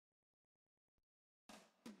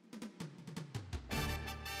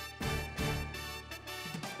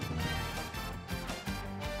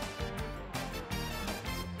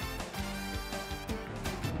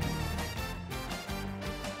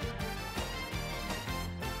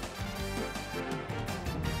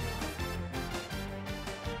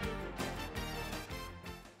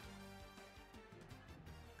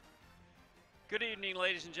Good evening,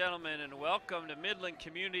 ladies and gentlemen, and welcome to Midland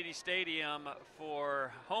Community Stadium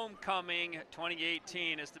for Homecoming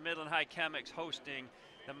 2018 as the Midland High Chemics hosting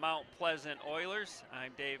the Mount Pleasant Oilers.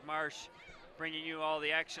 I'm Dave Marsh, bringing you all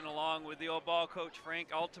the action along with the old ball coach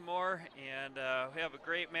Frank Altamore, and we have a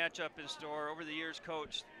great matchup in store. Over the years,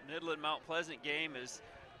 Coach, Midland Mount Pleasant game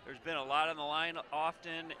there's been a lot on the line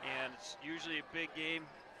often, and it's usually a big game.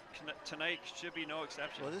 Tonight should be no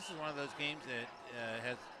exception. Well, this is one of those games that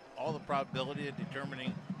has all the probability of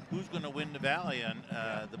determining who's going to win the Valley on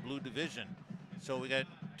the Blue Division. So we got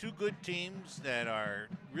two good teams that are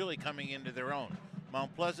really coming into their own.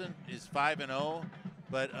 Mount Pleasant is 5-0,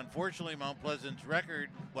 but unfortunately Mount Pleasant's record,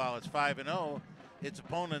 while it's 5-0, its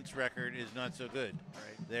opponent's record is not so good.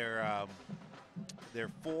 Right.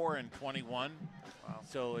 They're 4-21. Wow.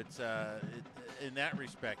 So it's in that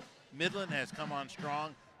respect, Midland has come on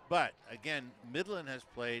strong. But again, Midland has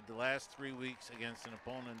played the last 3 weeks against an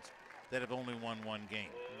opponents that have only won one game.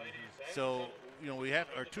 So, we have,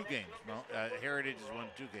 or two games. Heritage has won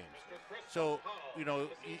 2 games. So,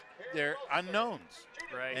 they're unknowns.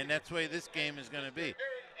 Right. And that's the way this game is going to be.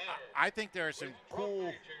 I think there are some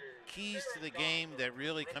cool keys to the game that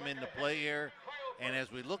really come into play here. And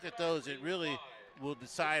as we look at those, it really will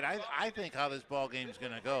decide, I think, how this ball game is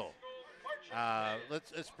going to go.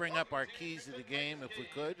 Let's bring up our keys to the game if we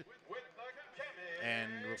could, and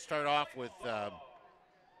we'll start off with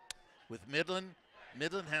Midland.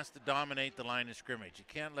 Midland has to dominate the line of scrimmage. You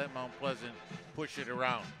can't let Mount Pleasant push it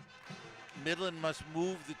around. Midland must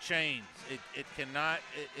move the chains.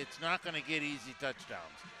 It's not going to get easy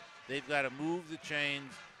touchdowns. They've got to move the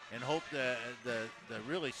chains and hope to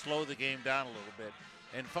really slow the game down a little bit.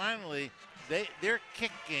 And finally, their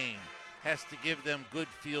kick game has to give them good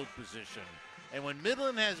field position. And when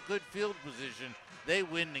Midland has good field position, they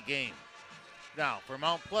win the game. Now, for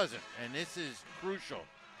Mount Pleasant, and this is crucial,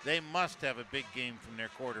 they must have a big game from their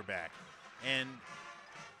quarterback. And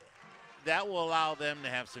that will allow them to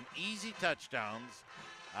have some easy touchdowns,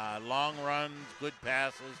 long runs, good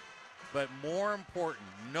passes. But more important,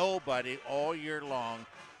 nobody all year long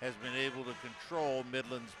has been able to control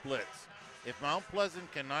Midland's blitz. If Mount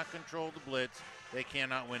Pleasant cannot control the blitz, they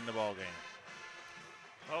cannot win the ball game.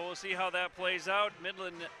 Well, we'll see how that plays out.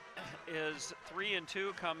 Midland is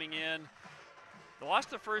 3-2 coming in. They lost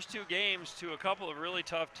the first 2 games to a couple of really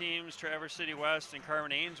tough teams, Traverse City West and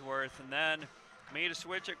Carmen Ainsworth, and then made a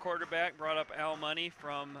switch at quarterback, brought up Al Money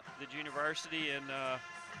from the junior varsity, and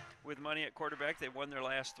with Money at quarterback, they won their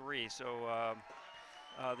last 3. So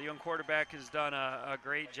the young quarterback has done a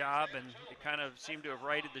great job, and it kind of seemed to have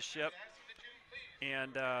righted the ship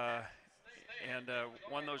and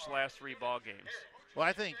won those last 3 ball games. Well,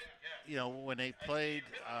 I think, when they played,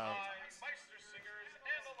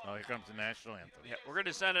 here comes the national anthem. Yeah, we're going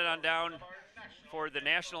to send it on down for the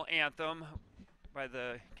national anthem by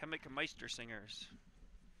the Chemics Singers.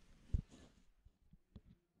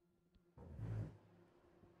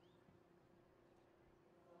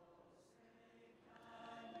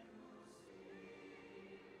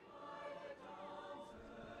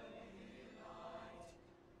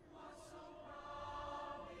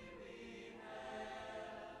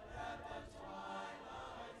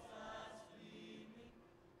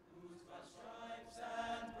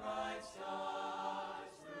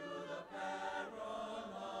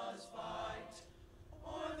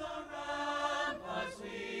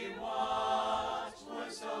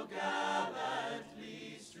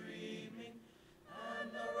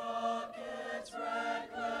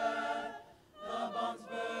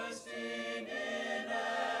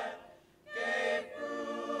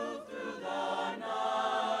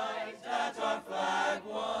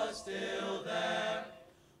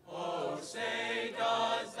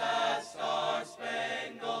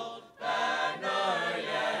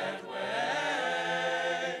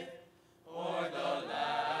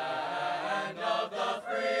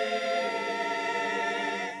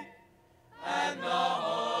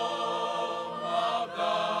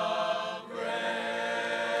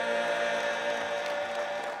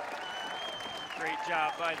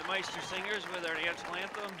 By the Meister Singers with our national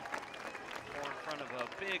anthem. We're in front of a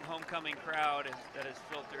big homecoming crowd that has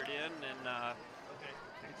filtered in, and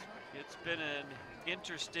it's been an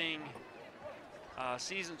interesting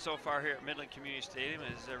season so far here at Midland Community Stadium.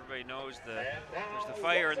 As everybody knows, there's the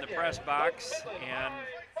fire in the press box, and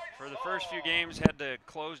for the first few games had to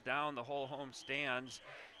close down the whole home stands,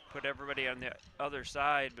 put everybody on the other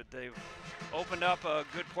side, but they've opened up a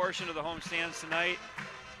good portion of the home stands tonight.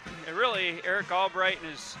 And really, Eric Albright and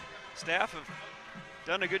his staff have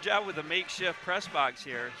done a good job with the makeshift press box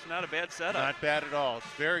here. It's not a bad setup. Not bad at all. It's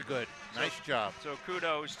very good. Nice job. So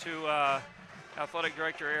kudos to Athletic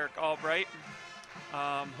Director Eric Albright.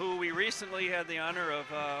 who we recently had the honor of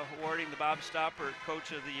awarding the Bob Stopper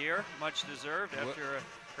Coach of the Year, much deserved after a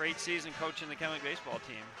great season coaching the Chemic baseball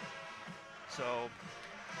team. So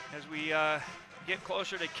as we get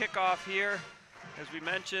closer to kickoff here, as we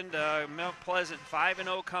mentioned, Mount Pleasant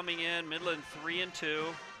 5-0 coming in, Midland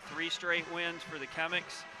 3-2, 3 straight wins for the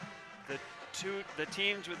Chemics. The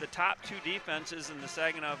teams with the top 2 defenses in the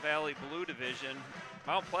Saginaw Valley Blue Division.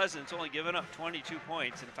 Mount Pleasant's only given up 22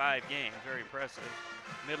 points in 5 games, very impressive.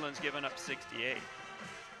 Midland's given up 68.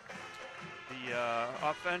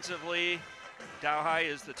 Offensively, Dow High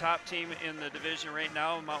is the top team in the division right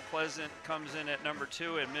now. Mount Pleasant comes in at number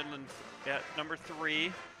 2 and Midland at number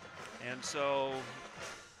 3. And so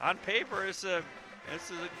on paper, it's a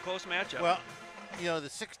close matchup. Well, you know, the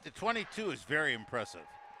 22 is very impressive.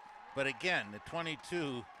 But again, the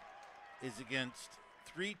 22 is against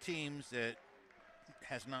 3 teams that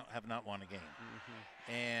have not won a game.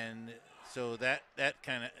 And so that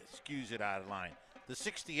kind of skews it out of line. The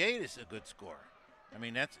 68 is a good score. I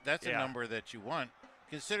mean, that's a number that you want,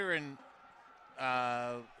 considering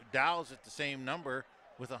Dow's at the same number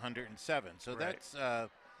with 107. So that's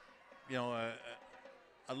you know,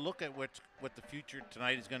 a look at what the future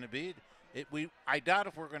tonight is going to be. I doubt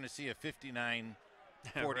if we're going to see a 59-46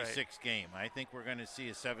 game. I think we're going to see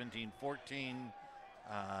a 17-14.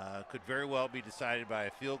 Could very well be decided by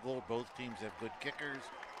a field goal. Both teams have good kickers.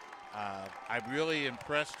 I'm really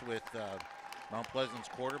impressed with Mount Pleasant's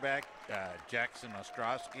quarterback, Jackson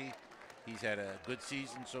Ostrowski. He's had a good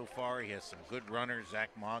season so far. He has some good runners. Zach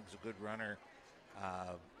Mogg's a good runner.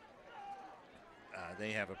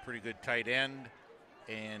 They have a pretty good tight end,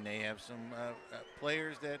 and they have some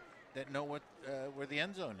players that know where the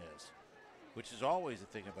end zone is, which is always a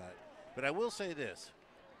thing about it. But I will say this.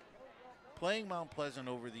 Playing Mount Pleasant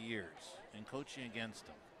over the years and coaching against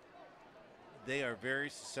them, they are very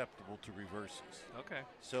susceptible to reverses. Okay.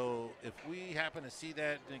 So if we happen to see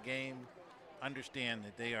that in a game, understand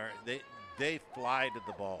that they fly to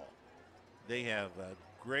the ball. They have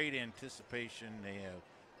great anticipation. They have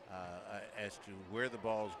as to where the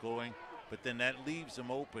ball is going, but then that leaves them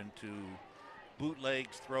open to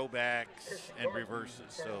bootlegs, throwbacks, and reverses.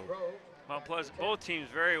 So Mount Pleasant, both teams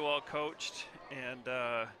very well coached and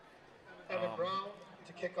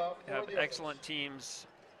have excellent teams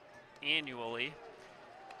annually.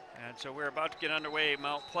 And so we're about to get underway.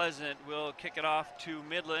 Mount Pleasant will kick it off to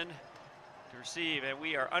Midland to receive, and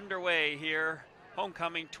we are underway here.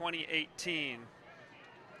 Homecoming 2018.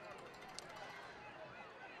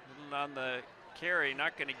 Midland on the carry,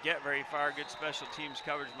 not going to get very far. Good special teams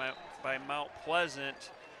coverage by Mount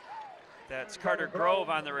Pleasant. That's Carter Grove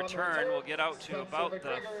on the return. We'll get out to about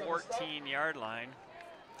the 14-yard line.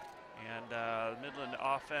 And the Midland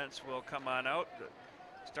offense will come on out. The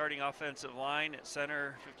starting offensive line at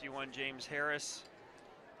center, 51 James Harris,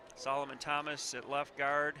 Solomon Thomas at left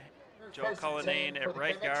guard, Joe Cullinane at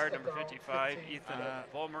right guard, number 55, Ethan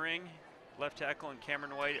Volmering, left tackle, and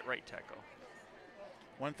Cameron White at right tackle.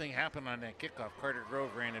 One thing happened on that kickoff. Carter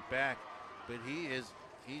Grove ran it back, but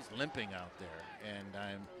he's limping out there,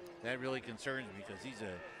 and that really concerns me because he's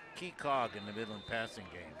a key cog in the Midland passing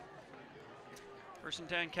game. 1st and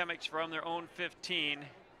 10 Chemics from their own 15.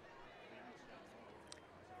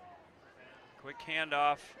 Quick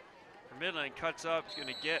handoff for Midland, cuts up, he's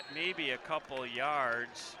going to get maybe a couple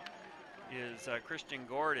yards, is Christian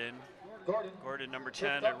Gordon. Gordon, number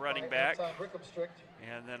 10 at running back.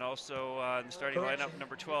 And then also in the starting lineup,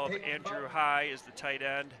 number 12, Andrew High is the tight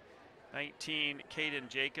end. 19, Caden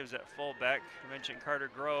Jacobs at fullback. I mentioned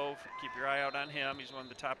Carter Grove, keep your eye out on him. He's one of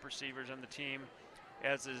the top receivers on the team,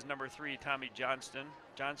 as is number 3, Tommy Johnstone.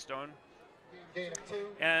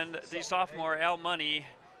 And the sophomore, Al Money,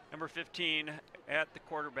 number 15, at the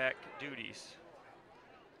quarterback duties.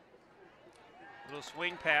 Little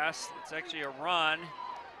swing pass, it's actually a run.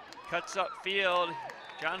 Cuts up field,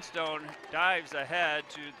 Johnstone dives ahead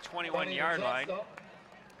to the 21-yard line.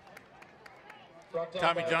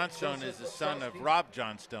 Tommy Johnstone is the son of Rob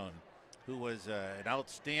Johnstone, who was an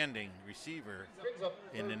outstanding receiver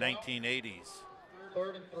in the 1980s.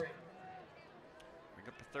 3rd and 3. Bring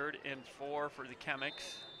up a 3rd and 4 for the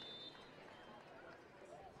Chemics.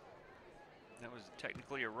 That was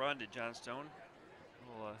technically a run to Johnstone.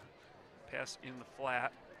 We'll pass in the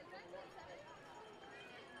flat.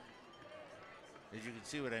 As you can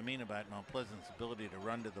see what I mean about Mount Pleasant's ability to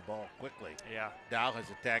run to the ball quickly. Yeah. Dow has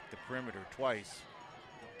attacked the perimeter twice.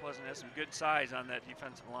 Mount Pleasant has some good size on that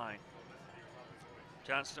defensive line.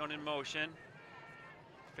 Johnstone in motion.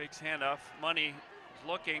 Fakes handoff. Money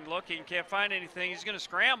looking, can't find anything. He's going to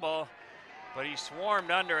scramble, but he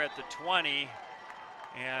swarmed under at the 20,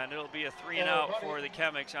 and it'll be a 3 and out for the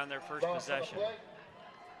Chemics on their first possession.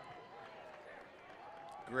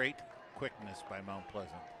 great quickness by Mount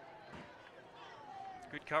Pleasant.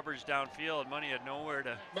 Good coverage downfield. Money had nowhere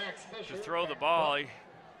to throw the ball. He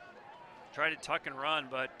tried to tuck and run,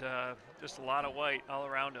 but just a lot of white all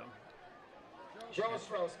around him.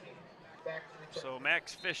 So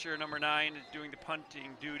Max Fisher, number 9, is doing the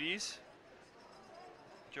punting duties.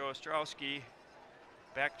 Joe Ostrowski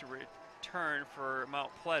back to return for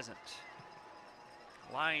Mount Pleasant.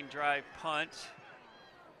 Line drive punt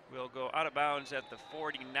will go out of bounds at the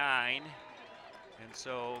 49. And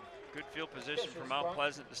so good field position for Mount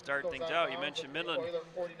Pleasant to start things out. You mentioned Midland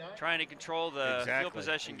trying to control the field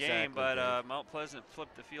possession game, but Mount Pleasant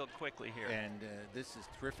flipped the field quickly here. And this is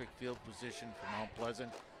terrific field position for Mount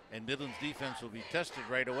Pleasant. And Midland's defense will be tested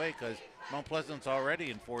right away because Mount Pleasant's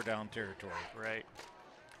already in 4-down territory. Right.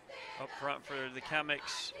 Up front for the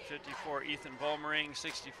Chemics, 54 Ethan Volmering,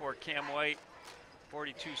 64 Cam White,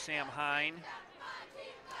 42 Sam Hine.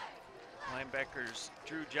 Linebackers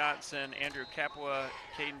Drew Johnson, Andrew Capua,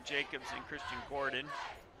 Caden Jacobs, and Christian Gordon.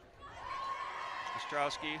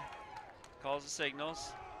 Ostrowski calls the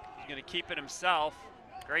signals. He's going to keep it himself.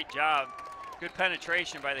 Great job. Good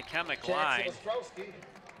penetration by the Chemic line.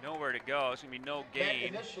 Nowhere to go. It's going to be no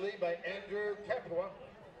gain. Initially by Andrew Capua.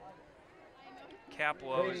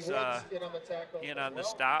 Capua was in on the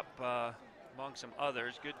stop among some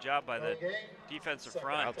others. Good job by the defensive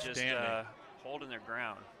front, just holding their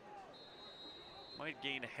ground. Might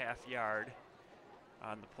gain a half yard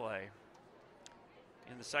on the play.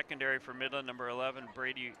 In the secondary for Midland, number 11,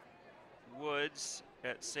 Brady Woods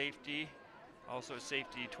at safety. Also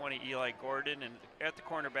safety 20, Eli Gordon. And at the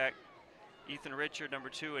cornerback, Ethan Richard, number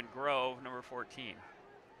 2, and Grove, number 14.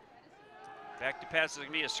 Back to pass is going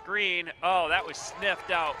to be a screen. Oh, that was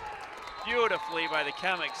sniffed out beautifully by the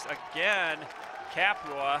Chemics. Again,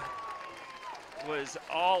 Capua was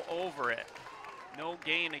all over it. No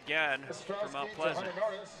gain again for Mount Pleasant.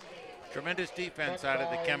 Tremendous defense out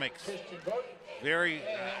of the Chemics. Very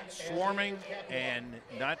swarming and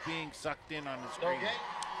not being sucked in on the screen.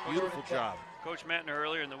 Beautiful job. Coach Mattner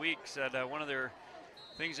earlier in the week said one of their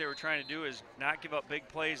things they were trying to do is not give up big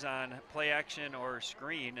plays on play action or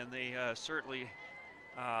screen, and they certainly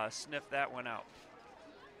sniffed that one out.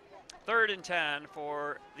 3rd and 10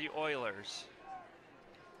 for the Oilers.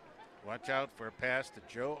 Watch out for a pass to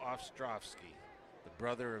Joe Ostrowski, the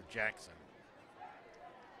brother of Jackson.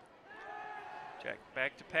 Check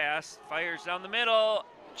back to pass, fires down the middle,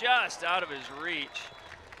 just out of his reach.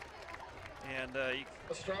 And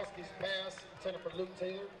Ostrowski's pass intended for Luke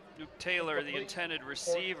Taylor. Luke Taylor, the intended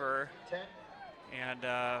receiver, and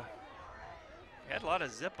he had a lot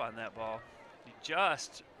of zip on that ball. He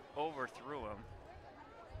just overthrew him.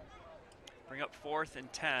 Bring up 4th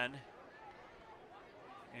and 10.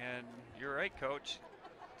 And you're right, Coach.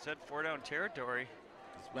 Said 4-down territory.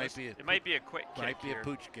 It might be a quick kick. Might be a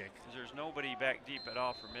pooch kick. Because there's nobody back deep at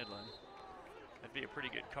all for Midland. That'd be a pretty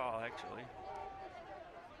good call, actually.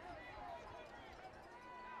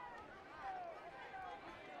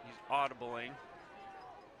 He's audibling.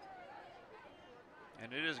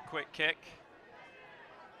 And it is a quick kick.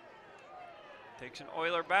 Takes an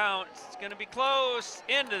Oiler bounce. It's going to be close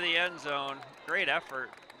into the end zone. Great effort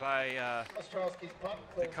by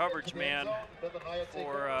the coverage man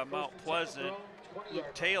for Mount Pleasant,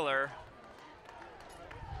 Luke Taylor.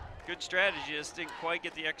 Good strategy, just didn't quite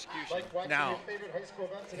get the execution. Now,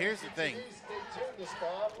 here's the thing.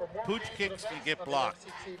 Pooch kicks can get blocked,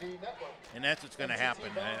 and that's what's going to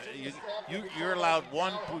happen. You're allowed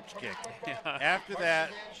one pooch kick. After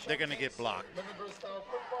that, they're going to get blocked.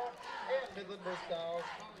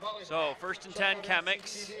 So 1st and 10,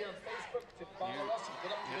 Chemics.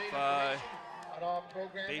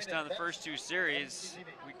 Based on the first 2 series,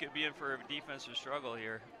 we could be in for a defensive struggle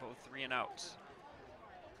here, both 3 and outs.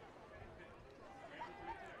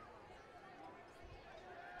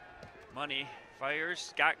 Money fires.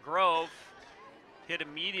 Scott Grove hit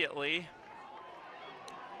immediately.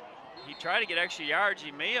 He tried to get extra yards.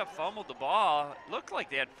 He may have fumbled the ball. It looked like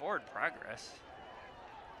they had forward progress.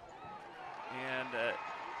 And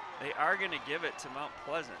they are going to give it to Mount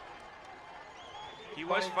Pleasant. He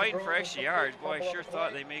was fighting for extra yards. Boy, I sure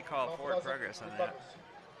thought they may call forward progress on that.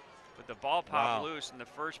 But the ball popped loose, and the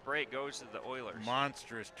first break goes to the Oilers.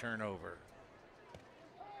 Monstrous turnover.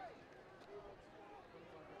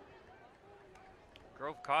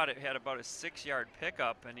 Grove caught it, had about a 6-yard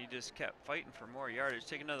pickup, and he just kept fighting for more yardage.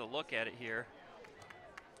 Take another look at it here.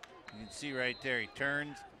 You can see right there, he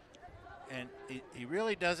turns, and he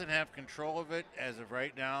really doesn't have control of it as of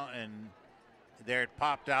right now, and there it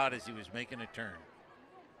popped out as he was making a turn.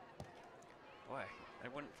 Boy,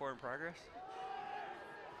 that wasn't forward progress.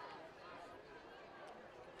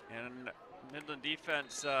 And Midland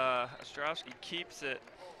defense, Ostrowski keeps it.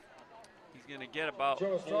 He's going to get about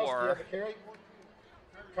Joe Ostrowski 4. on the carry.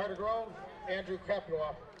 Carter Grove, Andrew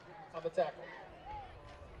Capua on the tackle.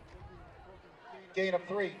 Gain of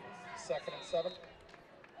 3, 2nd and 7.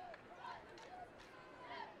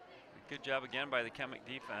 Good job again by the Chemic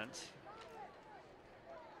defense.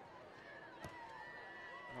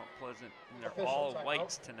 Mount Pleasant, and they're Official all timeout.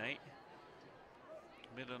 whites tonight.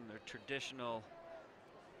 Midland, their traditional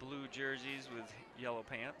blue jerseys with yellow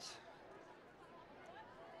pants.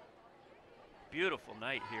 Beautiful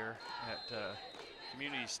night here at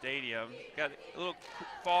Community Stadium. Got a little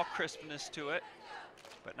fall crispness to it,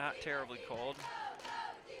 but not terribly cold.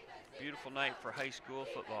 Beautiful night for high school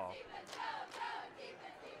football.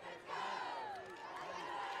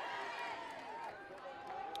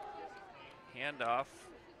 Handoff.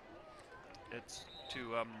 It's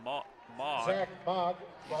to Mogg. Zach Mogg,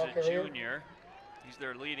 ball He's a carrier. junior. He's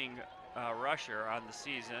their leading rusher on the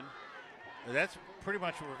season. That's pretty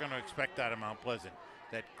much what we're going to expect out of Mount Pleasant.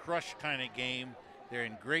 That crush kind of game. They're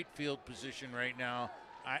in great field position right now.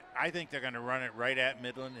 I think they're going to run it right at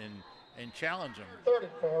Midland and challenge them. 3rd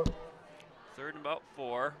and 4. 3rd and about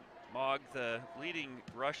 4. Mogg, the leading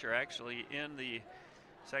rusher actually in the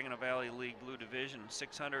Saginaw Valley League Blue Division.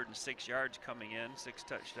 606 yards coming in, 6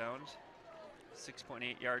 touchdowns,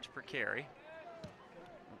 6.8 yards per carry.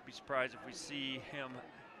 Won't be surprised if we see him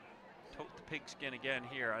tote the pigskin again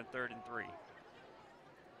here on 3rd and 3.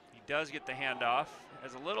 He does get the handoff.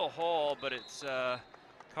 Has a little hole, but it's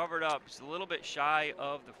covered up. It's a little bit shy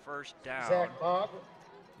of the first down. Zach Mogg,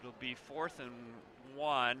 It'll be 4th and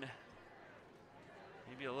 1.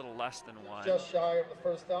 Maybe a little less than 1. just shy of the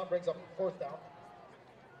first down, brings up 4th down.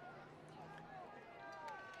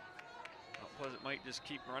 Mount Pleasant might just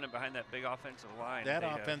keep running behind that big offensive line. That They,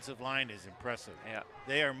 offensive line is impressive. Yeah.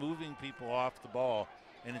 They are moving people off the ball,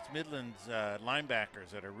 and it's Midland's linebackers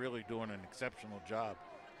that are really doing an exceptional job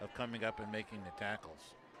of coming up and making the tackles.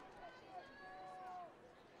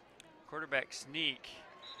 Quarterback sneak.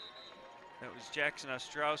 That was Jackson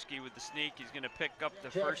Ostrowski with the sneak. He's going to pick up the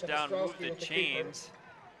Jackson first down, move Ostrowski the with the keeper. chains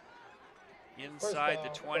inside the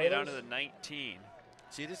down, 20 down to Raiders. the 19.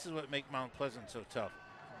 See, this is what makes Mount Pleasant so tough.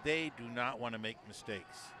 They do not want to make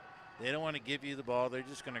mistakes. They don't want to give you the ball. They're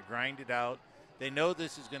just going to grind it out. They know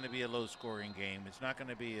this is going to be a low-scoring game. It's not going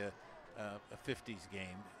to be a 50s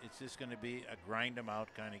game. It's just going to be a grind-them-out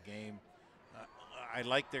kind of game. I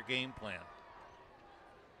like their game plan.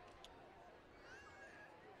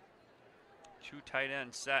 2 tight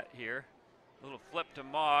end set here. Little flip to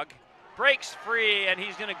Mogg. Breaks free, and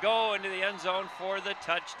he's going to go into the end zone for the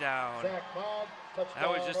touchdown. Zach Mogg, touchdown. That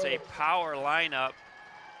was just a Raiders. power lineup.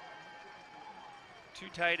 2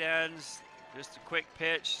 tight ends, just a quick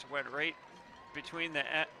pitch, went right between the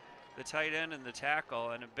tight end and the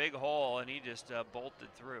tackle, and a big hole, and he just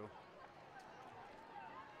bolted through.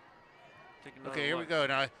 Take another Okay, here we look. go.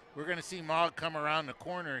 Now, we're going to see Mogg come around the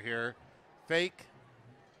corner here. Fake.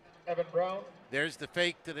 Evan Brown, There's the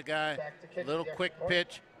fake to the guy. back to kick Little the extra quick point.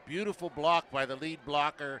 pitch. Beautiful block by the lead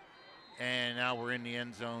blocker. And now we're in the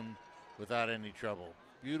end zone without any trouble.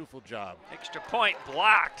 Beautiful job. Extra point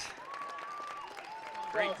blocked.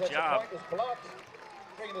 Great Brown's extra job. point is blocked,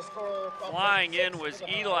 bringing the score up Flying in 6 was to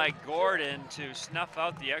the Eli 9. Gordon to snuff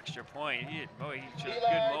out the extra point. He just Eli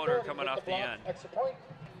good motor Gordon coming with off the block, end. Extra point.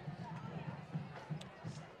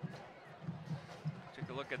 Take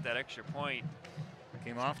a look at that extra point.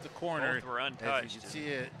 Came off the corner. Both were As untouched. you can see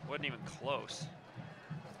it. Wasn't even close.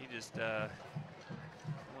 He just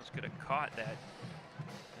almost could have caught that.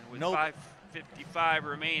 And with Nope. 5:55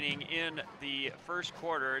 remaining in the first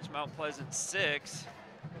quarter, it's Mount Pleasant 6,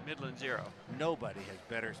 Midland 0. Nobody has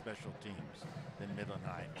better special teams than Midland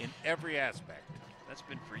High in every aspect. That's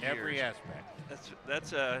been for years. Every aspect. That's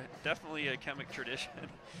definitely a Chemic tradition.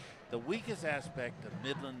 The weakest aspect of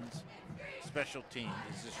Midland's special team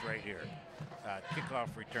is this right here,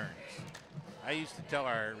 kickoff returns. I used to tell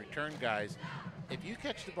our return guys, if you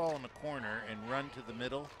catch the ball in the corner and run to the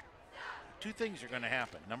middle, 2 things are going to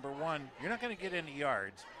happen. Number 1, you're not going to get any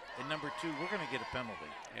yards, and number 2, we're going to get a penalty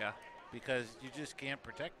Yeah. because you just can't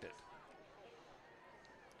protect it.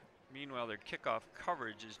 Meanwhile, their kickoff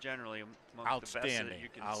coverage is generally amongst the best that Outstanding. you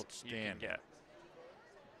can Outstanding. get.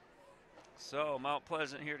 So Mount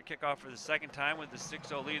Pleasant here to kick off for the second time with the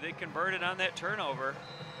 6-0 lead. They converted on that turnover.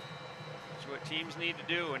 That's what teams need to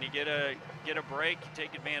do. When you get a break, you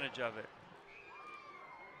take advantage of it.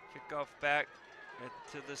 Kickoff back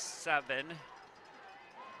to the 7.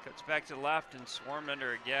 Cuts back to the left and swarmed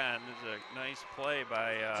under again. There's a nice play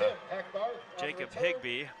by Tim Hackbarth on Jacob return,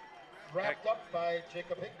 Higbee. Wrapped up by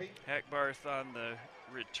Jacob Higbee. Hackbarth on the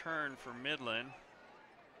return for Midland.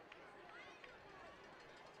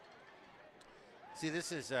 See,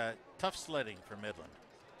 this is tough sledding for Midland.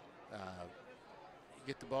 You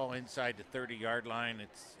get the ball inside the 30-yard line.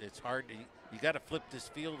 It's hard. You got to flip this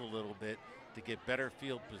field a little bit to get better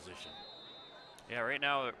field position. Yeah, right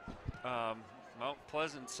now Mount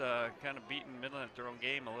Pleasant's kind of beating Midland at their own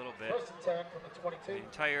game a little bit. First and 10 from the 22. The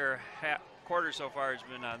entire quarter so far has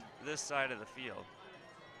been on this side of the field.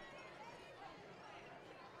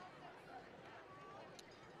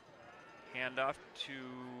 Handoff to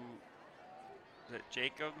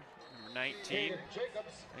Jacob, number 19.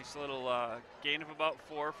 Nice little gain of about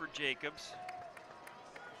 4 for Jacobs.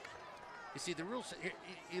 You see, the rules,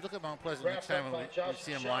 you look at Mount Pleasant next time when you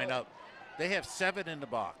see them line up. They have 7 in the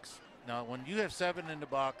box. Now, when you have 7 in the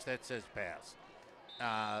box, that says pass.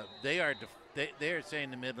 They are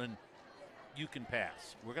saying to Midland, you can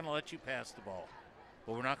pass. We're going to let you pass the ball,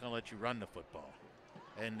 but we're not going to let you run the football.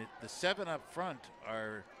 And the 7 up front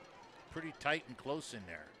are pretty tight and close in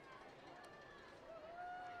there.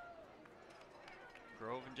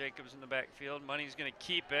 Grove and Jacobs in the backfield. Money's going to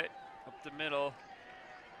keep it up the middle.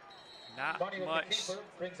 Not much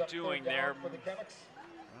doing there. For the Chemics.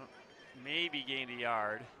 Maybe gained a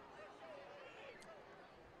yard.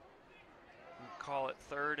 We'll call it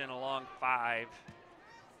 3rd and a long 5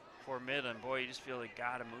 for Midland. Boy, you just feel they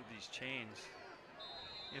got to move these chains.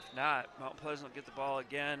 If not, Mount Pleasant will get the ball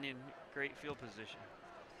again in great field position.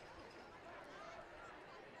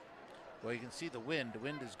 Well, you can see the wind. The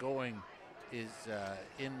wind is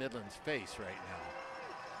in Midland's face right now.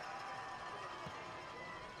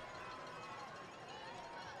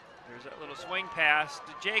 There's that little swing pass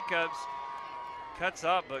to Jacobs. Cuts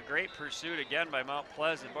up, but great pursuit again by Mount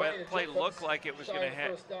Pleasant. Boy, that play looked like it was going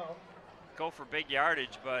to go for big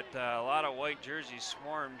yardage, but a lot of white jerseys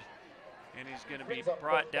swarmed, and he's going to be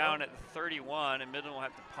brought down at the 31, and Midland will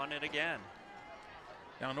have to punt it again.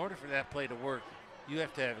 Now, in order for that play to work, you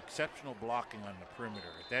have to have exceptional blocking on the perimeter.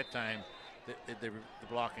 At that time, the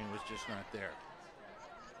blocking was just not there.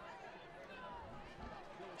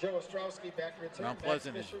 Joe Ostrowski back to return. Mount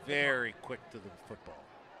Pleasant is very quick to the football.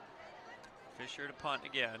 Fisher to punt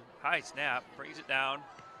again. High snap, brings it down.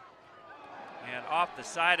 And off the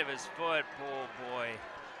side of his foot, oh boy.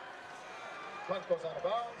 Punt goes out of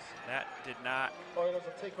bounds. That did not Oilers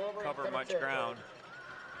will take over cover much ground.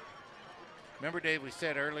 Remember, Dave, we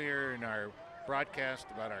said earlier in our broadcast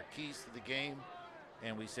about our keys to the game,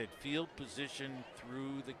 and we said field position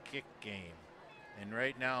through the kick game. And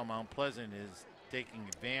right now, Mount Pleasant is taking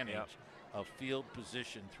advantage of field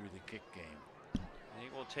position through the kick game. He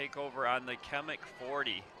will take over on the Chemic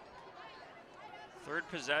 40. 3rd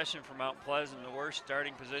possession for Mount Pleasant. The worst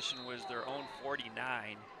starting position was their own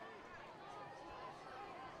 49.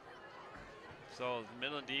 So the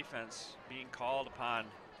Midland defense being called upon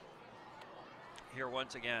here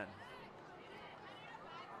once again.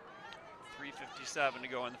 3:57 to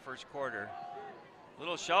go in the first quarter.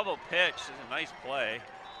 Little shovel pitch is a nice play.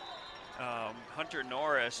 Hunter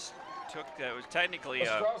Norris took it was technically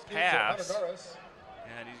a pass,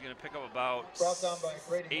 and he's going to pick up about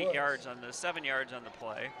 7 yards on the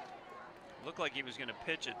play. Looked like he was going to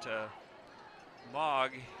pitch it to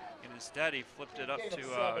Mogg, and instead he flipped it up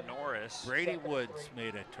to Norris. Brady Woods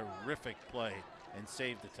made a terrific play and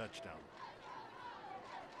saved the touchdown.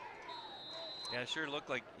 Yeah, it sure looked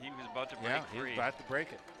like he was about to break free. He was about to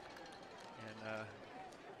break it. And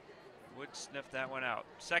Woods sniffed that one out.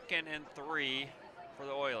 2nd and 3 for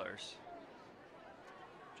the Oilers.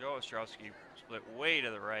 Joe Ostrowski split way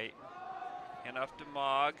to the right. And up to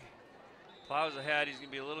Mogg. Plows ahead. He's going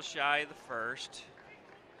to be a little shy of the first.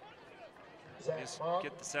 Just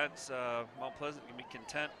get the sense Mount Pleasant can be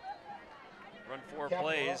content. Run 4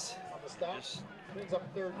 plays. Just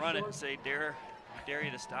run it and say, dare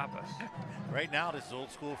you to stop us. Right now, this is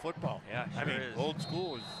old school football. Yeah, sure is. Old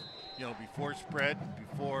school is, before spread,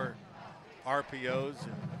 before RPOs.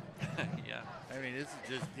 And yeah. I mean, this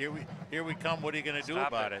is just here we come. What are you going to do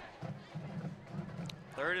about it?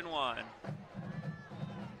 3rd and 1.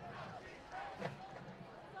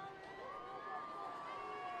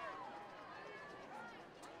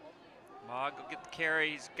 Mogg will get the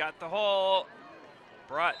carry. He's got the hole.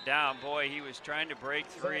 Brought down. Boy, he was trying to break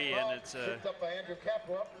 3, and it's a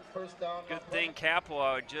good thing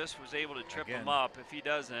Capua just was able to trip him up. If he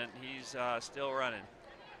doesn't, he's still running.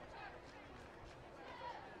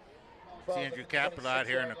 See Andrew Capua out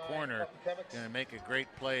here in the corner, going to make a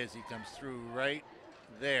great play as he comes through right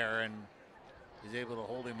there, and he's able to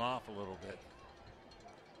hold him off a little bit.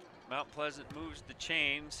 Mount Pleasant moves the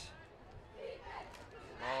chains.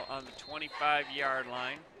 Ball on the 25-yard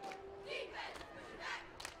line.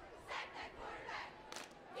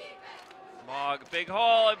 Mogg, big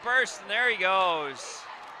hole, it bursts, and there he goes.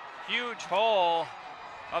 huge hole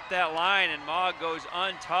up that line, and Mogg goes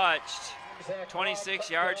untouched. 26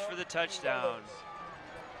 yards for the touchdown.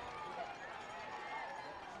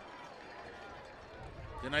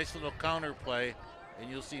 A nice little counter play, and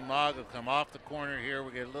you'll see Mogg will come off the corner here.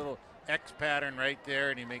 We get a little X pattern right there,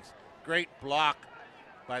 and he makes great block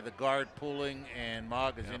by the guard pulling, and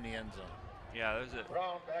Mogg is in the end zone. Yeah, there's a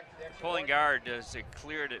pulling guard just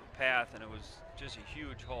cleared it path, and it was just a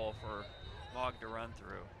huge hole for Mogg to run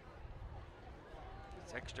through.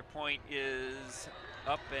 This extra point is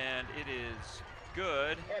up, and it is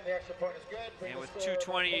good. And the extra point is good. And with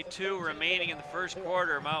 2:22 remaining in the first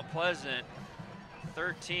quarter, Mount Pleasant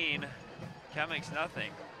 13, Chemics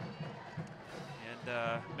nothing.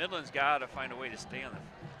 And Midland's got to find a way to stay on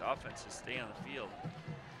the offense, to stay on the field.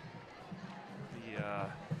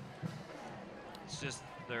 It's just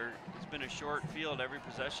it's been a short field every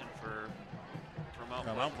possession for Mount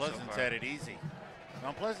Pleasant. Mount Pleasant's so far. had it easy.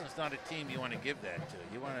 Mount Pleasant's not a team you want to give that to.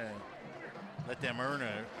 You want to let them earn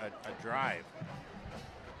a drive.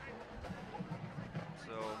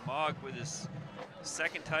 So Mogg with his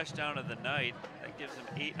second touchdown of the night, that gives him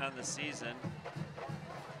 8 on the season.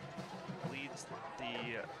 Leads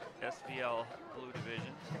the SVL Blue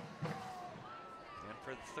Division. And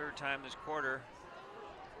for the third time this quarter,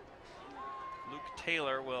 Luke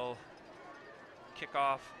Taylor will kick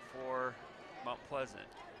off for Mount Pleasant.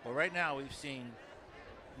 Well, right now we've seen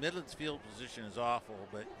Midland's field position is awful,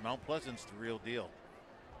 but Mount Pleasant's the real deal.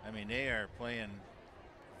 I mean, they are playing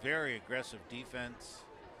very aggressive defense,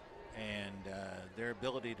 and their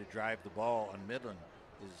ability to drive the ball on Midland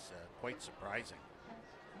is quite surprising.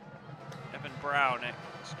 Evan Brown,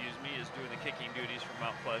 is doing the kicking duties for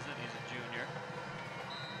Mount Pleasant. He's a junior.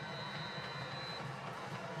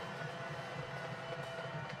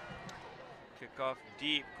 Kickoff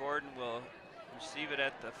deep. Gordon will receive it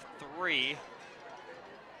at the 3.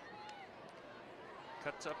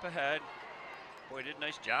 Cuts up ahead. Boy, did a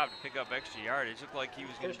nice job to pick up extra yardage. Looked like he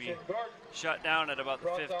was going to be shut down at about the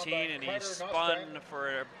 15, and he spun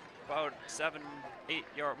for about 7-8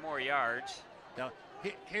 more yards. Now,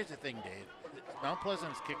 here's the thing, Dave. Mount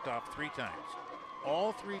Pleasant's kicked off 3 times.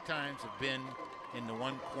 All 3 times have been in the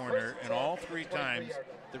one corner, and all 3 times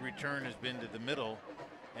the return has been to the middle,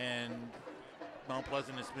 and Mount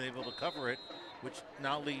Pleasant has been able to cover it, which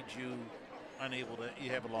now leads you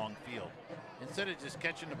you have a long field. Instead of just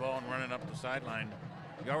catching the ball and running up the sideline,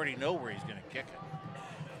 you already know where he's going to kick it.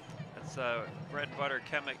 That's bread and butter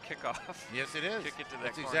Chemic kickoff. Yes, it is. Kick it to that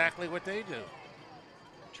That's corner. exactly what they do.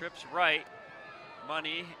 Trips right.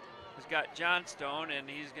 Money has got Johnstone, and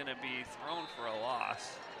he's going to be thrown for a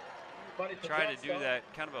loss. Try to do that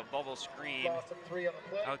kind of a bubble screen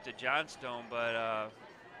out to Johnstone, but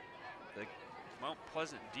the Mount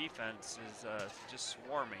Pleasant defense is just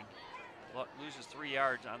swarming. Loses 3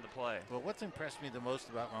 yards on the play. Well, what's impressed me the most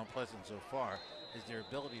about Mount Pleasant so far is their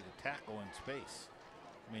ability to tackle in space.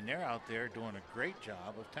 I mean, they're out there doing a great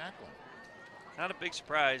job of tackling. Not a big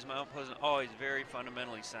surprise. Mount Pleasant always very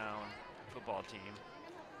fundamentally sound football team.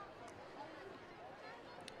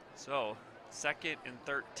 So, 2nd and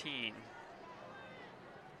 13.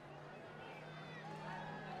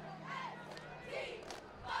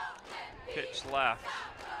 Pitch left.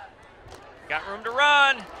 Got room to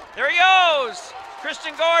run. There he goes.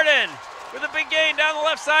 Christian Gordon with a big gain down the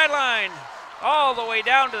left sideline. All the way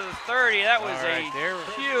down to the 30. That was a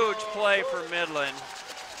huge play for Midland.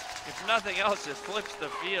 If nothing else, it flips the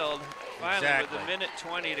field. Finally, with a minute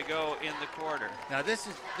 20 to go in the quarter. Now this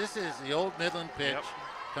is the old Midland pitch. Yep.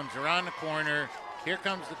 Comes around the corner. Here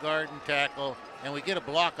comes the guard and tackle, and we get a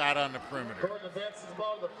block out on the perimeter. Gordon advances the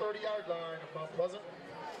ball to the 30-yard line of Mount Pleasant.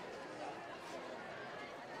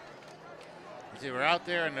 See, we're out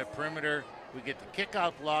there in the perimeter. We get the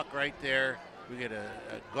kick-out block right there. We get a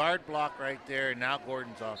guard block right there, and now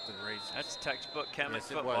Gordon's off to the races. That's textbook Chemics Yes,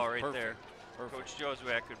 football right perfect. there. Perfect. Coach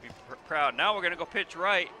Joswiak would be proud. Now we're going to go pitch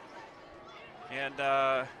right. And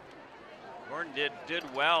Gordon did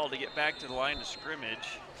well to get back to the line of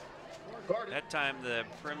scrimmage. That time the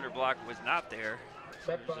perimeter block was not there.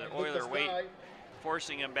 There's an Oiler weight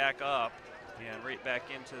forcing him back up and right back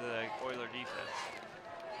into the Oiler defense.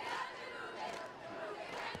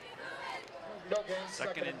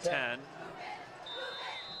 2nd and 10.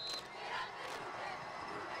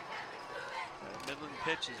 Midland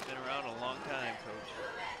pitch has been around a long time, Coach.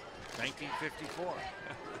 1954.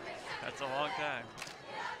 That's a long time.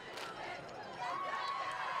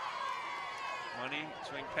 Money,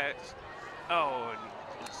 swing pass. Oh,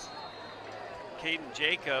 and Caden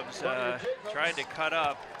Jacobs tried to cut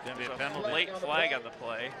up. Gonna be a So penalty. late flag on the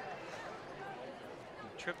play.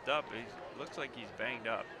 He tripped up. He looks like he's banged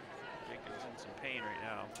up. Jacobs in some pain right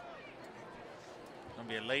now.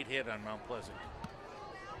 going to be a late hit on Mount Pleasant.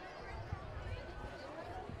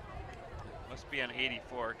 Must be on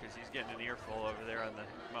 84 because he's getting an earful over there on the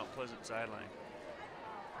Mount Pleasant sideline.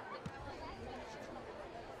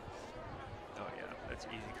 Oh yeah, that's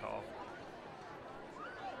an easy call.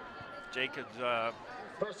 Jacobs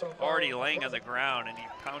already laying on the ground and he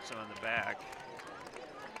pounced him on the back.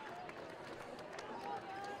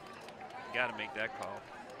 Got to make that call.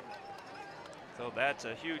 So that's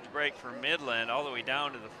a huge break for Midland all the way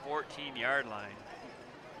down to the 14-yard line.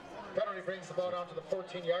 Penalty brings the ball down to the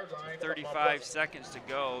 14-yard line. 35 seconds to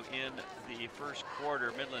go in the first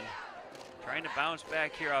quarter. Midland trying to bounce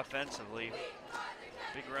back here offensively.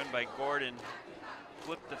 Big run by Gordon.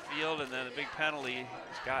 Flipped the field, and then a big penalty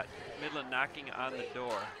has got Midland knocking on the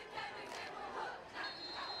door.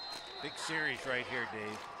 Big series right here,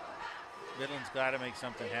 Dave. Midland's got to make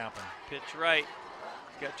something happen. Pitch right.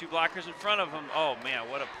 He's got two blockers in front of him. Oh, man,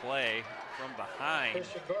 what a play from behind.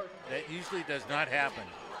 That usually does not happen.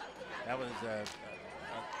 That was a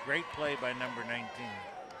great play by number 19.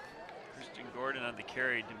 Christian Gordon on the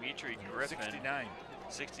carry. Dimitri Griffin. 69.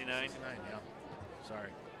 69? 69, yeah. Sorry.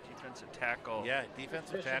 Defensive tackle. Yeah,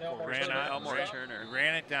 defensive tackle ran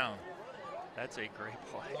it down. That's a great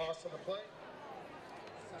play. Loss of the play.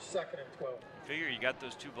 2nd and 12. Figure you got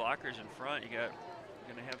those two blockers in front. You're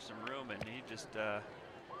gonna have some room, and he just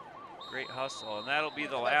great hustle, and that'll be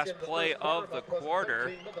the last play of the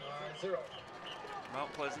quarter.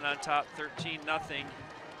 Mount Pleasant on top, 13-0.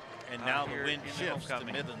 And now the wind shifts to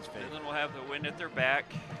Midland's favor. Midland will have the wind at their back,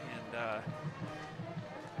 and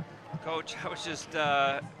Coach, I was just.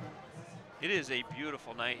 It is a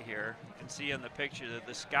beautiful night here. You can see in the picture that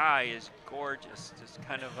the sky is gorgeous, just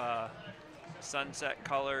kind of sunset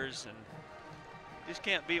colors, and just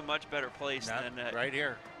can't be a much better place than right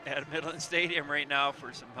here at Midland Stadium right now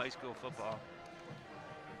for some high school football.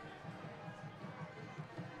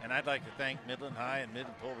 And I'd like to thank Midland High and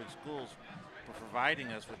Midland Public Schools for providing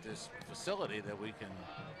us with this facility that we can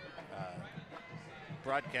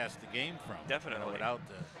broadcast the game from. Definitely. Without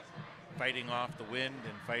the fighting off the wind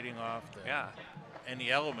and fighting off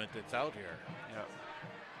any element that's out here. Yeah.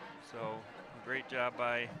 So great job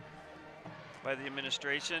by the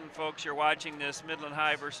administration. Folks, you're watching this Midland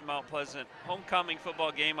High versus Mount Pleasant homecoming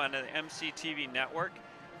football game on the MCTV network.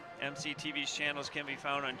 MCTV's channels can be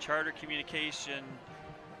found on Charter Communication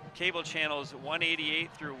cable channels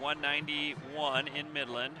 188 through 191 in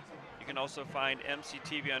Midland. You can also find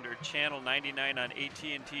MCTV under channel 99 on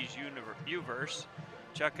AT&T's Uverse.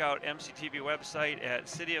 Check out MCTV website at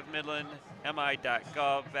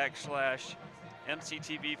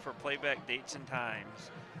cityofmidland.mi.gov/MCTV for playback dates and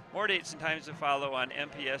times. More dates and times to follow on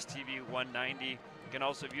MPS-TV 190. You can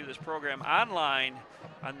also view this program online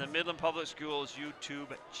on the Midland Public Schools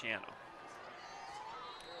YouTube channel.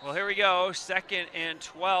 Well, here we go. 2nd and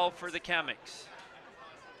 12 for the Chemics.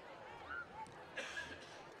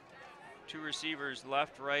 Two receivers,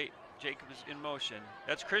 left, right. Jacobs in motion.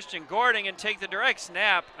 That's Christian Gordon, and take the direct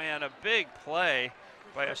snap, and a big play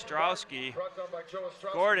by Ostrowski.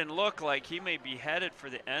 Gordon looked like he may be headed for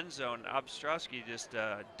the end zone. Ostrowski just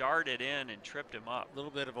darted in and tripped him up. A little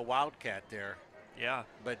bit of a wildcat there. Yeah.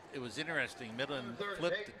 But it was interesting. Midland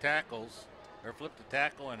flipped the tackle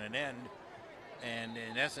and an end, and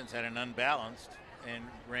in essence had an unbalanced and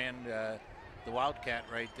ran the wildcat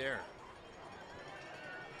right there.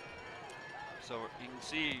 So you can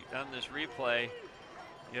see on this replay,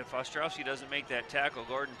 if Ostrowski doesn't make that tackle,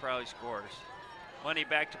 Gordon probably scores. Money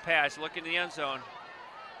back to pass, look in the end zone.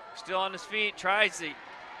 Still on his feet, tries to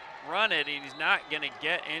run it, and he's not going to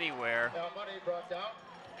get anywhere. Now Money brought down.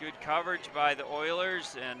 Good coverage by the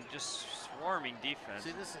Oilers and just swarming defense.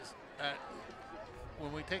 See, this is,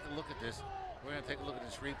 when we take a look at this, we're going to take a look at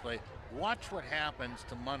this replay. Watch what happens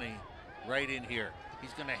to Money right in here.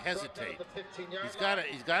 He's going to hesitate. He's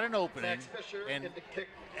got an opening, and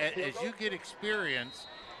as you get experience,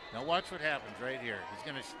 now watch what happens right here. He's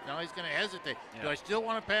going to hesitate. Yeah. Do I still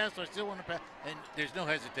want to pass? Do I still want to pass? And there's no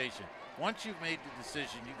hesitation. Once you've made the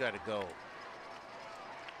decision, you got to go.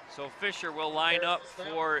 So Fisher will line up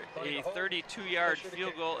for a 32-yard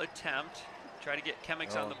field goal attempt. Try to get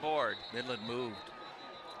Chemics on the board. Midland moved.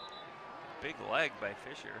 Big leg by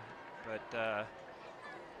Fisher, but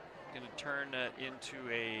going to turn into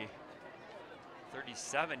a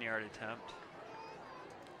 37-yard attempt.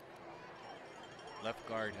 Left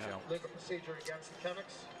guard jump. Legal procedure against the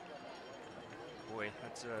Chemics. Boy,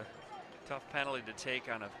 that's a tough penalty to take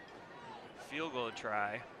on a field goal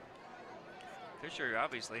try. Fisher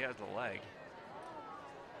obviously has the leg.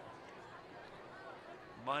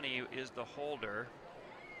 Money is the holder.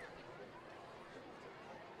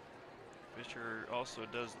 Fisher also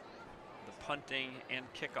does the punting and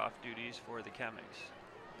kickoff duties for the Chemics.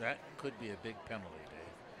 That could be a big penalty,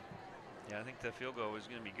 Dave. Yeah, I think the field goal was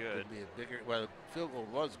going to be good. Could be a bigger. Well, the field goal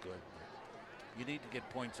was good. You need to get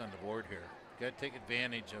points on the board here. You got to take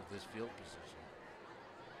advantage of this field position.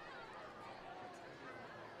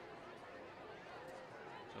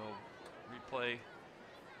 So replay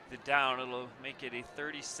the down. It'll make it a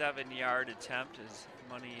 37-yard attempt as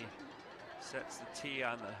Money sets the tee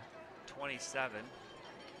on the 27.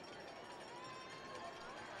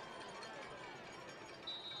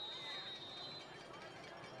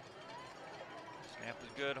 Snap is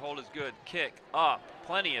good, hold is good, kick up,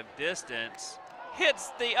 plenty of distance. Hits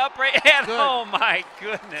the upright, and Good. oh my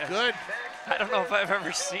goodness. Good. I don't know if I've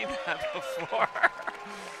ever seen that before.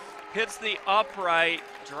 Hits the upright,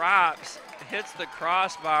 drops, hits the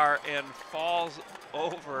crossbar, and falls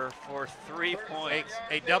over for 3 points.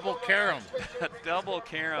 A double carom. A double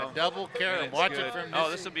carom. A double carom. It's Watch good. it from this.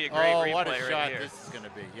 Oh, this will be a great replay what a right shot here. this is going to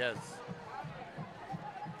be. Yes.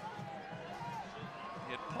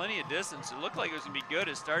 He had plenty of distance. It looked like it was going to be good.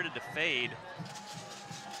 It started to fade.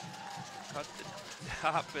 Cut the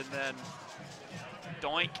top and then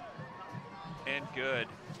doink and good.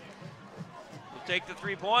 We'll take the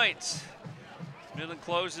 3 points. Midland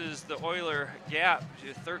closes the Oiler gap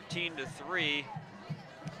to 13-3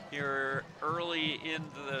 here early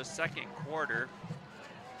into the second quarter.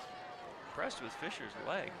 Impressed with Fisher's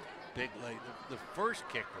leg. Big leg. The first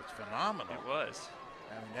kick was phenomenal. It was.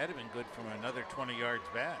 I mean, that'd have been good from another 20 yards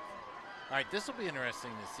back. All right, this will be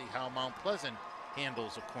interesting to see how Mount Pleasant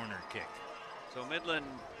handles a corner kick. So Midland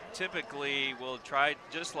typically will try,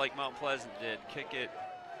 just like Mount Pleasant did, kick it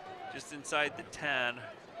just inside the 10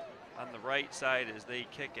 on the right side as they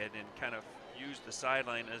kick it and kind of use the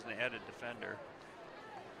sideline as an added defender.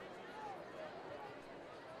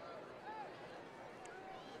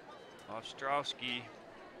 Ostrowski,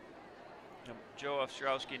 Joe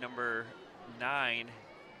Ostrowski, number 9, will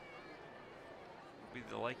be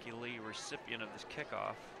the likely recipient of this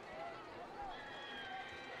kickoff.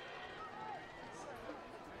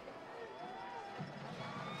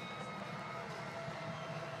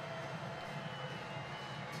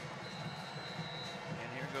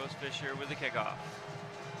 Fisher with the kickoff.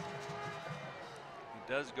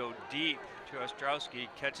 He does go deep to Ostrowski,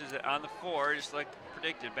 catches it on the 4, just like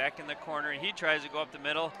predicted, back in the corner, and he tries to go up the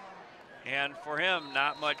middle, and for him,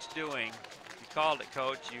 not much doing. You called it,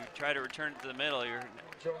 Coach. You try to return it to the middle, you're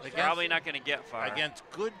probably not going to get far. Against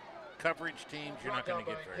good coverage teams, you're not going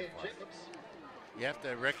to get very far. You have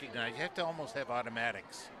to recognize, you have to almost have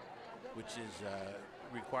automatics, which is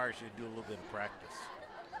requires you to do a little bit of practice.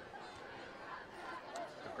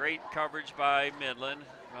 Great coverage by Midland.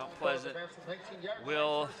 Mount Pleasant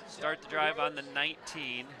will start the drive on the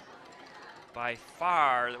 19. By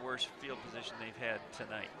far the worst field position they've had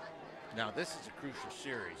tonight. Now this is a crucial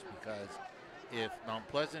series because if Mount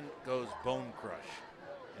Pleasant goes bone crush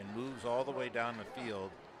and moves all the way down the field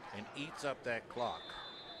and eats up that clock,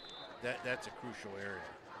 that's a crucial area.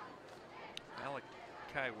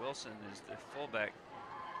 Malachi Wilson is the fullback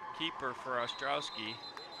keeper for Ostrowski.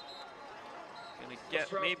 Gonna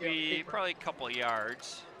get maybe probably a couple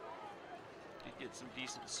yards. Did get some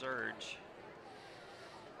decent surge.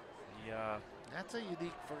 Yeah, that's a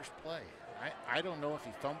unique first play. I don't know if he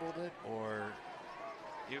fumbled it or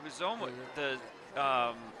it was almost the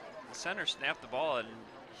center snapped the ball and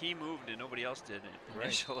he moved and nobody else did it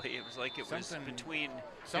initially. Right. It was like it was between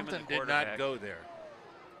something him and the did not go there.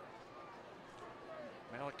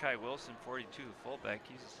 Malachi Wilson, 42, fullback.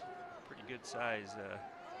 He's a pretty good size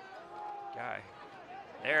guy.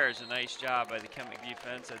 There's a nice job by the Chemic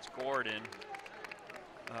defense. That's Gordon.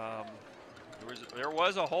 There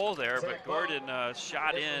was a hole there, but Gordon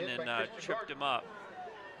shot in and tripped him up.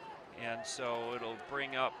 And so it'll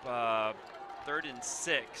bring up 3rd and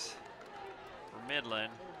 6 for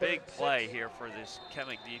Midland. Big play here for this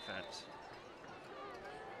Chemic defense.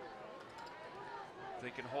 If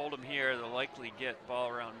they can hold them here, they'll likely get ball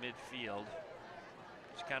around midfield.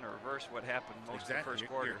 Just kind of reverse what happened most of the first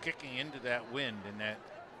quarter. You're kicking into that wind, and that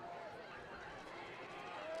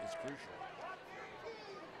is crucial.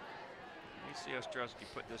 You see Ostrowski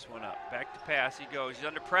put this one up. Back to pass, he goes. He's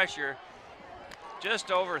under pressure.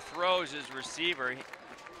 Just overthrows his receiver.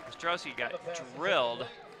 Ostrowski got drilled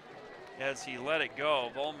as he let it go.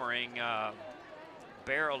 Volmering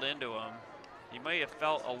barreled into him. He may have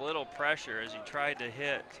felt a little pressure as he tried to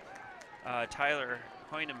hit Tyler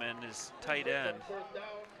Hoyneman, his tight end.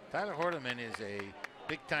 Tyler Hoyneman is a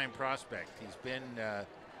big-time prospect. He's been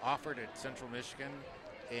offered at Central Michigan,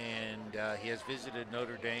 and he has visited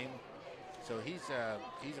Notre Dame. So he's a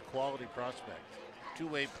quality prospect.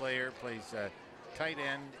 Two-way player, plays tight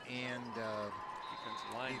end and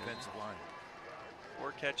defensive line.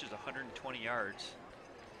 4 catches, 120 yards.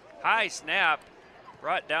 High snap,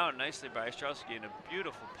 brought down nicely by Ostrowski, and a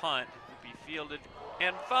beautiful punt. Will be fielded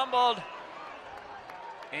and fumbled,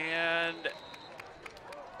 and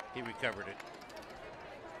he recovered it.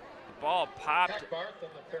 The ball popped. Hackbarth on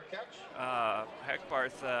the fair catch.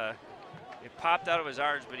 Hackbarth, it popped out of his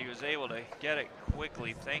arms, but he was able to get it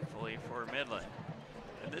quickly, thankfully, for Midland.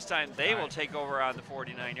 And this time they will take over on the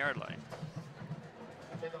 49-yard line.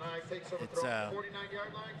 It's a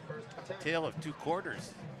 49-yard line, first and 10. Tale of 2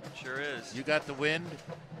 quarters. Sure is. You got the wind,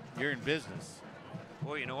 you're in business.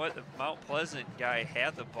 Boy, you know what? The Mount Pleasant guy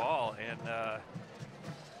had the ball, and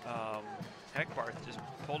Hackbarth just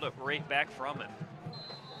pulled it right back from him.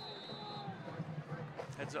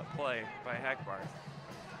 Heads up play by Hackbarth.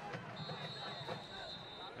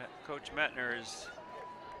 Coach Metner is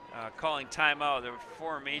calling timeout. The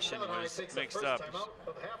formation was mixed up.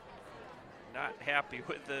 Not happy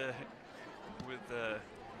with the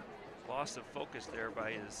loss of focus there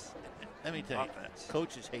by his Let me tell offense. You,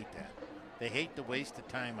 coaches hate that. They hate the waste of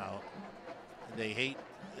timeout. They hate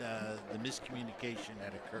the miscommunication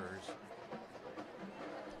that occurs.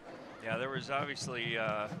 Yeah, there was obviously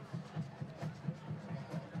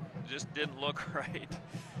just didn't look right.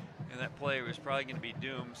 And that play was probably going to be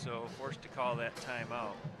doomed, so forced to call that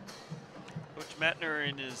timeout. Coach Metner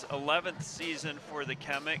in his 11th season for the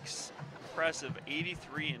Chemics, impressive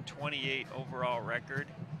 83-28 overall record.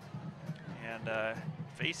 And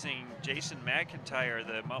facing Jason McIntyre,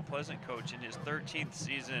 the Mount Pleasant coach, in his 13th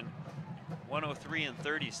season,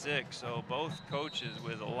 103-36. So both coaches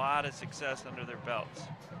with a lot of success under their belts.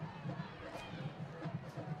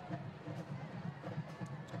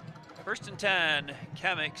 First and 10,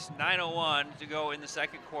 Chemics, 9:01 to go in the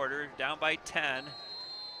second quarter, down by 10.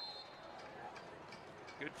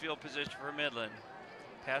 Good field position for Midland.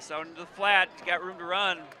 Pass out into the flat, got room to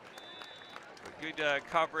run. Good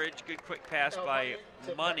coverage, good quick pass by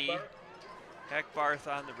Money. Hackbarth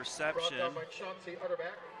on the reception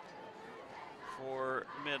for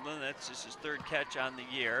Midland. That's just his 3rd catch on the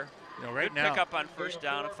year. You know, right good now, pickup on first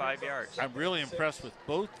down of 5 yards. I'm really impressed with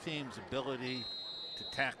both teams' ability to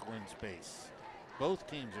tackle in space. Both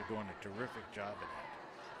teams are doing a terrific job of that.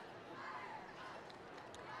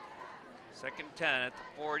 Second 10 at the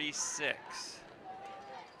 46.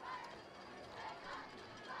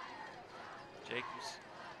 Jacobs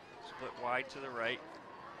split wide to the right.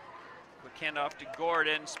 Quick handoff to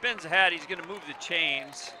Gordon. Spins ahead. He's going to move the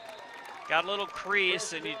chains. Got a little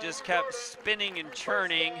crease, and he just kept spinning and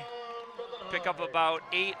churning. Pick up about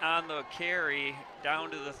 8 on the carry, down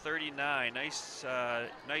to the 39. Nice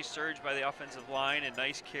surge by the offensive line, and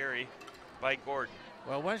nice carry by Gordon.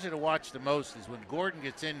 Well, what I should have watched the most is when Gordon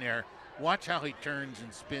gets in there, watch how he turns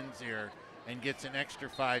and spins here and gets an extra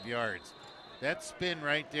 5 yards. That spin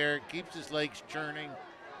right there keeps his legs churning.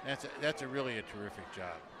 That's really a terrific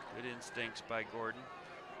job. Good instincts by Gordon,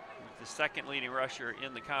 the 2nd leading rusher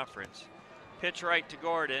in the conference. Pitch right to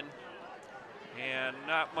Gordon, and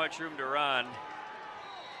not much room to run.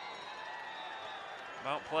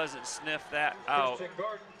 Mount Pleasant sniffed that out.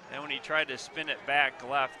 And when he tried to spin it back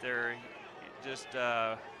left there, it just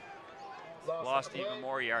lost even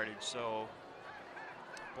more yardage. So,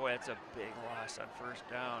 boy, that's a big loss on first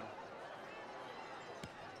down.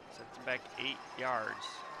 Sets him back 8 yards.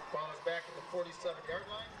 Ball is back at the 47-yard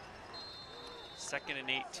line. 2nd and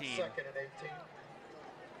 18. 2nd and 18.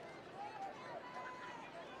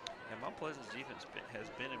 And Mount Pleasant's defense has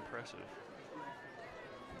been impressive.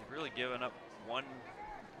 They've really given up one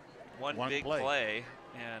big play,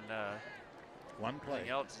 and everything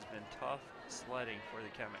else has been tough sledding for the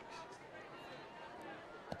Chemics.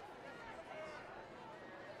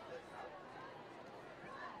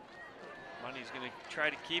 Money's going to try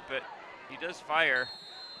to keep it. He does fire.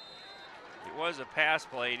 It was a pass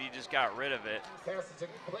play, and he just got rid of it. Pass is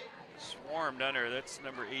incomplete. Swarmed under. That's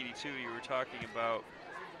number 82 you were talking about.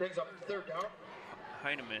 Brings up 3rd down.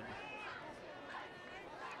 Heineman.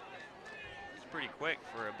 He's pretty quick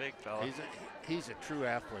for a big fella. He's a true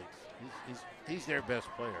athlete. He's their best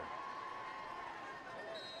player.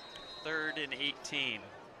 3rd and 18.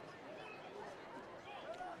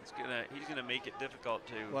 He's gonna make it difficult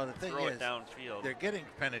to throw it downfield. They're getting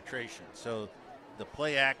penetration, so the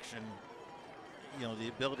play action, the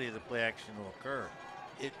ability of the play action will occur.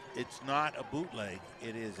 It's not a bootleg.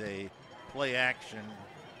 It is a play action,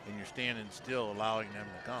 and you're standing still, allowing them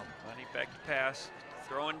to come. Money back to pass,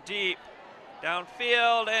 throwing deep,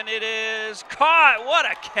 downfield, and it is caught. What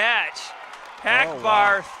a catch! Hackbarth. Oh,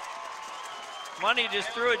 wow. Money just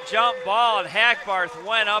threw a jump ball, and Hackbarth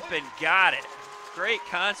went up and got it. great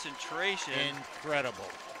concentration. Incredible.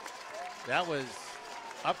 That was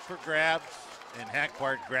up for grabs, and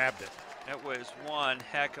Hackbart grabbed it. That was one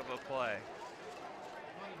heck of a play.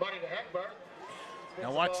 Money to Hackbart.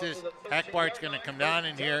 Now watch this. Hackbart's going to come down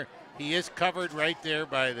in here. He is covered right there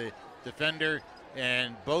by the defender,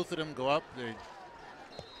 and both of them go up. They're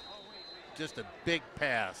just a big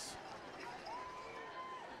pass.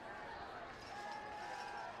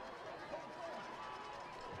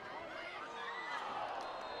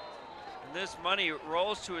 And this money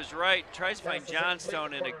rolls to his right, tries to find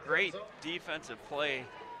Johnstone in a great defensive play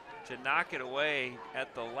to knock it away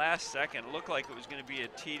at the last second. It looked like it was going to be a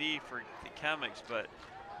TD for the Chemics, but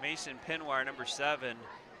Mason Pinwire, number 7,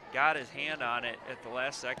 got his hand on it at the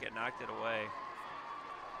last second, knocked it away.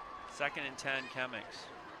 2nd and 10, Chemics.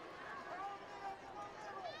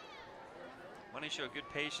 Money showed good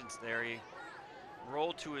patience there. He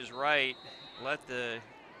rolled to his right, let the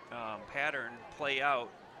pattern play out,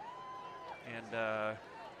 and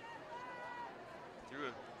threw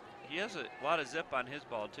it. He has a lot of zip on his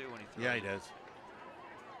ball too when he throws. Yeah, he does.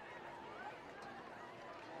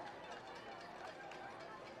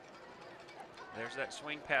 There's that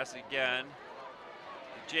swing pass again.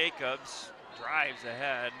 Jacobs drives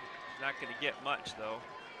ahead. He's not going to get much though.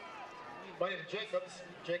 Money to Jacobs.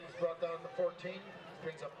 Jacobs brought down the 14.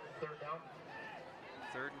 Brings up 3rd down.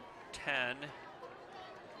 3rd and 10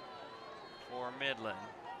 for Midland.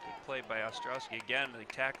 Good play by Ostrowski. Again, they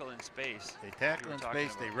tackle in space. They tackle in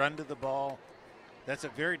space. They run to the ball. That's a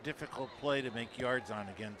very difficult play to make yards on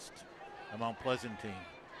against a Mount Pleasant team.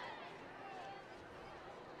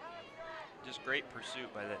 Just great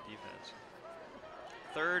pursuit by that defense.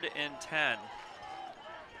 3rd and 10.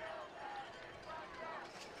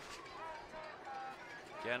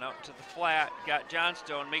 Again, out to the flat. Got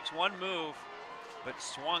Johnstone, makes one move, but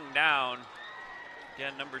swung down.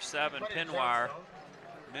 Again, number 7, Pinwire.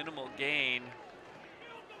 Minimal gain.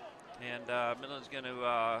 And Midland's going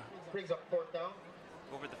to brings up 4th down.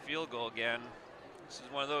 Over the field goal again. This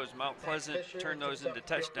is one of those. Mount Pleasant turned those into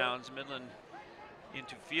touchdowns. Midland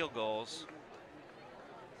into field goals.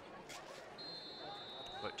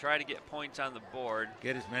 But try to get points on the board.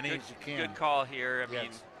 Get as many as you can. Good call here. I yes.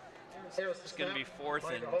 mean, it's going to be 4th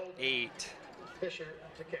and 8. Fisher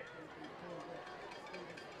to kick.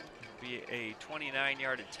 Be a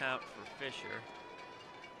 29-yard attempt for Fisher.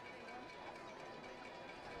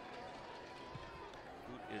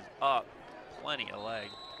 Boot is up, plenty of leg,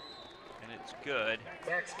 and it's good.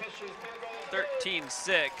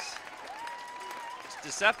 13-6. It's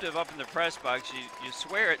deceptive up in the press box. You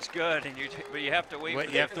swear it's good, and but you have to wait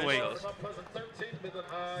for the officials.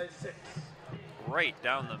 Right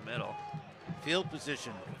down the middle. Field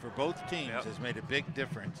position for both teams has made a big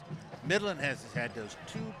difference. Midland has had those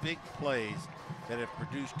 2 big plays that have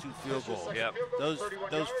produced 2 field goals. Yep.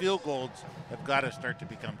 Those field goals have got to start to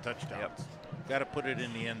become touchdowns. Got to put it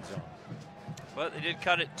in the end zone. But they did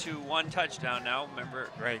cut it to 1 touchdown now. Remember,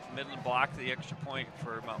 right? Midland blocked the extra point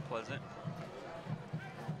for Mount Pleasant.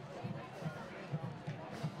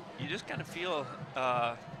 You just kind of feel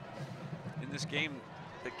in this game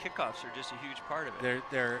the kickoffs are just a huge part of it.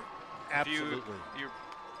 They're absolutely.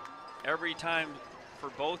 Every time for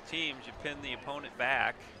both teams, you pin the opponent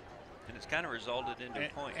back, and it's kind of resulted into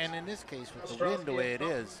points. And in this case, with the wind the way it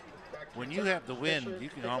is, when you have the wind, you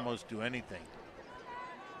can almost do anything.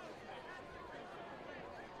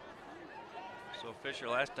 So Fisher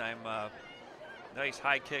last time, nice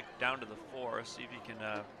high kick down to the 4. See if he can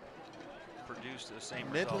produce the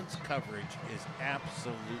same Midland's results. coverage is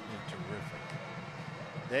absolutely terrific.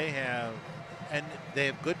 They have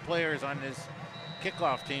good players on this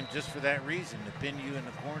kickoff team just for that reason, to pin you in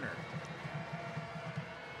the corner.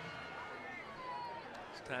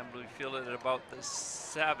 This time we feel it at about the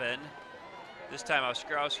 7. This time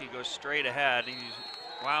Ostrowski goes straight ahead. He's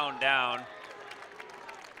wound down.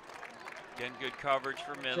 Again, good coverage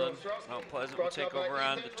for Midland. Mount Pleasant will take over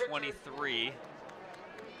on the 23.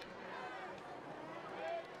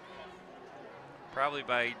 Probably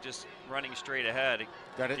by just running straight ahead, it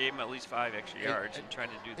gave him at least 5 extra yards and trying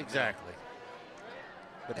to do the exactly.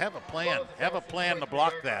 But have a plan. Have a plan to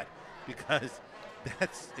block that, because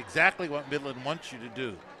that's exactly what Midland wants you to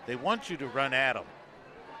do. They want you to run at them.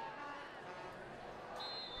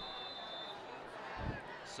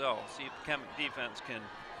 So, see if the Chemic defense can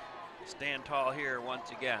stand tall here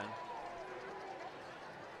once again.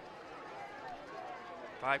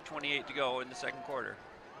 5:28 to go in the 2nd quarter.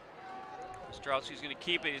 Ostrowski's going to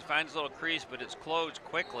keep it. He finds a little crease, but it's closed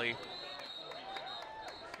quickly.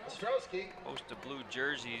 Ostrowski. Host of blue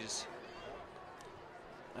jerseys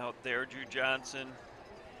out there. Drew Johnson,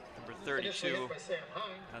 number 32,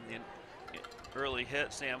 on the early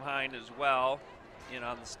hit. Sam Hine as well in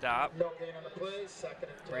on the stop. No gain on the play, 2nd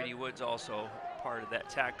and 10. Brady Woods also part of that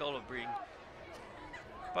tackle to bring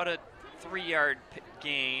about a 3-yard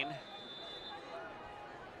gain.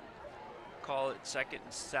 Call it 2nd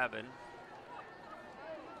and 7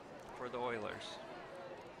 for the Oilers.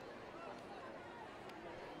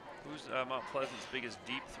 Who's Mount Pleasant's biggest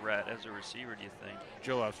deep threat as a receiver, do you think?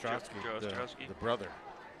 Joe Ostrowski, Joe Ostrowski? the brother.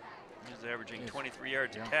 He's averaging 23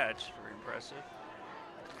 yards a catch. Very impressive.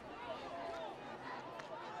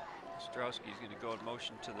 Ostrowski's going to go in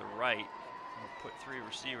motion to the right. We'll put 3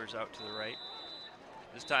 receivers out to the right.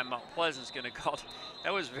 This time Mount Pleasant's going to call.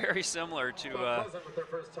 That was very similar to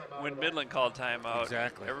when Midland called timeout.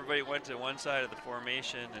 Exactly. Everybody went to one side of the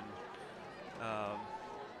formation, and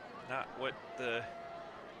not what the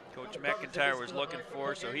Coach McIntyre was looking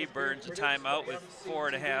for, so he burns a timeout with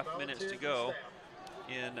 4.5 minutes to go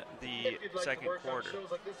in the second quarter.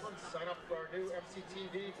 Sign up for our new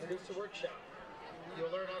MCTV producer workshop.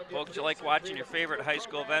 Folks, you like watching your favorite high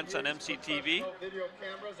school events on MCTV?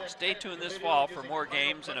 Stay tuned this fall for more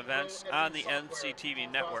games and events on the MCTV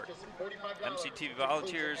network. MCTV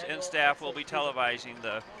volunteers and staff will be televising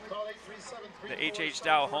the H.H.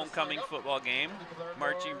 Dow homecoming football game,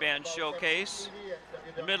 marching band showcase,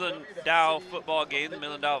 the Midland Dow football game, the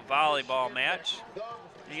Midland Dow volleyball match.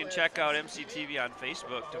 You can check out MCTV on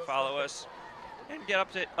Facebook to follow us and get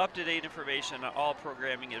up-to-date information on all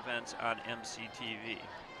programming events on MCTV.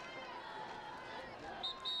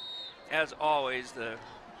 As always, the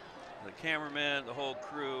cameraman, the whole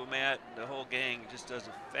crew, Matt, the whole gang just does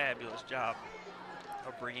a fabulous job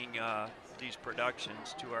of bringing these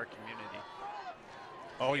productions to our community.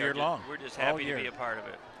 All year long. We're just happy to be a part of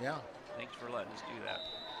it. Yeah. Thanks for letting us do that.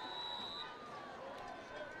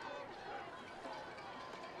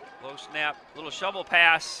 Low snap, little shovel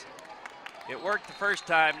pass. It worked the first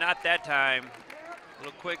time, not that time.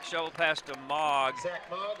 Little quick shovel pass to Mogg,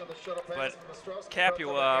 but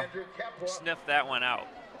Capua sniffed that one out.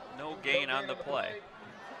 No gain on the play.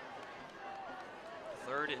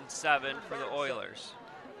 3rd and 7 for the Oilers.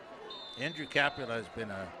 Andrew Capula has been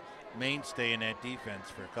a mainstay in that defense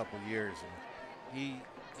for a couple years, and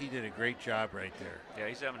he did a great job right there. Yeah,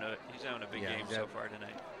 he's having a big game so far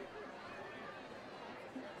tonight.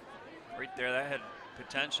 Right there, that had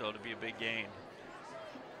potential to be a big gain.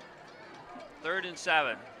 3rd and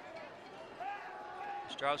 7.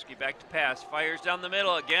 Ostrowski back to pass, fires down the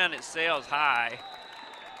middle again. It sails high.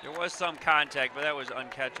 There was some contact, but that was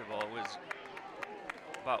uncatchable. It was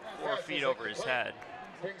about 4 feet over his head.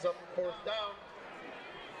 Brings up 4th down.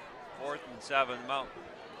 4th and 7. Mount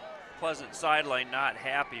Pleasant sideline not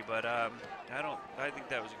happy, but I think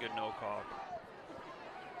that was a good no call.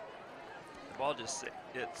 The ball just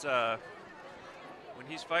when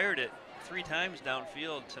he's fired it 3 times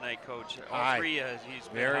downfield tonight, Coach. All high. 3 he's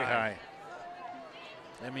been very high.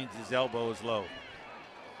 That means his elbow is low.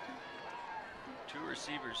 2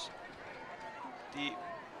 receivers deep.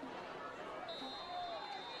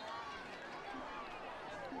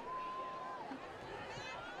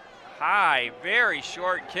 High, very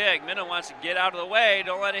short kick. Midland wants to get out of the way.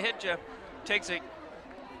 Don't let it hit you. Takes a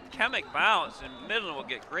Chemic bounce, and Midland will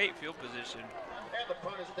get great field position. And the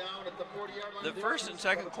punt is down at the 40-yard line. The first and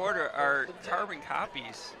second quarter are carbon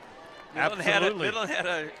copies. Absolutely. Midland had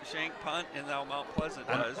a shank punt, and now Mount Pleasant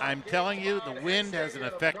does. I'm telling you, the wind has an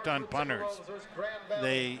effect on punters.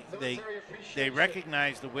 They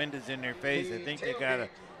recognize the wind is in their face. I think they got to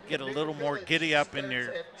get a little more giddy up in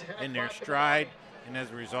their stride, and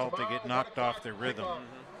as a result, they get knocked off their rhythm.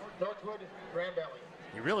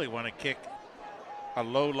 You really want to kick a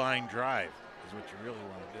low line drive is what you really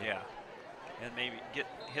want to do. Yeah, and maybe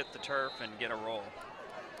hit the turf and get a roll.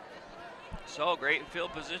 So great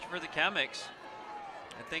field position for the Chemics.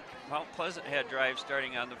 I think Mount Pleasant had drives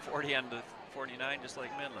starting on the 40 and the 49, just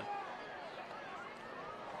like Midland.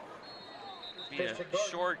 Be a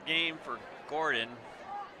short game for Gordon.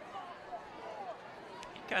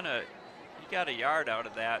 He got a yard out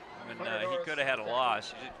of that when he could have had a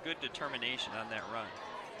loss. He did good determination on that run.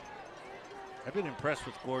 I've been impressed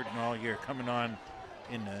with Gordon all year, coming on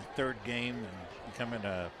in the 3rd game and becoming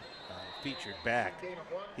a featured back.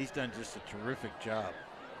 He's done just a terrific job.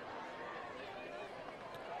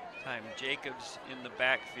 Time Jacobs in the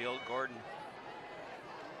backfield. Gordon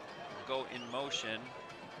will go in motion.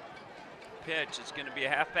 Pitch, it's going to be a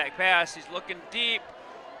halfback pass. He's looking deep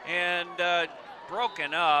and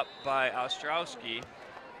broken up by Ostrowski.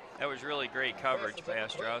 That was really great coverage by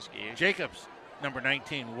Ostrowski. Jacobs, number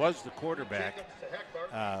 19, was the quarterback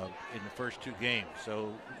in the first 2 games,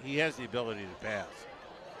 so he has the ability to pass.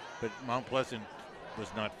 But Mount Pleasant was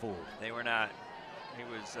not fooled. They were not. He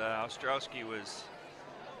was Ostrowski was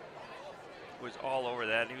all over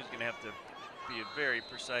that. He was going to have to be a very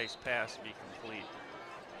precise pass to be complete.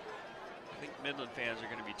 I think Midland fans are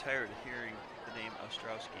going to be tired of hearing the name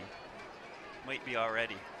Ostrowski. Might be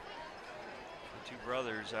already. The two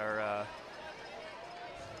brothers are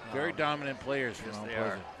very dominant players from yes, Mount they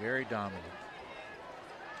Pleasant. Very dominant.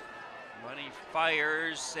 Money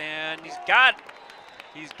fires, and he's got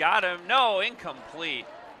him. No, incomplete.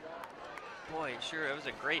 Boy, sure, it was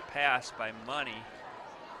a great pass by Money.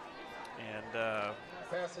 And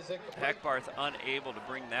Hackbarth unable to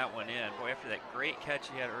bring that one in. Boy, after that great catch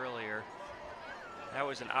he had earlier, that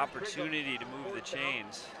was an opportunity to move the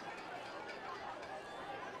chains.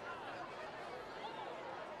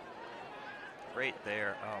 Right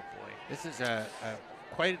there. Oh, boy. This is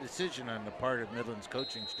quite a decision on the part of Midland's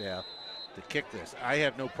coaching staff to kick this. I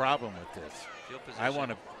have no problem with this. Field position. I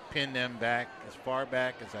want to pin them back as far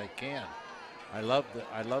back as I can. I love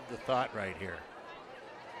the thought right here.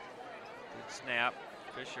 Good snap.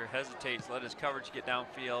 Fisher hesitates, let his coverage get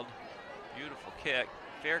downfield. Beautiful kick.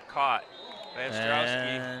 Fair caught by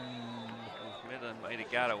Ostrowski. And Midland might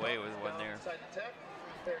have got away with one there.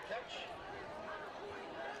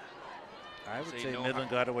 I would say Midland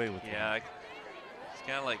got away with it. Yeah, it's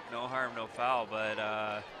kind of like no harm, no foul, but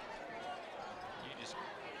you just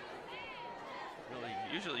really,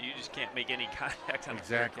 usually you just can't make any contact on a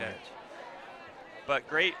fair catch. But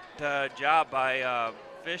great job by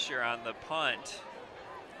Fisher on the punt.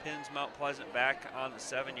 Pins Mount Pleasant back on the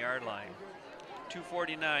 7-yard line.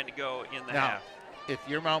 2:49 to go in the half. If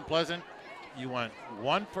you're Mount Pleasant, you want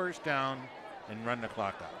 1 first down and run the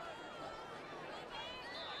clock out.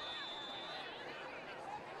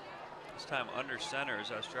 This time under center is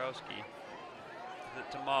Ostrowski.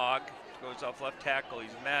 To Mogg, goes off left tackle.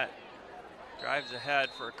 He's met. Drives ahead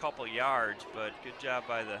for a couple yards, but good job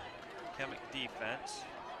by the Chemics defense.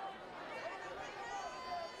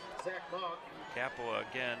 Capua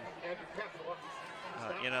again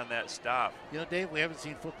in on that stop. You know, Dave, we haven't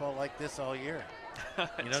seen football like this all year.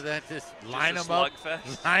 You know, that just Just line a them up,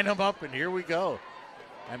 slugfest. line them up, and here we go.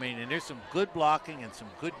 I mean, and there's some good blocking and some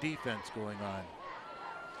good defense going on.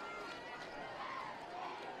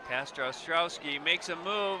 Pastor Ostrowski makes a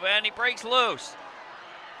move, and he breaks loose.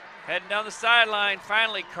 Heading down the sideline,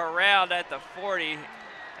 finally corralled at the 40, and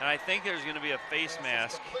I think there's going to be a face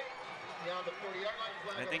mask.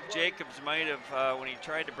 I think Jacobs might have, when he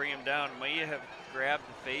tried to bring him down, might have grabbed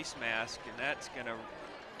the face mask, and that's going to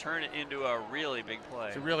turn it into a really big play.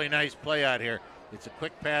 It's a really nice play out here. It's a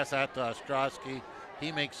quick pass out to Ostrowski.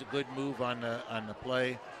 He makes a good move on the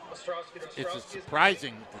play. It's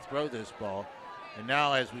surprising to throw this ball. And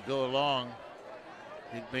now as we go along,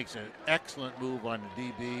 he makes an excellent move on the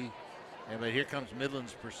DB. But here comes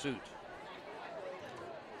Midland's pursuit.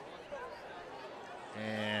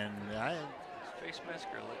 And face mask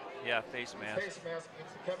or yeah, face mask. Face mask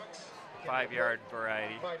against the Chemics. 5-yard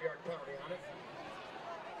variety. 5-yard penalty on it.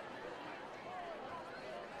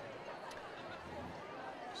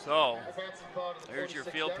 So there's your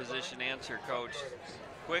field position answer, Coach.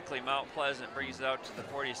 Quickly, Mount Pleasant brings it out to the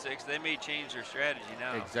 46. They may change their strategy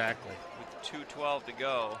now. Exactly. With 2:12 to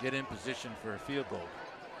go. Get in position for a field goal.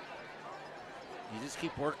 You just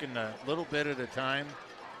keep working a little bit at a time.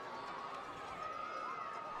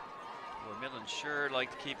 Well, Midland sure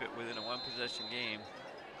like to keep it within a 1-possession game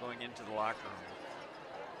going into the locker room.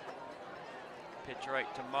 Pitch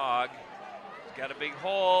right to Mogg. He's got a big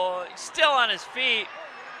hole. He's still on his feet.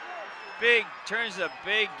 Turns a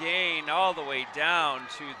big gain all the way down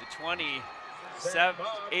to the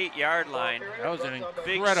 28-yard line. That was an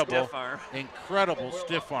Big incredible, stiff arm. incredible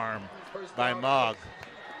stiff arm by Mogg.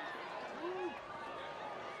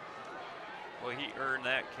 Well, he earned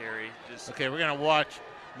that carry. Okay, we're going to watch.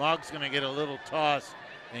 Mogg's going to get a little toss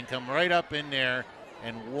and come right up in there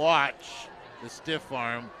and watch the stiff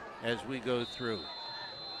arm as we go through.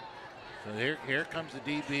 So here comes the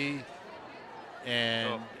DB.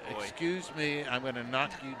 And excuse me, I'm going to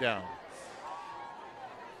knock you down.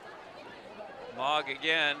 Mogg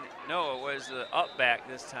again. No, it was the up back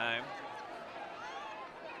this time.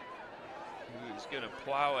 He's going to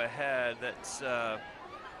plow ahead. That's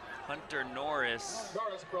Hunter Norris.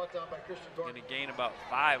 Brought down by Christian Gordon. Going to gain about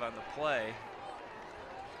 5 on the play.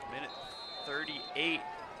 Minute 38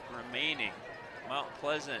 remaining. Mount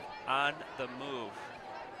Pleasant on the move.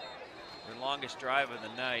 Their longest drive of the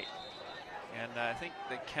night. And I think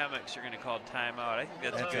the Chemics are going to call timeout. I think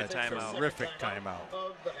that's a good timeout. Terrific timeout.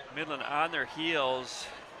 Midland on their heels.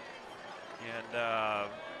 And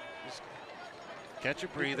just catch a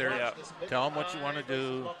breather. Yeah. Tell them what you want to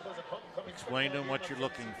do. Explain to them what you're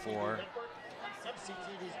looking for.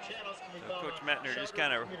 MCTV's channels can be So found Coach on Metner just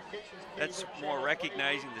kind of, that's more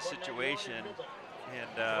recognizing the situation and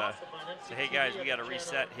say, hey guys, we got to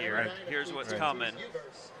reset here. Right. Here's what's Right. coming.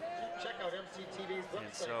 Check out MCTV's website.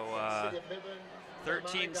 And so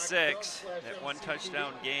 13-6, that one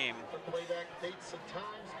touchdown game. Playback dates and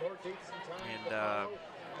times, more dates and times. And on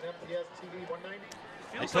MPS-TV 190.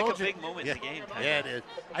 feels I like a told you. big moment Yeah. in the game. Yeah, it is.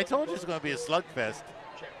 I told you it's going to be a slugfest.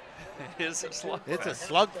 It is a slugfest. It's a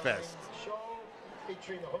slugfest. Show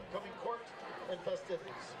featuring the homecoming court and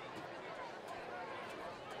festivities.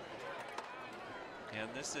 And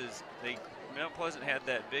this is, Mount Pleasant had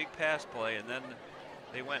that big pass play, and then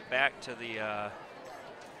they went back to the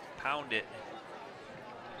pound it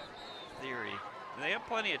theory. And they have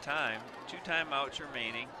plenty of time. 2 timeouts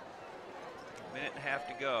remaining. A minute and a half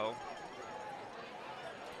to go.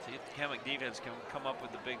 See if the Chemic defense can come up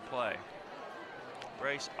with a big play.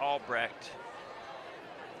 Bryce Albrecht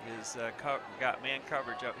is got man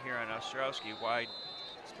coverage up here on Ostrowski, wide,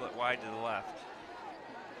 split wide to the left.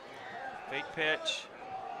 Fake pitch,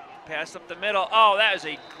 pass up the middle. Oh, that is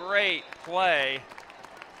a great play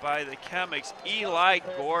by the Chemics. Eli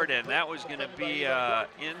Gordon, that was going to be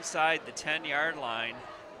inside the 10-yard line.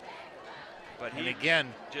 But And he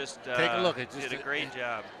again, just take a look. It's did just a great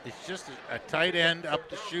job. It's just a tight end up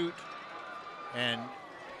the shoot, and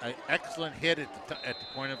an excellent hit at the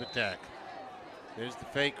point of attack. There's the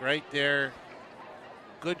fake right there.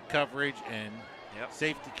 Good coverage, and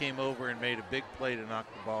safety came over and made a big play to knock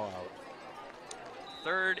the ball out.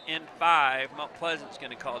 3rd and 5. Mount Pleasant's going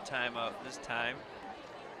to call timeout this time.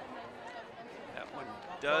 That one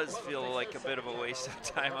does feel like a bit of a waste of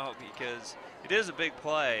timeout because it is a big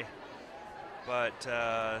play, but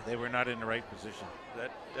they were not in the right position.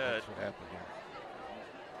 That's what happened here.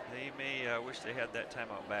 They may wish they had that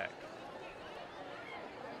timeout back.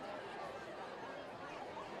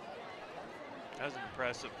 That was an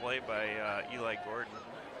impressive play by Eli Gordon.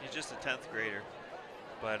 He's just a 10th grader.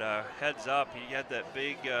 But heads up, he had that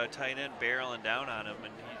big tight end barreling down on him.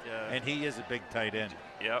 And he is a big tight end.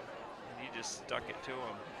 Yep. And he just stuck it to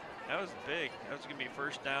him. That was big. That was going to be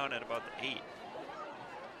first down at about the 8.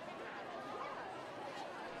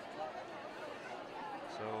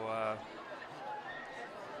 So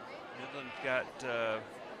Midland got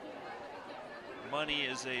Money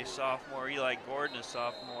is a sophomore, Eli Gordon is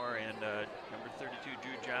sophomore, and number 32,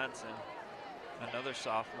 Drew Johnson, another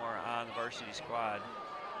sophomore on the varsity squad.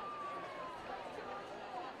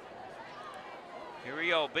 Here we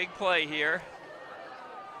go, big play here.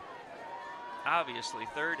 Obviously,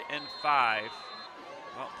 3rd and 5.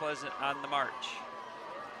 Mount Pleasant on the march.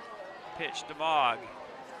 Pitch to Mogg.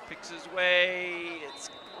 Picks his way. It's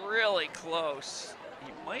really close.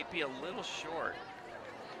 He might be a little short.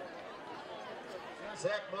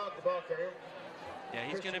 Zach Mogg, the ball carrier. Yeah,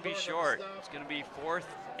 he's going to be short. It's going to be 4th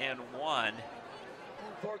and 1.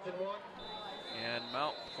 4th and 1. And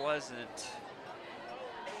Mount Pleasant is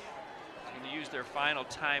going to use their final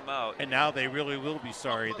timeout. And now they really will be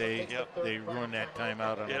sorry they ruined that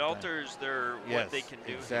timeout on It alters their what they can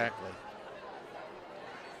do. Exactly.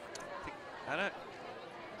 Here. I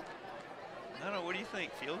don't know. What do you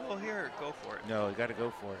think? Field goal here or go for it? No, you got to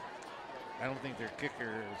go for it. I don't think their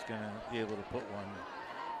kicker is going to be able to put one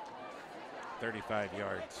 35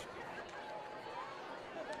 yards.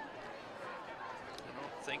 I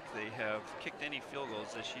don't think they have kicked any field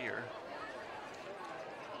goals this year.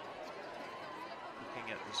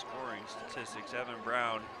 Looking at the scoring statistics, Evan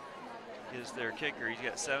Brown is their kicker. He's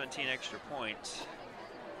got 17 extra points,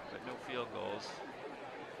 but no field goals.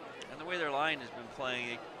 And the way their line has been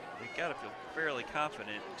playing, they got to feel fairly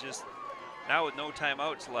confident. Just now with no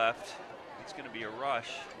timeouts left, it's going to be a rush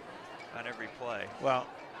on every play. Well,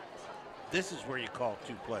 this is where you call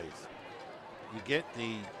 2 plays. You get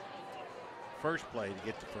the first play to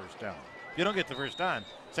get the first down. If you don't get the first down,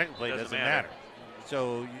 second play doesn't matter.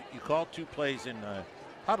 So you call 2 plays in the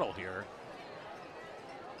huddle here.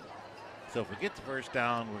 So if we get the first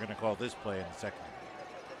down, we're going to call this play in the second.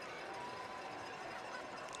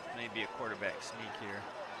 Maybe a quarterback sneak here.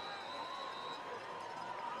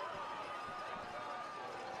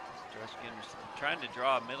 Josh Ginderson trying to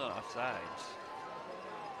draw Midland offsides.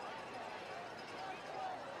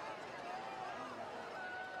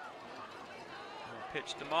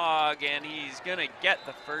 Pitch to Mogg, and he's going to get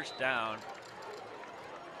the first down.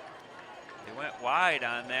 They went wide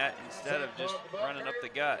on that instead of just running up the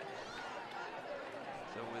gut.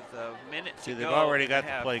 So with a minute to go. They've already got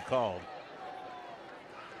the play called.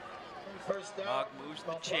 Mogg moves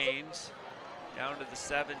the chains down to the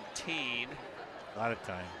 17. A lot of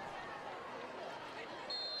time.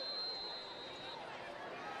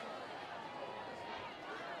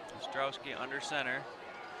 Ostrowski under center.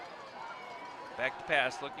 Back to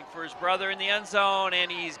pass, looking for his brother in the end zone,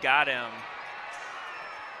 and he's got him.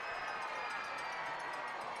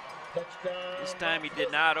 This time he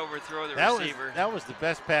did not overthrow the receiver. That was the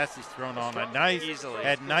best pass he's thrown all night. Easily.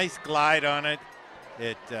 Had nice glide on it.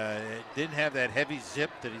 It didn't have that heavy zip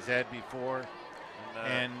that he's had before.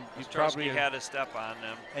 And you probably had a step on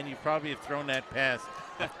them. And you probably have thrown that pass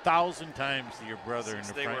 1,000 times to your brother in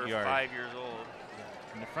the front yard. They were 5 years old.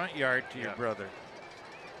 In the front yard to your brother.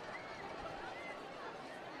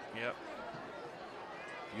 Yep.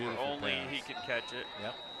 Beautiful only pass. He could catch it.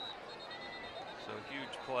 Yep. So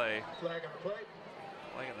huge play. Flag on the play.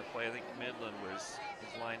 Flag on the play. I think Midland was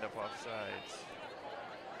lined up off sides.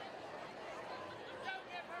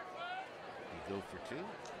 You go for 2?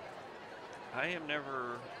 I am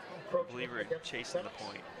never a believer in chasing the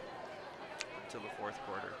point until the fourth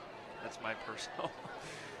quarter. That's my personal.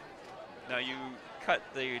 Now you cut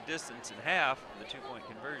the distance in half, the 2-point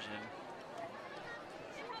conversion.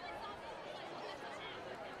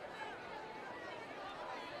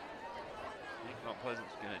 I think Mount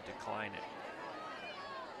Pleasant's going to decline it.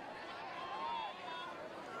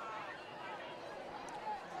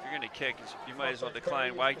 If you're going to kick, you might as well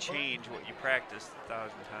decline. Why change what you practiced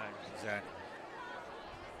 1,000 times? Exactly.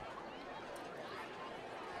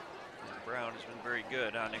 Brown has been very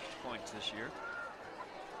good on extra points this year.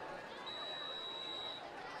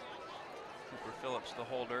 Cooper Phillips, the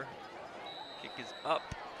holder. Kick is up.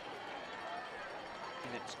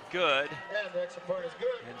 And it's good. And the extra point is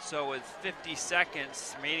good. And so with 50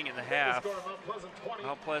 seconds remaining in the half,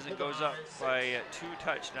 Mount Pleasant goes up by 2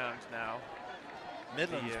 touchdowns now.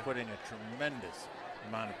 Midland's putting a tremendous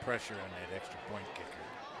amount of pressure on that extra point kicker.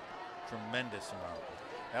 Tremendous amount.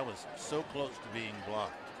 That was so close to being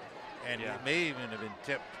blocked. And it may even have been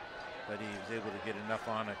tipped, but he was able to get enough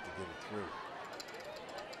on it to get it through.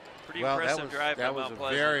 Pretty impressive drive by Mount Pleasant. That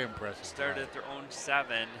was a very impressive Started drive. at their own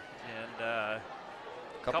 7, and a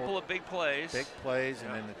couple of big plays. Big plays,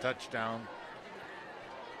 and then the touchdown.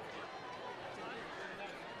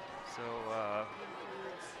 So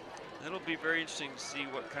it'll be very interesting to see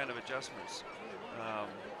what kind of adjustments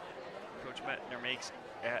Coach Mettner makes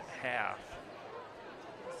at half.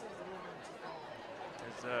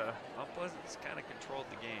 As Mount Pleasant's kind of controlled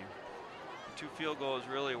the game. The 2 field goals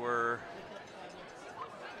really were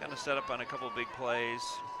kind of set up on a couple of big plays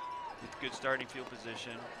with good starting field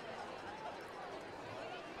position.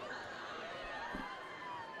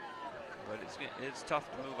 But it's tough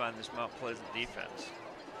to move on this Mount Pleasant defense.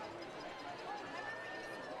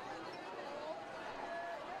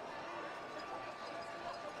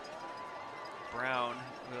 Brown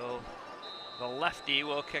the lefty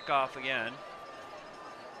will kick off again.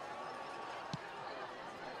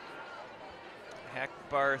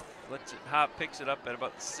 Hackbarth lets it hop, picks it up at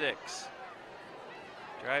about 6.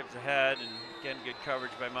 Drives ahead, and again, good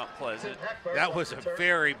coverage by Mount Pleasant. That was a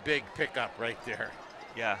very big pickup right there.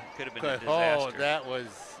 Yeah, could have been a disaster. Oh, that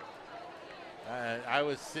was, I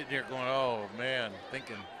was sitting here going, oh man,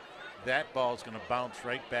 thinking that ball's going to bounce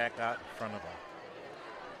right back out in front of him.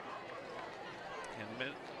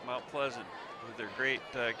 And Mount Pleasant, with their great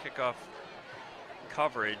kickoff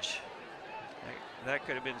coverage, that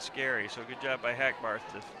could have been scary. So good job by Hackbarth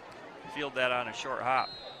to field that on a short hop.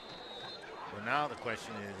 Well, now the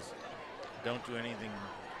question is, don't do anything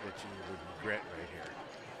that you would regret right here.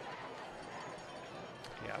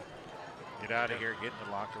 Yeah. Get out of here, get in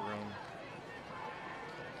the locker room.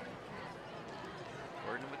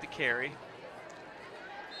 Gordon with the carry.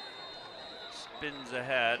 Spins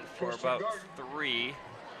ahead for about 3.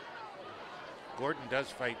 Gordon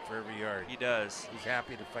does fight for every yard. He does. He's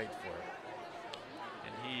happy to fight for it.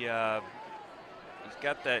 And he's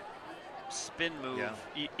got that spin move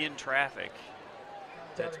in traffic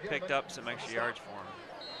that's picked up some extra yards for him.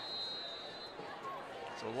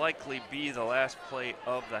 So likely be the last play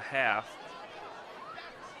of the half.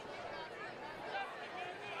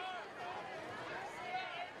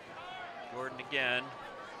 Gordon again.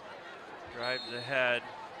 Drives ahead.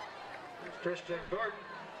 Christian Gordon.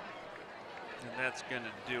 And that's going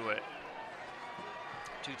to do it.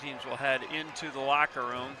 2 teams will head into the locker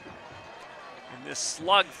room in this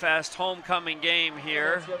slugfest homecoming game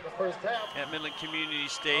here at Midland Community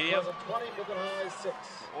Stadium. 20, Midland High 6.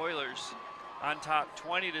 Oilers on top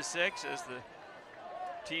 20-6 as the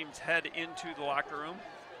teams head into the locker room.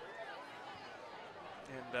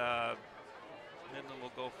 And Midland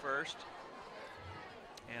will go first.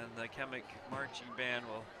 And the Chemic marching band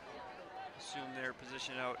will assume their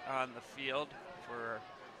position out on the field for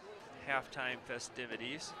halftime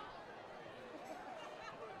festivities.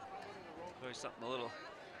 Always something a little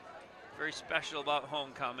very special about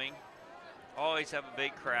homecoming. Always have a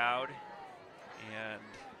big crowd and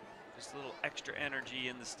just a little extra energy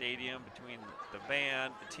in the stadium between the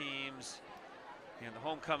band, the teams, and the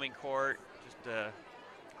homecoming court. Just a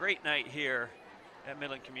great night here at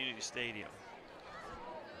Midland Community Stadium.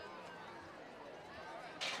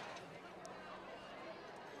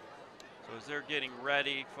 So as they're getting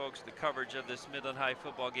ready, folks, the coverage of this Midland High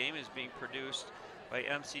football game is being produced by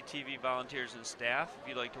MCTV volunteers and staff. If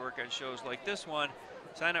you'd like to work on shows like this one,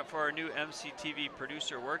 sign up for our new MCTV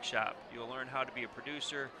producer workshop. You'll learn how to be a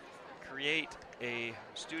producer, create a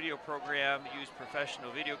studio program, use professional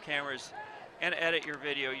video cameras, and edit your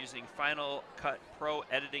video using Final Cut Pro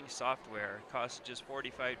editing software. It costs just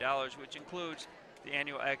 $45, which includes the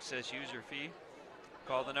annual access user fee.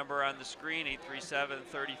 Call the number on the screen,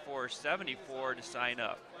 837-3474, to sign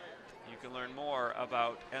up. You can learn more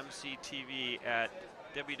about MCTV at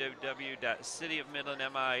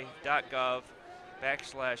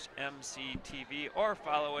www.cityofmidlandmi.gov/MCTV or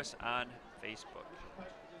follow us on Facebook.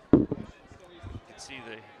 You can see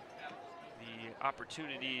the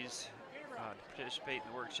opportunities to participate in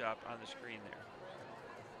the workshop on the screen there.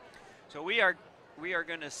 So we are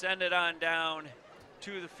going to send it on down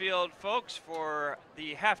to the field, folks, for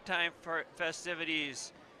the halftime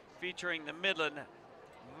festivities featuring the Midland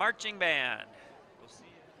Marching Band. We'll see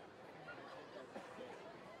you.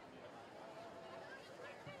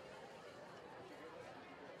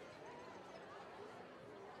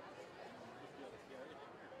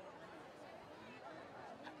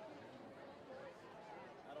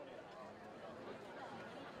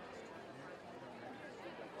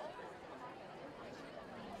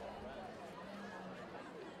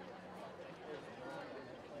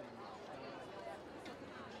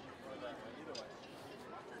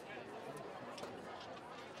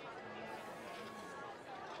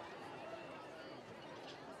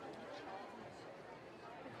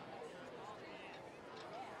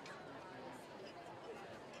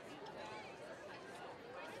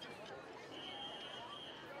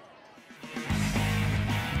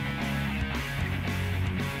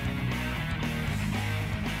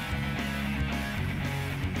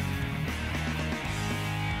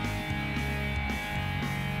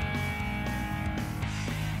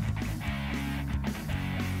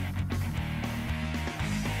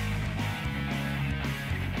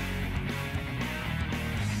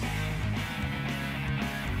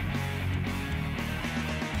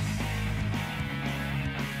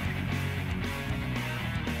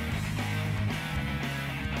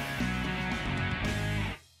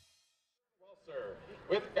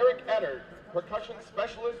 With Eric Addard, percussion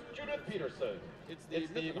specialist Judith Peterson. It's the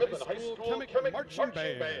Midland High School Chemics Marching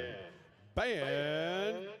Band.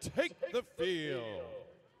 Band, take the field.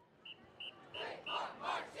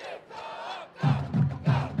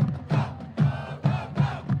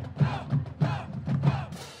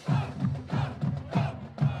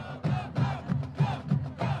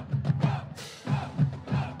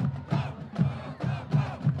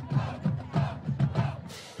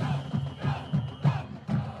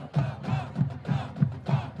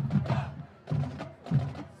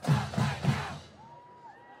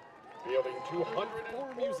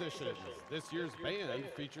 Musicians. This year's band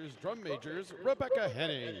features drum majors Rebecca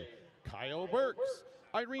Henning, Kyle Burks,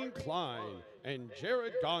 Irene Klein, and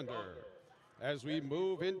Jared Gonder. As we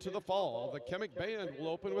move into the fall, the Chemic Band will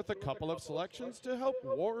open with a couple of selections to help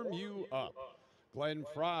warm you up. Glenn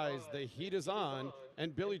Fry's The Heat Is On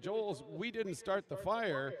and Billy Joel's We Didn't Start the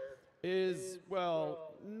Fire is,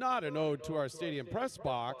 well, not an ode to our stadium press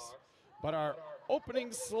box, but our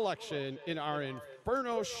opening selection in our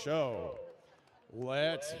Inferno show.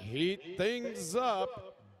 Let's heat things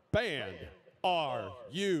up. Band, are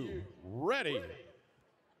you ready?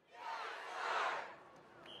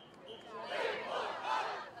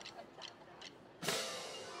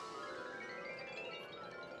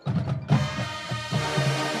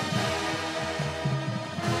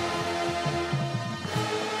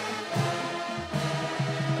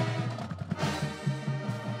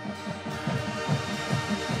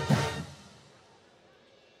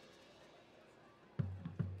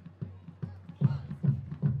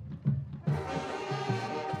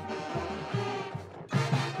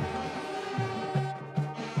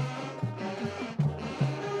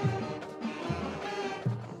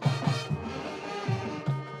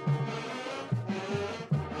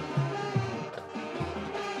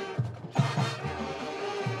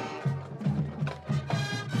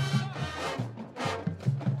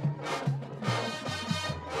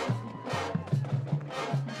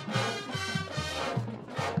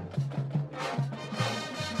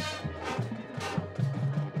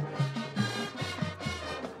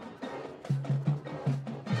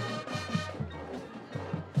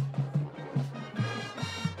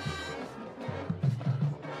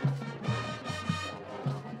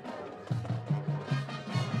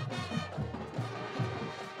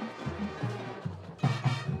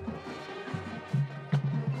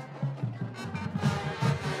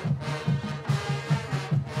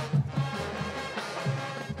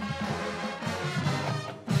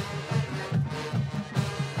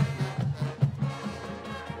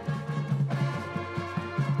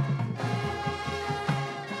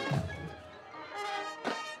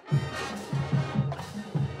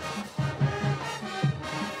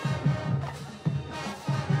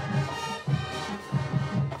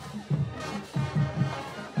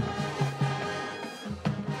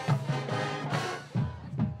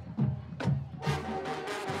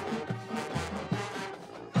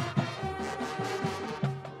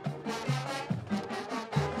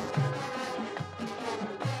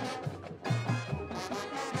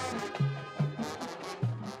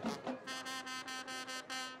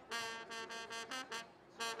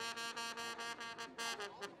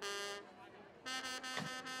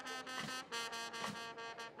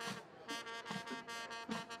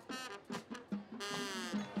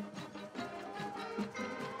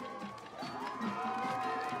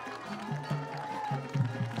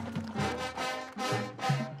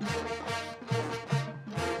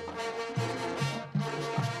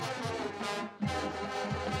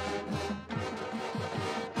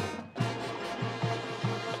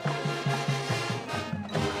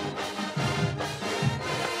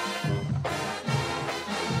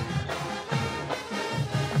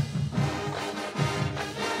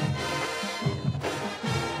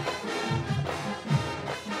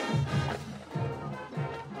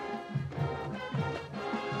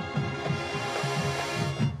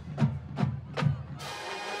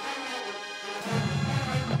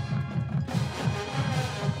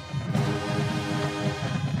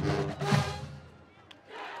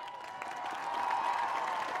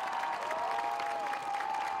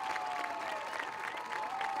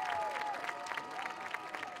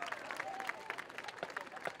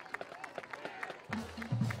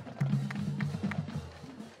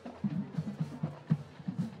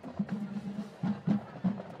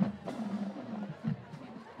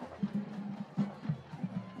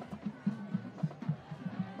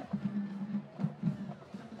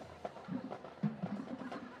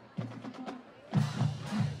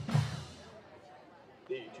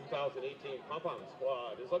 2018 Pom-Pom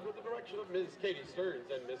Squad is under the direction of Ms. Katie Stearns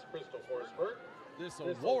and Ms. Crystal Forsberg. This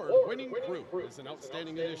award-winning group is an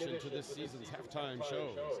outstanding addition to this season's halftime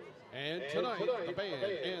shows. And tonight, the band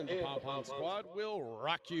and the Pom-Pom Squad will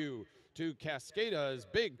rock you to Cascada's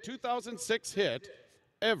big 2006 hit,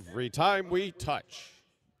 Every Time We Touch.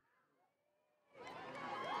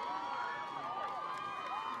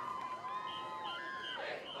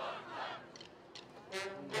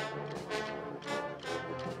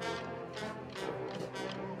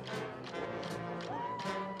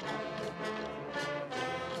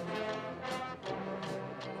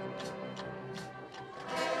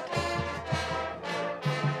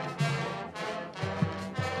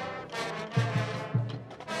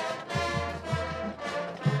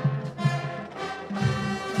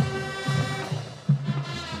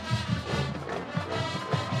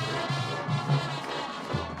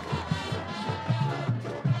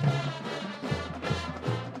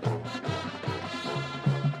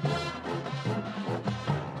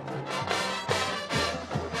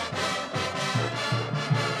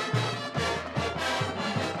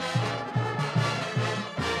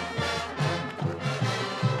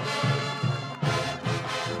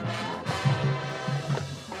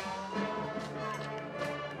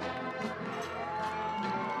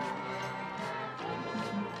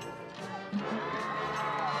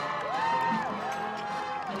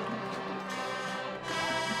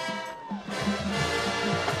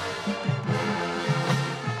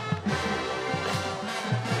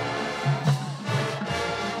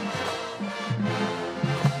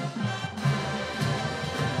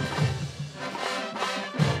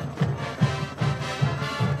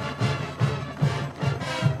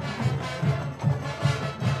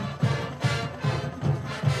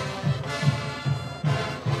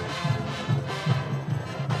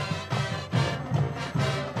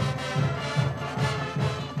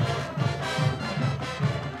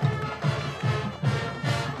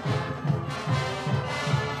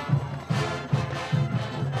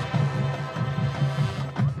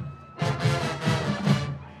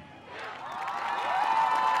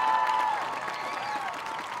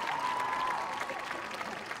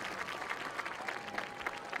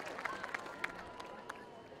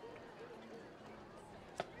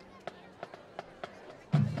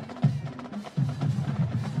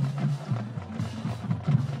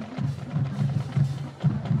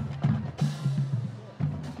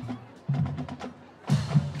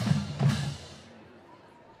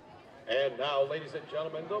 And now, ladies and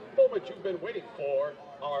gentlemen, the moment you've been waiting for,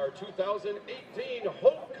 our 2018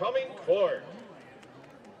 Homecoming Court.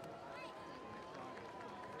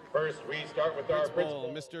 First, we start with our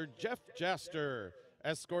principal, Mr. Jeff Jaster,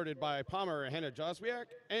 escorted by Palmer Hannah Joswiak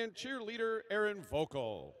and cheerleader Aaron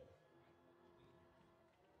Vogel.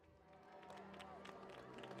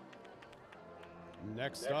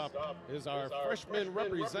 Next up is our freshman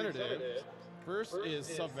representative. First is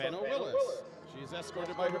Savannah Willis. She's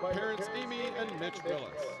escorted by her parents, Amy and Mitch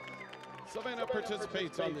Willis. Savannah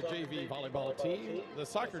participates on the JV volleyball team, the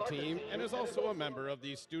soccer team, and is also a member of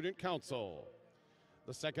the student council.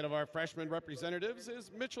 The second of our freshman representatives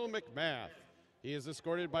is Mitchell McMath. He is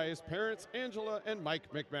escorted by his parents, Angela and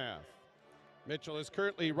Mike McMath. Mitchell is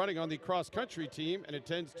currently running on the cross-country team and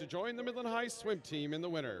intends to join the Midland High swim team in the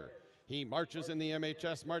winter. He marches in the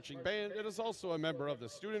MHS marching band and is also a member of the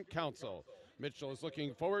student council. Mitchell is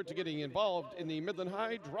looking forward to getting involved in the Midland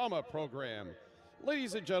High drama program.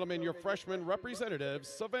 Ladies and gentlemen, your freshman representatives,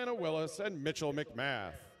 Savannah Willis and Mitchell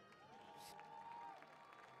McMath.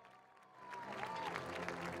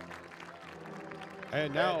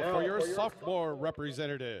 And now for your sophomore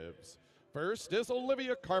representatives. First is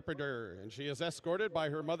Olivia Carpenter, and she is escorted by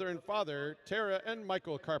her mother and father, Tara and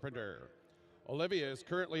Michael Carpenter. Olivia is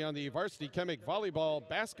currently on the varsity Chemic volleyball,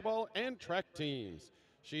 basketball, and track teams.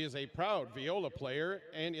 She is a proud viola player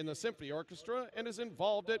and in the symphony orchestra and is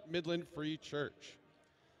involved at Midland Free Church.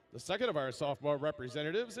 The second of our sophomore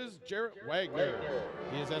representatives is Jarrett Wagner.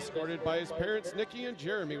 He is escorted by his parents, Nikki and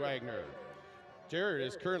Jeremy Wagner. Jarrett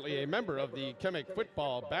is currently a member of the Chemic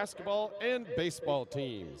football, basketball, and baseball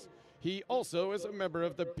teams. He also is a member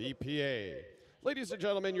of the BPA. Ladies and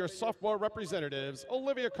gentlemen, your sophomore representatives,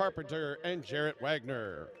 Olivia Carpenter and Jarrett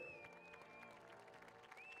Wagner.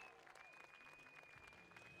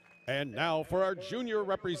 And now for our junior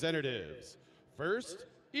representatives. First,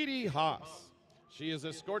 Edie Haas. She is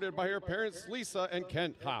escorted by her parents, Lisa and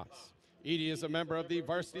Kent Haas. Edie is a member of the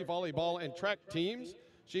varsity volleyball and track teams.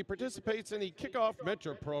 She participates in the Kickoff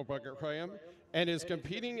Mentor Program and is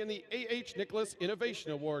competing in the A.H. Nicholas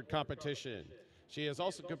Innovation Award competition. She has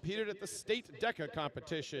also competed at the State DECA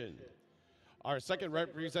competition. Our second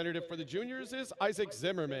representative for the juniors is Isaac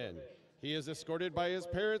Zimmerman. He is escorted by his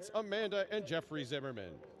parents, Amanda and Jeffrey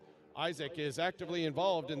Zimmerman. Isaac is actively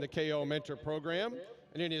involved in the KO Mentor program,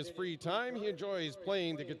 and in his free time, he enjoys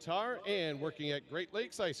playing the guitar and working at Great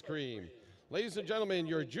Lakes Ice Cream. Ladies and gentlemen,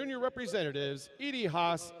 your junior representatives, Edie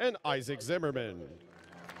Haas and Isaac Zimmerman.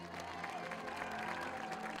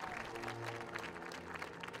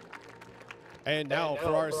 And now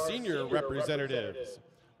for our senior representatives.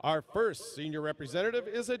 Our first senior representative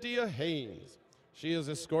is Adia Haynes. She is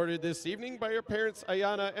escorted this evening by her parents,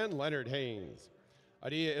 Ayana and Leonard Haynes.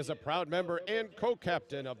 Adia is a proud member and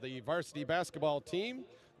co-captain of the varsity basketball team,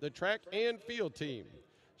 the track and field team.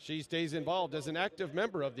 She stays involved as an active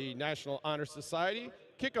member of the National Honor Society,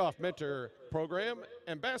 Kickoff Mentor Program,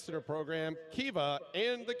 Ambassador Program, Kiva,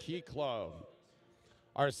 and the Key Club.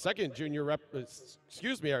 Our second senior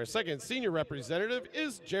representative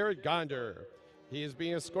is Jared Gonder. He is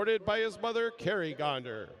being escorted by his mother, Carrie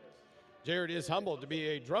Gonder. Jared is humbled to be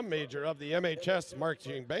a drum major of the MHS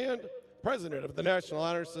Marching Band, president of the National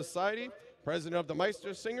Honor Society, president of the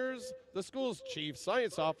Meister Singers, the school's chief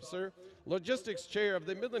science officer, logistics chair of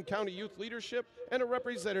the Midland County Youth Leadership, and a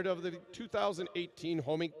representative of the 2018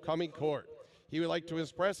 Homecoming Court. He would like to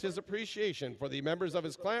express his appreciation for the members of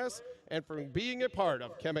his class and for being a part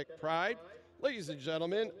of Chemic Pride. Ladies and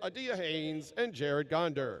gentlemen, Adia Haynes and Jared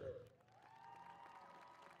Gonder.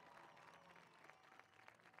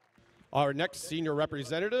 Our next senior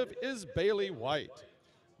representative is Bailey White.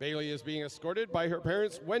 Bailey is being escorted by her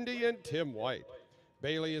parents, Wendy and Tim White.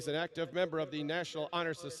 Bailey is an active member of the National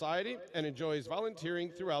Honor Society and enjoys volunteering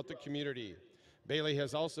throughout the community. Bailey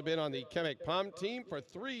has also been on the Chemic Pom team for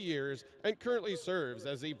 3 years and currently serves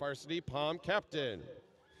as the varsity Pom captain.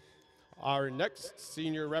 Our next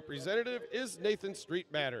senior representative is Nathan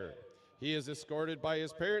Streetmatter. He is escorted by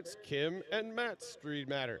his parents, Kim and Matt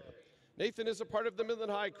Streetmatter. Nathan is a part of the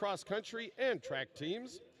Midland High cross country and track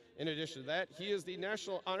teams. In addition to that, he is the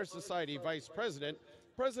National Honor Society Vice President,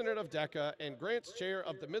 President of DECA, and Grants Chair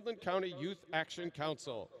of the Midland County Youth Action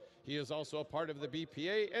Council. He is also a part of the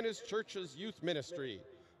BPA and his church's youth ministry.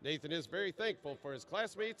 Nathan is very thankful for his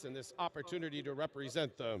classmates and this opportunity to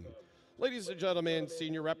represent them. Ladies and gentlemen,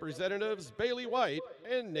 senior representatives Bailey White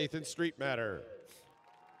and Nathan Streetmatter.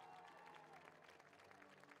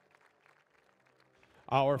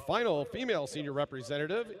 Our final female senior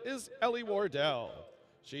representative is Ellie Wardell.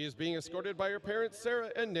 She is being escorted by her parents,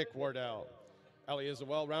 Sarah and Nick Wardell. Ellie is a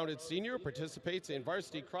well-rounded senior, participates in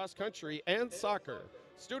varsity cross country and soccer,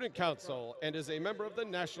 student council, and is a member of the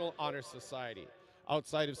National Honor Society.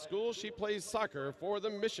 Outside of school, she plays soccer for the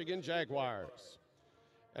Michigan Jaguars.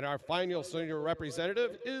 And our final senior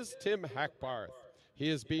representative is Tim Hackbarth. He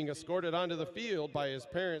is being escorted onto the field by his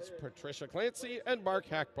parents, Patricia Clancy and Mark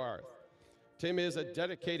Hackbarth. Tim is a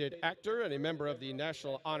dedicated actor and a member of the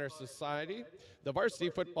National Honor Society, the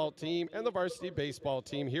varsity football team, and the varsity baseball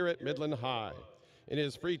team here at Midland High. In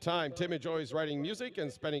his free time, Tim enjoys writing music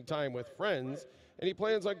and spending time with friends, and he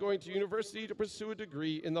plans on going to university to pursue a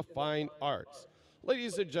degree in the fine arts.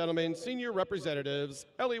 Ladies and gentlemen, senior representatives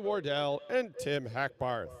Ellie Wardell and Tim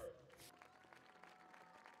Hackbarth.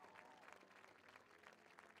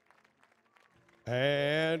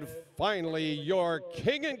 And finally, your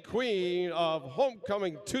king and queen of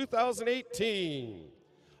Homecoming 2018,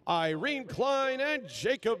 Irene Klein and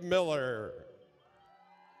Jacob Miller.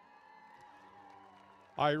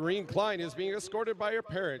 Irene Klein is being escorted by her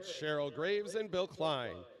parents, Cheryl Graves and Bill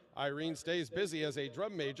Klein. Irene stays busy as a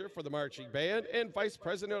drum major for the marching band and vice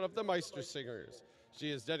president of the Meister Singers. She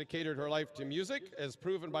has dedicated her life to music, as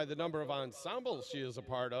proven by the number of ensembles she is a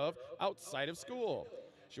part of outside of school.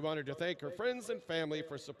 She wanted to thank her friends and family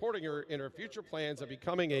for supporting her in her future plans of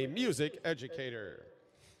becoming a music educator.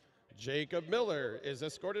 Jacob Miller is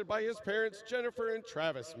escorted by his parents, Jennifer and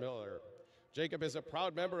Travis Miller. Jacob is a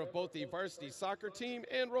proud member of both the varsity soccer team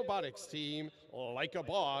and robotics team, like a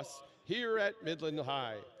boss, here at Midland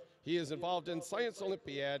High. He is involved in Science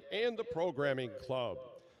Olympiad and the Programming Club.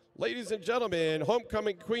 Ladies and gentlemen,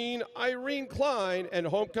 Homecoming Queen Irene Klein and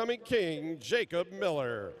Homecoming King Jacob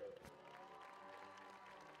Miller.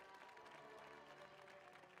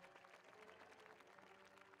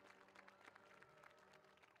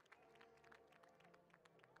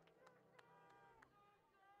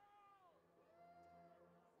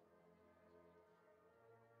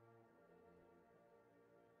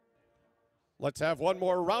 Let's have one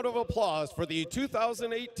more round of applause for the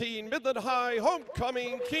 2018 Midland High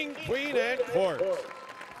Homecoming King, Queen, and Court.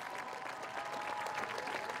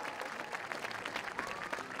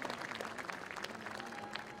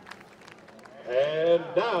 And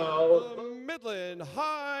now, The Midland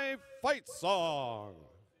High Fight Song.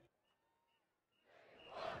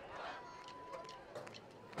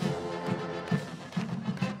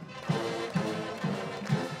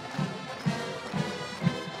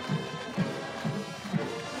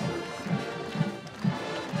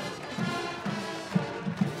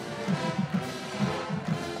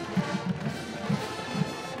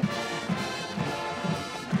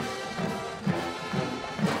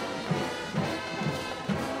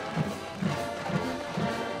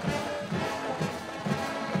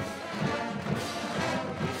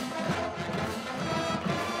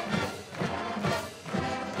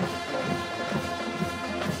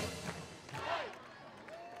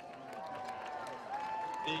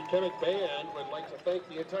 Chemic Band would like to thank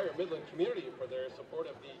the entire Midland community for their support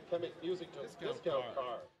of the Chemic Music Discount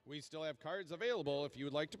Card. We still have cards available if you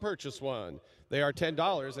would like to purchase one. They are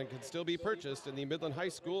 $10 and can still be purchased in the Midland High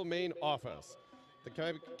School main office.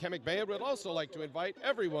 The Chemic Band would also like to invite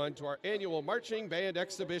everyone to our annual marching band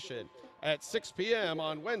exhibition at 6 p.m.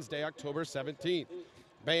 on Wednesday, October 17th.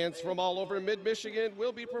 Bands from all over mid-Michigan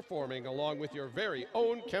will be performing along with your very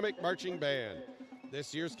own Chemic Marching Band.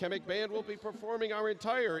 This year's Chemic Band will be performing our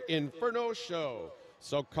entire Inferno show.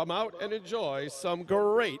 So come out and enjoy some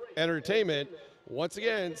great entertainment. Once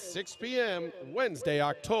again, 6 p.m. Wednesday,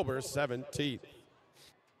 October 17th.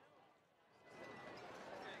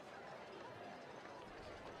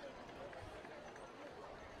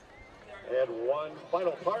 And one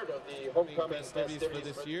final part of the homecoming festivities for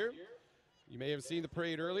this year. You may have seen the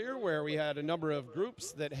parade earlier where we had a number of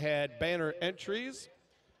groups that had banner entries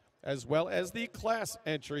as well as the class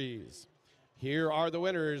entries. Here are the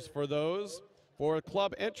winners for those. For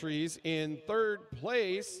club entries, in third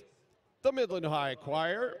place, the Midland High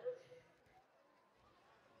Choir.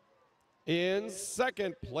 In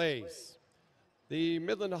second place, the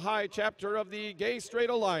Midland High chapter of the Gay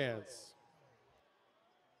Straight Alliance.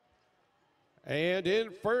 And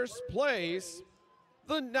in first place,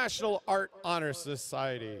 the National Art Honor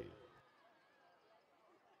Society.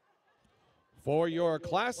 For your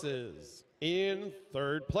classes, in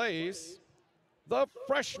third place, the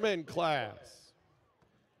freshman class.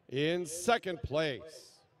 In second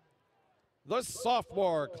place, the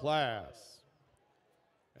sophomore class.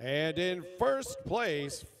 And in first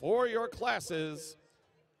place for your classes,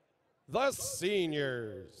 the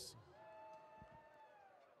seniors.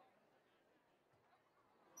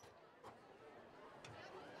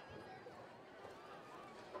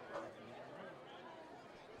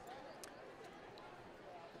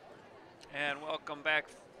 And welcome back,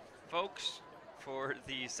 folks, for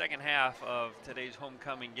the second half of today's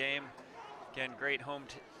homecoming game. Again, great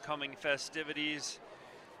homecoming festivities.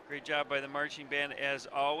 Great job by the marching band as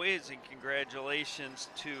always, and congratulations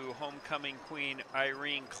to homecoming queen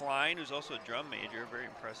Irene Klein, who's also a drum major, very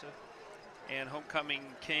impressive, and homecoming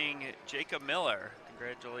king Jacob Miller.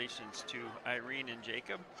 Congratulations to Irene and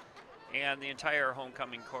Jacob, and the entire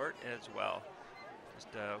homecoming court as well.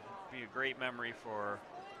 Just be a great memory for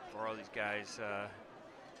all these guys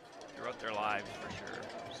throughout their lives, for sure.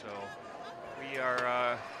 So we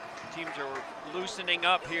are, teams are loosening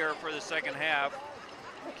up here for the second half.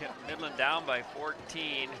 Midland down by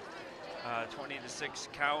 14,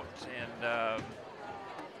 20-6 count. And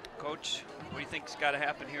Coach, what do you think's got to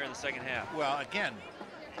happen here in the second half? Well, again,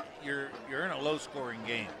 you're in a low-scoring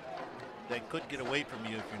game. They could get away from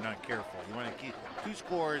you if you're not careful. You want to keep 2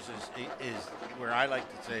 scores is where I like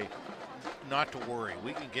to say not to worry.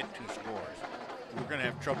 We can get 2 scores. We're going to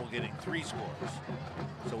have trouble getting 3 scores.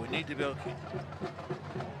 So we need to be able to.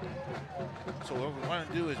 So what we want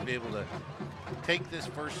to do is be able to take this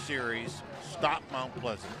first series, stop Mount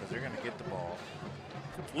Pleasant because they're going to get the ball,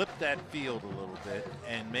 flip that field a little bit,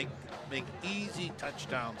 and make easy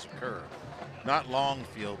touchdowns occur, not long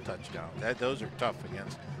field touchdowns. Those are tough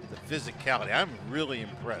against the physicality. I'm really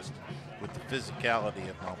impressed with the physicality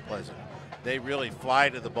of Mount Pleasant. They really fly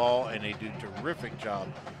to the ball, and they do a terrific job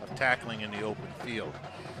of tackling in the open field.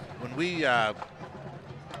 When we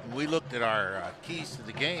looked at our keys to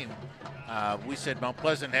the game, we said Mount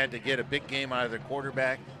Pleasant had to get a big game out of their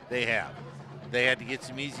quarterback. They have. They had to get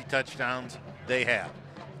some easy touchdowns. They have.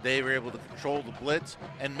 They were able to control the blitz,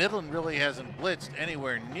 and Midland really hasn't blitzed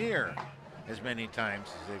anywhere near as many times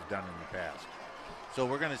as they've done in the past. So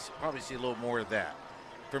we're going to probably see a little more of that.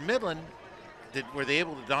 For Midland, were they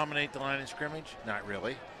able to dominate the line of scrimmage? Not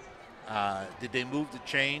really. Did they move the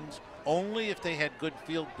chains? Only if they had good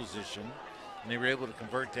field position, and they were able to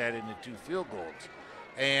convert that into 2 field goals.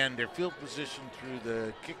 And their field position through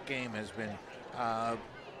the kick game has been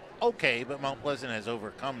okay, but Mount Pleasant has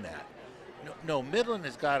overcome that. No, Midland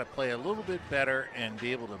has got to play a little bit better and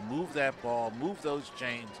be able to move that ball, move those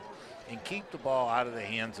chains, and keep the ball out of the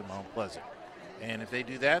hands of Mount Pleasant. And if they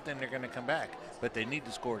do that, then they're going to come back. But they need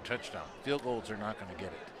to score a touchdown. Field goals are not going to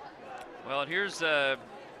get it. Well, here's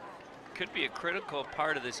could be a critical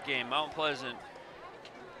part of this game. Mount Pleasant,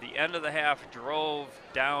 the end of the half, drove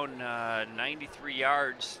down 93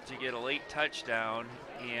 yards to get a late touchdown,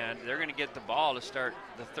 and they're going to get the ball to start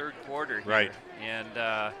the third quarter here. Right. And,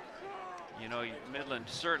 you know, Midland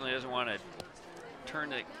certainly doesn't want to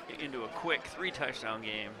turn it into a quick 3-touchdown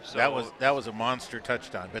game. So that was a monster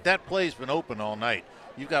touchdown. But that play's been open all night.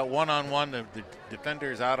 You've got one-on-one, the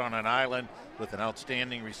defender's out on an island with an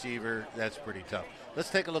outstanding receiver. That's pretty tough. Let's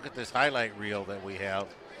take a look at this highlight reel that we have,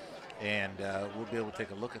 and we'll be able to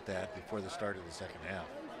take a look at that before the start of the second half.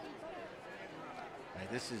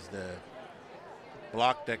 Right, this is the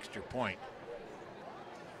blocked extra point.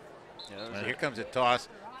 Yeah, And here comes a toss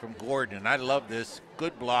from Gordon. And I love this.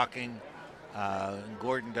 Good blocking. And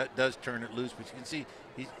Gordon does turn it loose, but you can see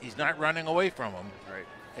he's not running away from him. right.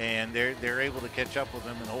 And they're able to catch up with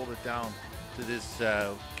him and hold it down to this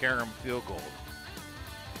Karam field goal.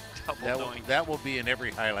 That will be in every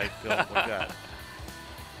highlight film we got.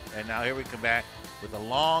 And now here we come back with a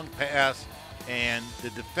long pass, and the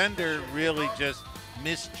defender really just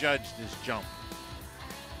misjudged his jump.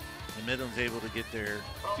 And Midland's able to get their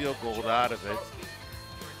field goal out of it.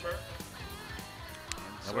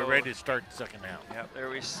 Now we're ready to start the second half. Yep, there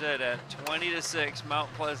we sit at 20-6,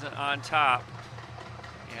 Mount Pleasant on top.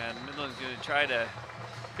 And Midland's going to try to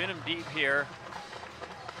pin them deep here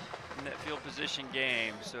in that field position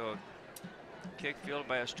game. So kick fielded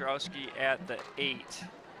by Ostrowski at the 8.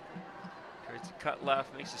 Tries to cut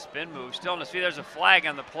left, makes a spin move. Still on his feet, there's a flag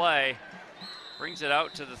on the play. Brings it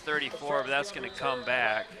out to the 34, but that's going to come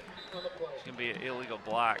back. It's going to be an illegal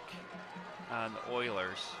block on the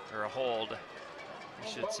Oilers, or a hold, I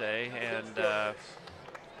should say. And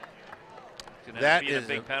that be is a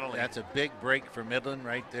big penalty. That's a big break for Midland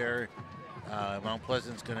right there. Mount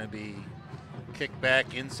Pleasant's going to be kicked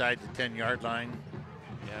back inside the 10-yard line.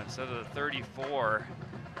 Yeah, instead of the 34,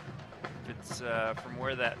 if it's from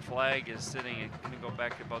where that flag is sitting, it's going to go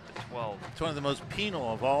back to about the 12. It's one of the most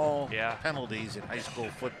penal of all Yeah. penalties in high school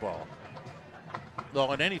football.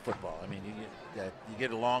 Well, in any football. I mean, you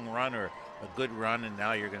get a long run or a good run, and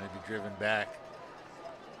now you're going to be driven back.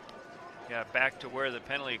 Yeah, back to where the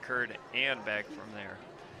penalty occurred and back from there.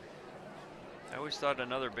 I always thought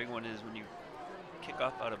another big one is when you kick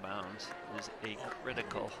off out of bounds is a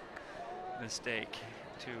critical mistake.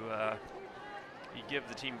 You give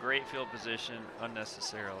the team great field position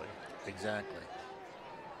unnecessarily. Exactly.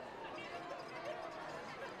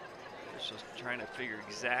 It's just trying to figure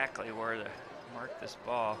exactly where to mark this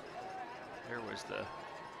ball. There was that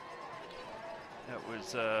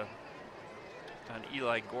was on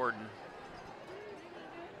Eli Gordon.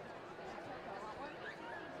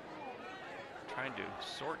 Trying to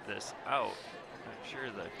sort this out. Not sure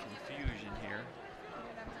the confusion here.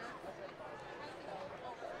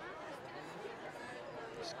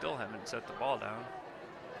 Still haven't set the ball down.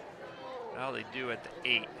 Now they do at the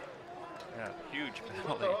 8. Yeah, huge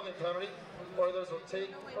penalty.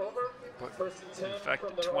 In fact, a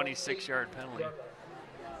 26-yard penalty.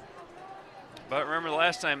 But remember the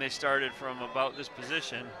last time they started from about this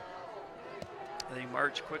position, they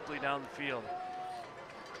marched quickly down the field.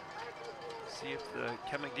 See if the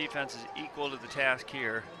Chemic defense is equal to the task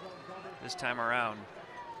here this time around.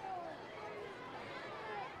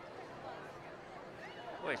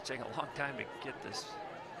 Boy, it's taking a long time to get this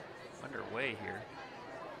underway here.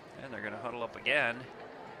 And they're going to huddle up again.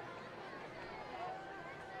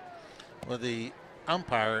 Well, the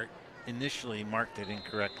umpire initially marked it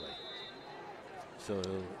incorrectly. So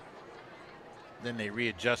then they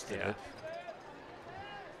readjusted it.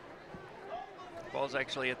 Ball's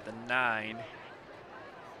actually at the 9.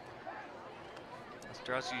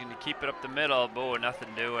 Ostrowski's going to keep it up the middle. Boy, nothing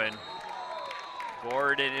doing.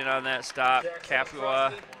 Gordon in on that stop.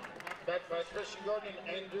 Capua.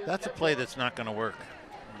 That's a play that's not going to work.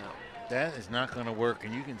 No. That is not going to work.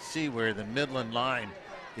 And you can see where the Midland line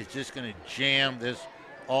is just going to jam this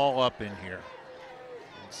all up in here.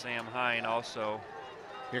 And Sam Hine also.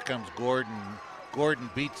 Here comes Gordon. Gordon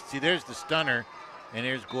beats. See, there's the stunner. And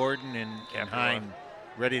there's Gordon and Hine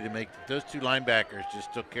ready to make. Those two linebackers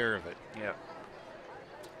just took care of it. Yep.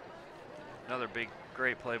 Another big,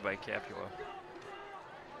 great play by Capua.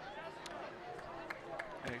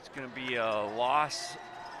 It's going to be a loss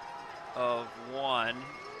of 1.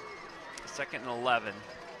 2nd and 11.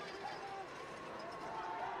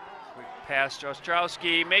 Quick pass to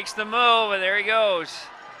Ostrowski. Makes the move, and there he goes.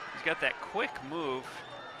 He's got that quick move.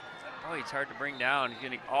 Oh, he's hard to bring down. He's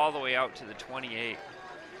getting all the way out to the 28.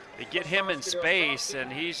 They get him in space,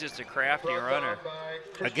 and he's just a crafty runner.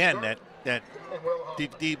 Again, that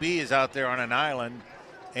DB is out there on an island,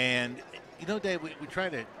 and you know, Dave, we try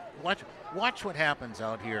to watch what happens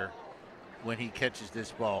out here when he catches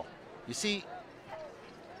this ball. You see,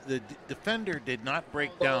 the defender did not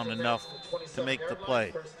break down enough to make the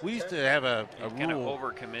play. We used to have a rule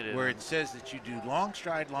where it says that you do long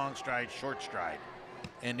stride, short stride.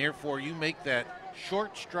 And therefore you make that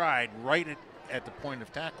short stride right at the point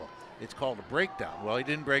of tackle. It's called a breakdown. Well, he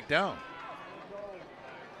didn't break down.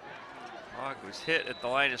 Hogg was hit at the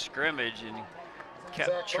line of scrimmage and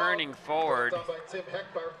kept churning forward.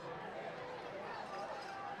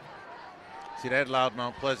 See, that allowed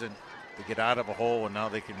Mount Pleasant to get out of a hole, and now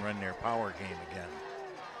they can run their power game again.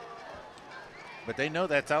 But they know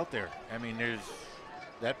that's out there. I mean, there's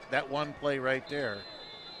that one play right there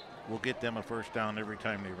will get them a first down every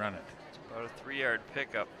time they run it. It's about a 3-yard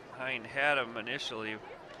pickup. Hine had him initially, and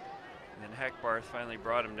then Heckbarth finally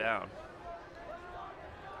brought him down.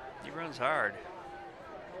 He runs hard.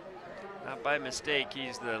 Not by mistake,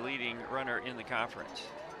 he's the leading runner in the conference.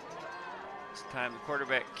 This time the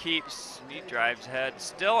quarterback keeps, and he drives ahead,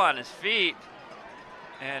 still on his feet,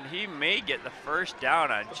 and he may get the first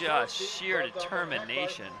down on just sheer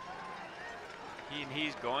determination.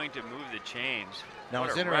 He's going to move the chains. Now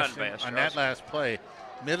it's interesting, on that last play,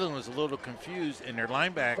 Midland was a little confused, and their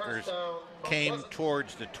linebackers came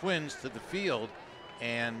towards the Twins to the field,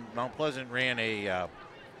 and Mount Pleasant ran a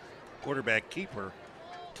quarterback keeper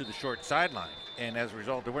to the short sideline. And as a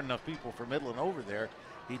result, there weren't enough people for Midland over there.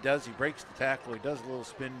 He breaks the tackle, he does a little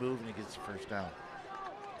spin move, and he gets the first down.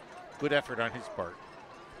 Good effort on his part.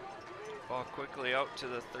 Ball quickly out to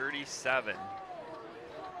the 37.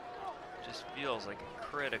 Just feels like a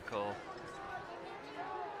critical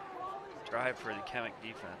drive for the Chemic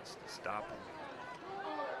defense to stop him.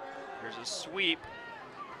 There's a sweep,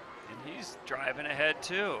 and he's driving ahead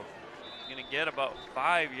too. He's gonna get about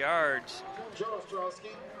 5 yards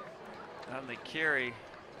on the carry.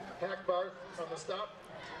 Heckbarth on the stop.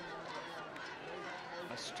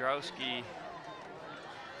 Ostrowski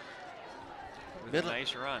with a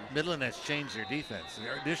nice run. Midland has changed their defense.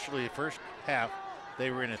 Initially, the first half, they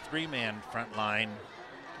were in a 3-man front line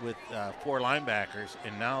with 4 linebackers,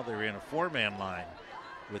 and now they're in a 4-man line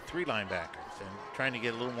with 3 linebackers, and trying to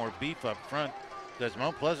get a little more beef up front because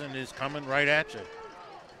Mount Pleasant is coming right at you.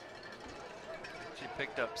 She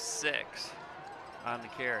picked up 6 on the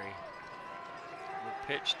carry.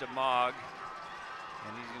 The pitch to Mogg,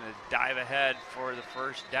 and he's going to dive ahead for the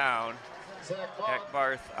first down.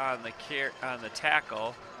 Heckbarth on the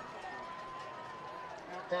tackle.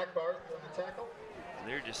 Heckbarth on the tackle.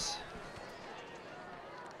 They're just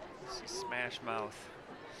smash mouth.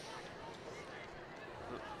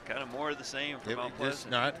 Kind of more of the same for Mount Pleasant. Just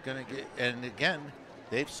not going to get, and again,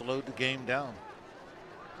 they've slowed the game down.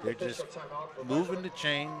 They're just moving the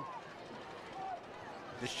chain.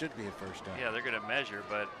 This should be a first down. Yeah, they're going to measure,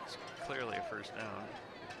 but it's clearly a first down.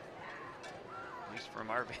 At least from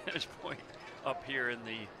our vantage point up here in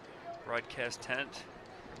the broadcast tent.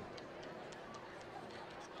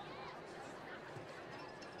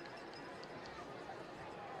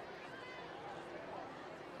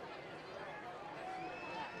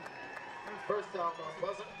 First down, Mount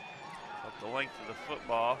Pleasant. Up the length of the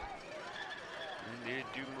football. And they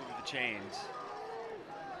do move the chains.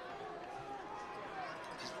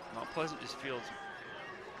 Mount Pleasant just feels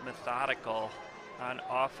methodical on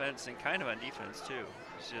offense and kind of on defense too.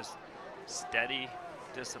 It's just steady,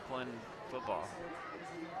 disciplined football.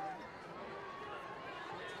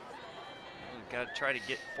 We've got to try to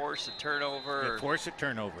force a turnover. Force a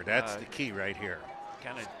turnover. That's the key right here.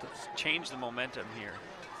 Kind of change the momentum here.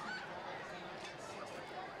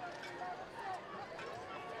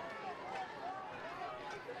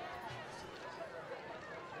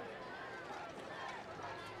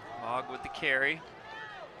 Mogg with the carry.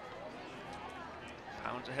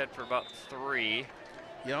 Pounds ahead for about 3.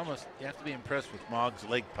 You have to be impressed with Mogg's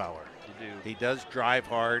leg power. You do. He does drive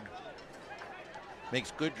hard,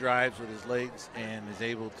 makes good drives with his legs, and is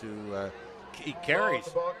able to he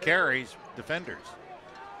carries defenders.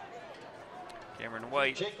 Cameron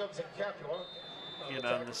White Jacobs and Capua in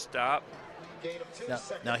on the stop.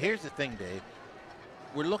 Now here's the thing, Dave.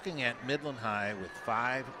 We're looking at Midland High with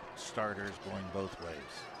 5 starters going both ways.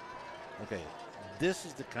 Okay, this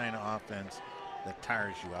is the kind of offense that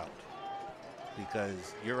tires you out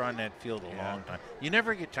because you're on that field a long time. You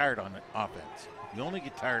never get tired on offense. You only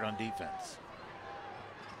get tired on defense.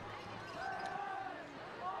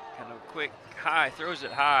 Kind of quick high, throws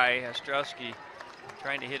it high. Ostrowski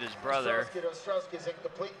trying to hit his brother. Ostrowski's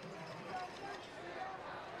incomplete.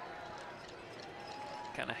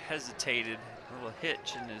 Kind of hesitated, a little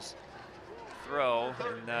hitch in his throw,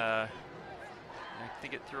 and I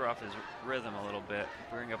think it threw off his rhythm a little bit.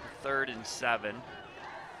 Bring up a 3rd and 7.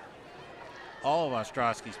 All of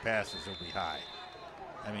Ostrowski's passes will be high.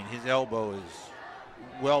 I mean, his elbow is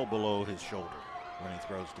well below his shoulder when he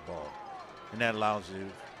throws the ball, and that allows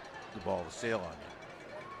the ball to sail on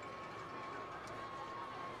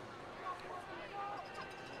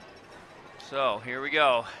you. So here we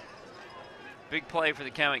go. Big play for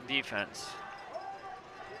the Chemic defense.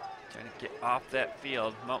 Trying to get off that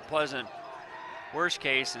field. Mount Pleasant, worst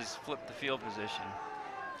case, is flip the field position.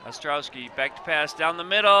 Ostrowski back to pass down the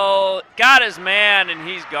middle. Got his man, and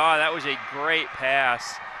he's gone. That was a great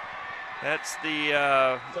pass. That's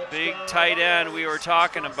the big tight end we were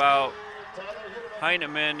talking about.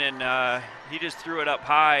 Heineman, and he just threw it up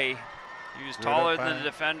high. He was taller than the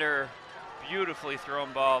defender. Beautifully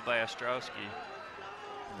thrown ball by Ostrowski.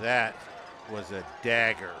 That was a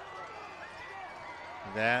dagger.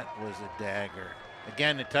 That was a dagger.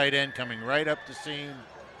 Again, the tight end coming right up the seam.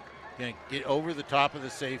 Gonna get over the top of the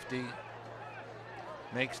safety.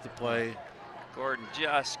 Makes the play. Gordon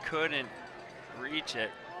just couldn't reach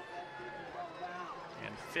it.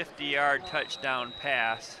 And 50-yard touchdown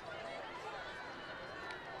pass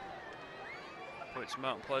puts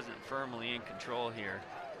Mount Pleasant firmly in control here.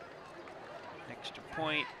 Extra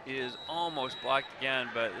point is almost blocked again,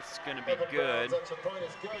 but it's going to be good.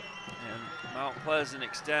 And Mount Pleasant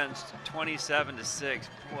extends to 27-6.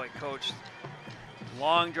 Boy, coach,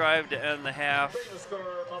 long drive to end the half.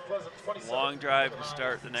 Long drive to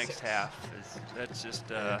start the next half. That's just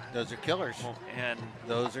those are killers. And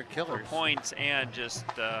those are killers. Points and just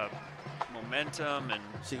momentum and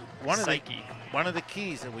psyche. One of the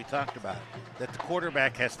keys that we talked about, that the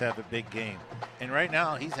quarterback has to have a big game. And right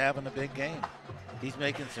now, he's having a big game. He's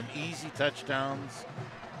making some easy touchdowns,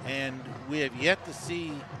 and we have yet to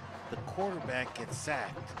see the quarterback get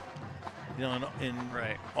sacked. You know,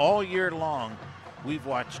 right. All year long, we've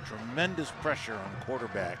watched tremendous pressure on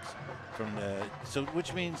quarterbacks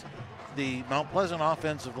which means the Mount Pleasant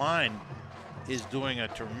offensive line is doing a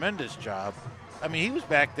tremendous job. I mean, he was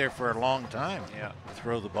back there for a long time to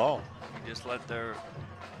throw the ball. He just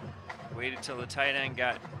waited till the tight end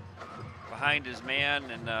got behind his man,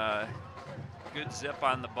 and good zip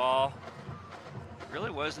on the ball.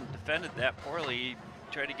 Really wasn't defended that poorly. He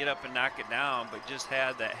tried to get up and knock it down, but just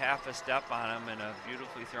had that half a step on him and a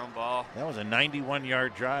beautifully thrown ball. That was a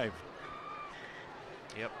 91-yard drive.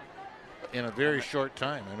 Yep. In a very short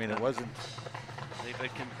time. I mean, it wasn't. They've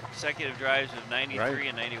had consecutive drives of 93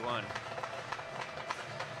 and 91.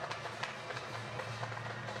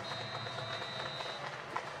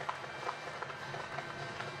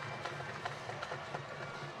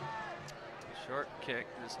 Short kick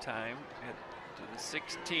this time to the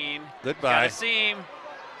 16. Goodbye. Got a seam.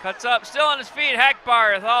 Cuts up, still on his feet.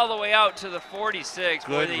 Hackbarth all the way out to the 46.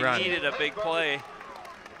 Good where they run. Needed a big play.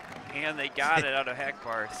 And they got it out of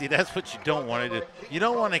Hackbarth. See, that's what you don't want to do. You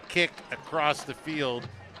don't want to kick across the field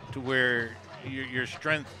to where your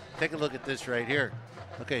strength. Take a look at this right here.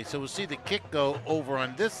 Okay, so we'll see the kick go over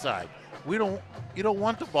on this side. You don't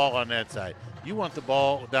want the ball on that side. You want the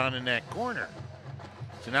ball down in that corner.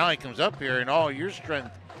 So now he comes up here, and all your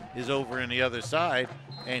strength is over in the other side,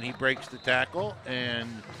 and he breaks the tackle, and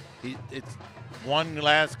it's one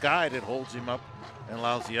last guy that holds him up and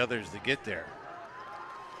allows the others to get there.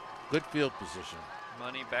 Good field position.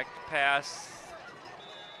 Money back to pass.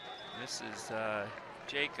 This is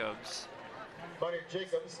Jacobs. Money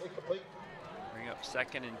Jacobs, incomplete. Bring up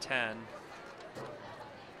 2nd and 10.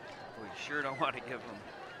 We sure don't want to give them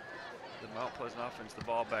the Mount Pleasant offense the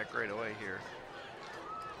ball back right away here.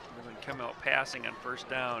 Midland come out passing on 1st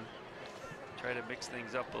down. Try to mix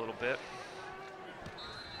things up a little bit.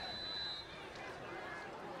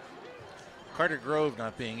 Carter Grove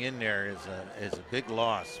not being in there is a big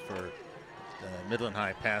loss for the Midland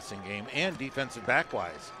High passing game and defensive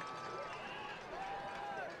back-wise.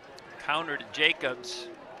 Counter to Jacobs.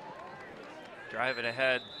 Drive it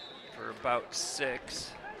ahead for about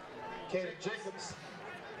 6. Kaden Jacobs.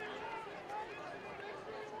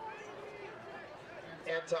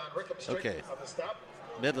 Anton Rickham straight on the stop.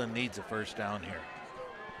 Midland needs a 1st down here.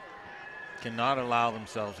 Cannot allow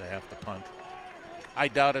themselves to have to punt. I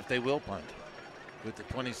doubt if they will punt. With the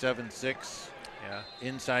 27-6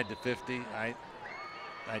 inside the 50, I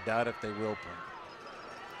doubt if they will punt.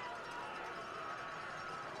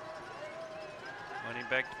 Money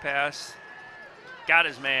back to pass. Got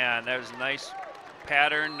his man. That was a nice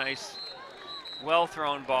pattern, nice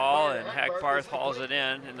well-thrown ball, and Hackbarth hauls it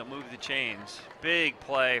in, and they'll move the chains. Big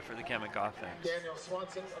play for the Chemic offense. Daniel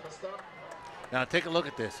Swanson on the stop. Now take a look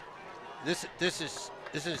at this. This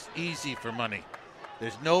is easy for Money.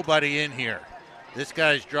 There's nobody in here. This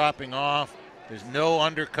guy's dropping off. There's no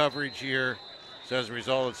under coverage here. So as a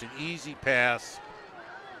result, it's an easy pass.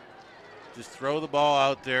 Just throw the ball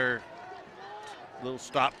out there. Little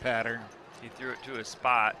stop pattern. He threw it to a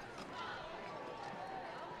spot.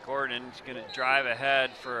 Gordon's going to drive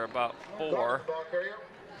ahead for about 4.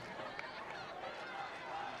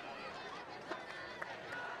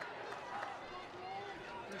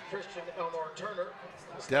 Christian Elmore Turner.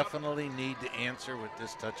 Definitely need to answer with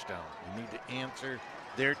this touchdown. You need to answer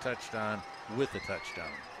their touchdown with a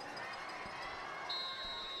touchdown.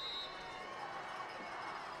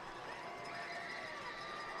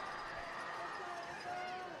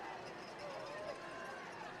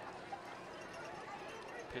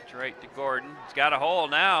 Pitch right to Gordon. He's got a hole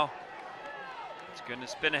now. He's going to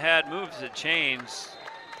spin ahead, moves the chains.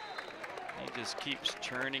 He just keeps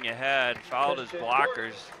churning ahead. Fouled his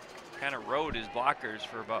blockers. Kind of rode his blockers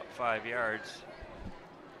for about 5 yards.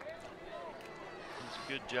 It's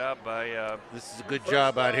a good job by. This is a good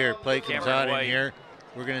job out here. Play comes Cameron out White. in here.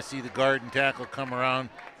 We're going to see the guard and tackle come around.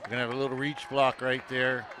 We're going to have a little reach block right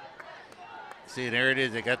there. See, there it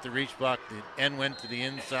is. They got the reach block. The end went to the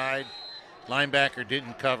inside. Linebacker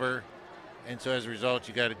didn't cover. And so as a result,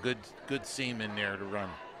 you got a good seam in there to run.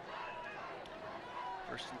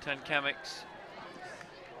 1st and 10 Chemics.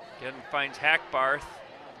 Again, finds Hackbarth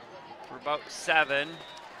for about 7.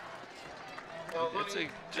 It's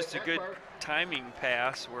just a good timing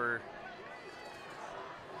pass where,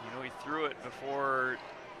 you know, he threw it before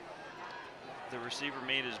the receiver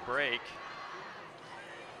made his break.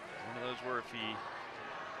 One of those where if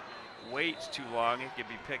he waits too long, it could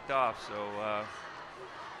be picked off. So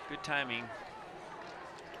good timing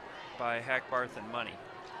by Hackbarth and Money.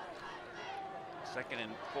 2nd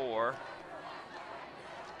and 4.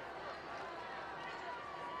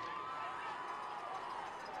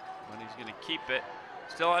 Money's going to keep it.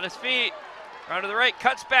 Still on his feet. Round to the right,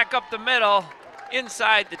 cuts back up the middle.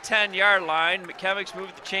 Inside the 10-yard line. Chemics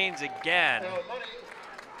move the chains again.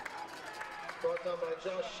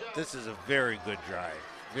 This is a very good drive.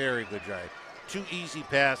 Very good drive. 2 easy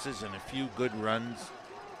passes and a few good runs.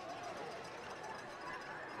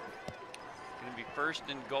 Going to be 1st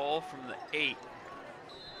and goal from the 8.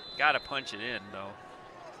 Got to punch it in, though.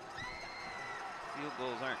 Field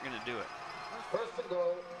goals aren't going to do it. 1st and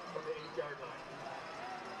goal from the 8-yard line.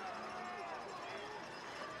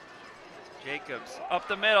 Jacobs up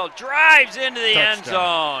the middle, drives into the end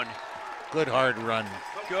zone. Good hard run.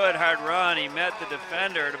 Good hard run. He met the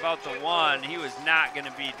defender at about the 1. He was not going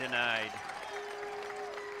to be denied.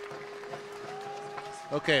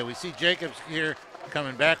 Okay, we see Jacobs here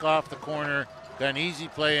coming back off the corner. Got an easy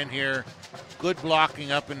play in here. Good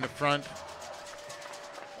blocking up in the front.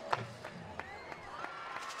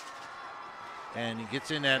 And he gets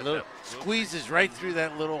in that little, squeezes right through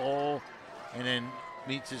that little hole, and then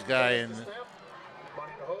meets his guy in the.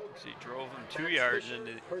 So he drove him 2 yards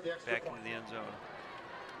back into the end zone.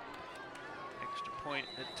 Extra point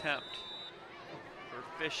attempt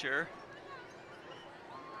for Fisher.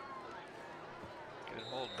 Good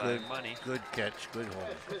hold by Money. Good catch, good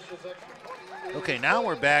hold. Okay, now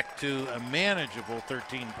we're back to a manageable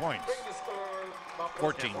 13 points.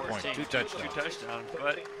 14 points, 2 touchdowns. 2 touchdowns,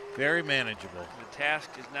 but very manageable. the task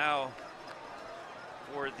is now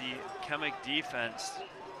for the Chemic defense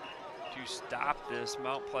to stop this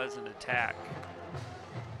Mount Pleasant attack.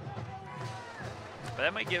 But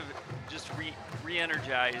that might just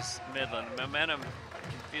re-energize Midland. Momentum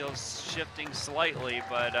feels shifting slightly,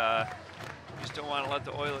 but just don't want to let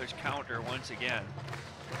the Oilers counter once again.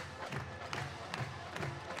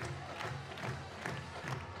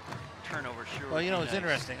 Turnover sure. Well, you know, it's nice.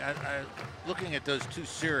 interesting. I looking at those 2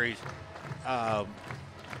 series,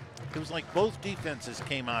 it was like both defenses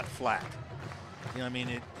came out flat. You know, I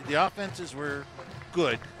mean, the offenses were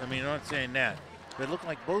good. I mean, I'm not saying that, but it looked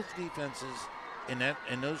like both defenses in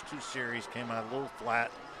those 2 series came out a little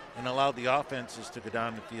flat and allowed the offenses to go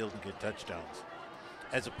down the field and get touchdowns,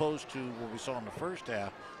 as opposed to what we saw in the first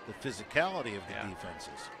half, the physicality of the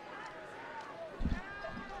defenses.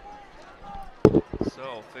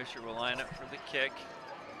 So Fisher will line up for the kick.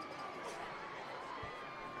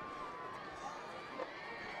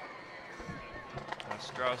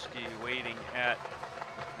 Ostrowski waiting at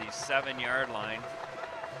the 7-yard line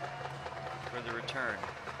for the return.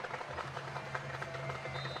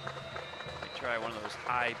 They try one of those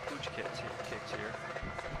high pooch kicks here.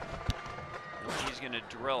 And he's going to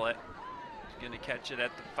drill it. He's going to catch it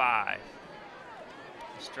at the 5.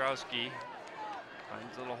 Ostrowski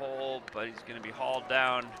finds a little hole, but he's going to be hauled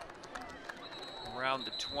down around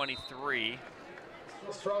the 23.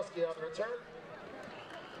 Ostrowski on the return.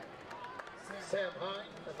 Sam Hine,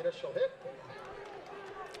 an initial hit.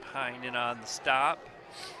 Hine in on the stop.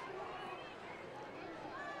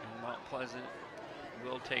 And Mount Pleasant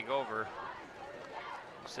will take over.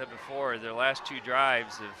 I said before, their last 2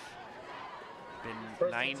 drives have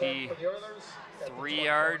been 93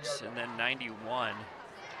 yards and then 91.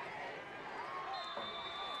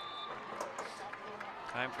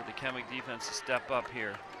 Time for the Chemic defense to step up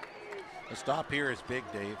here. The stop here is big,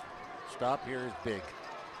 Dave. Stop here is big.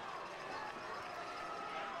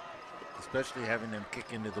 Especially having them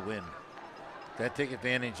kick into the wind. Got to take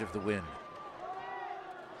advantage of the wind.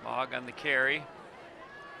 Mogg on the carry. And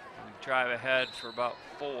drive ahead for about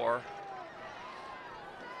 4.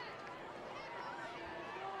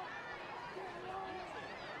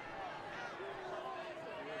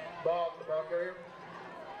 carrier.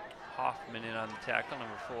 Hoffman in on the tackle,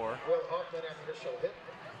 number 4. Will Hoffman on the initial hit.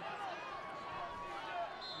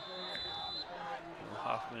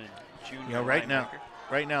 Hoffman, junior. You know,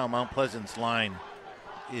 right now, Mount Pleasant's line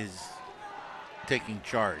is taking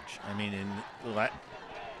charge. I mean,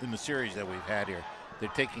 in the series that we've had here, they're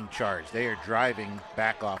taking charge. They are driving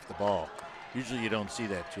back off the ball. Usually you don't see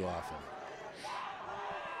that too often.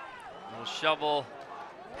 Little shovel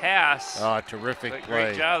pass. Oh, terrific But play.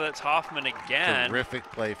 great job. That's Hoffman again. Terrific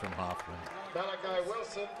play from Hoffman. Malachi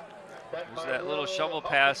Wilson. There's that little shovel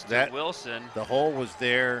pass to Wilson. The hole was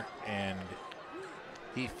there, and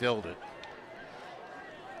he filled it.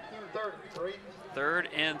 3rd and 3. 3rd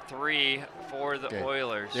and 3 for the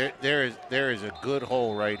Oilers. There is a good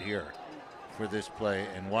hole right here for this play,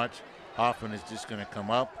 and watch, Hoffman is just going to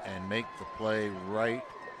come up and make the play right.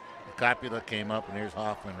 Coppola came up, and there's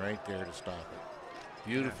Hoffman right there to stop it.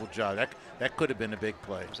 Beautiful job. That could have been a big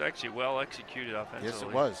play. It was actually well executed offensively. Yes,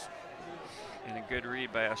 it was. And a good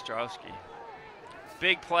read by Ostrowski.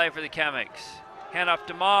 Big play for the Chemics. Hand off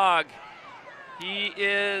to Mogg. He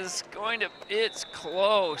is going to, it's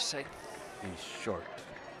close. He's short.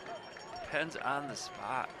 Depends on the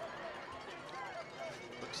spot.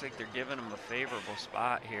 Looks like they're giving him a favorable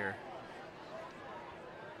spot here.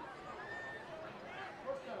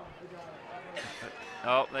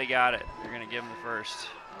 Oh, they got it. They're going to give him the first.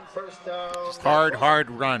 First down. Hard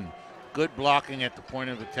run. Good blocking at the point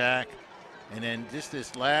of attack. And then just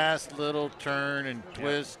this last little turn and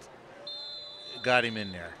twist got him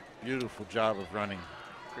in there. Beautiful job of running.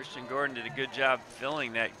 Christian Gordon did a good job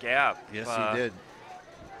filling that gap. Yes, he did.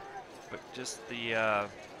 But just the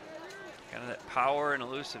kind of that power and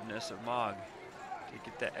elusiveness of Mogg to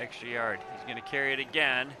get that extra yard. He's going to carry it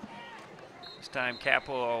again. This time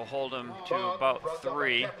Capua will hold him to about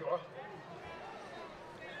 3.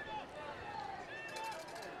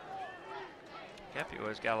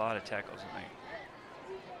 Capua's got a lot of tackles in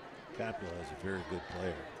there. Capua is a very good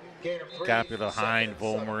player. Gain of 3. Capua, Hind,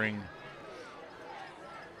 Volmering.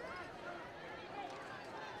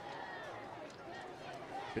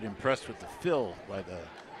 Been impressed with the fill by the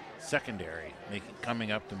secondary,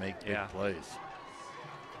 coming up to make big plays.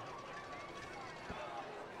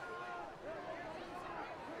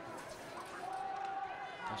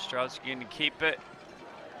 Ostrowski going to keep it.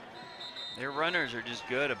 Their runners are just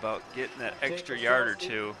good about getting that extra yard or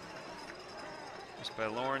two, just by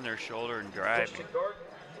lowering their shoulder and driving.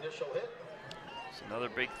 Initial hit. It's another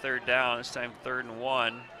big 3rd down. This time 3rd and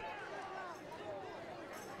 1.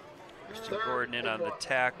 Christian Gordon in on the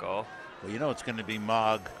tackle. Well, you know it's going to be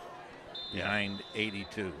Mogg behind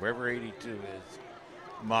 82. Wherever 82 is,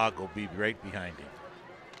 Mogg will be right behind him.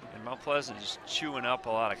 And Mount Pleasant is chewing up a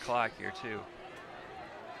lot of clock here too.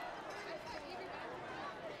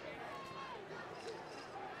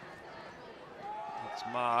 It's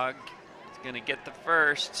Mogg. He's going to get the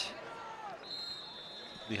first.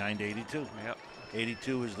 Behind 82. Yep.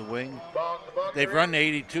 82 is the wing. Mogg, They've run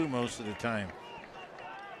 82 most of the time.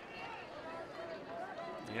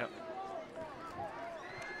 Yep.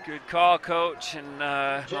 Good call, Coach. And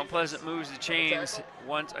Mount Pleasant moves the chains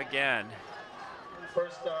once again.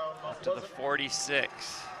 First down, Up to the 46.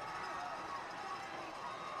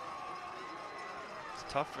 It's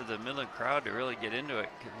tough for the Midland crowd to really get into it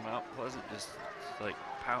because Mount Pleasant just like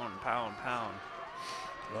pound.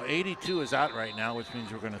 Well, 82 is out right now, which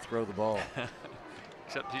means we're going to throw the ball.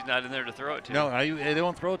 Except he's not in there to throw it to. No, they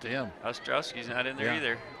won't throw it to him. Ostrowski's not in there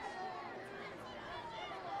either.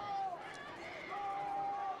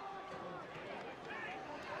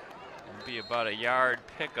 It'll be about a yard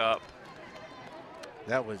pickup.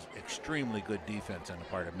 That was extremely good defense on the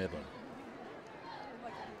part of Midland.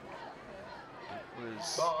 It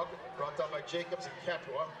was Mogg, brought down by Jacobs and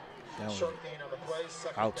Capua. That was Short gain on the play.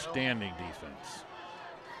 Second outstanding defense.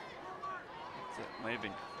 It might have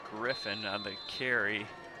been Griffin on the carry.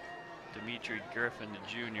 Dimitri Griffin, the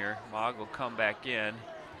junior. Mogg will come back in,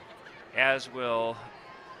 as will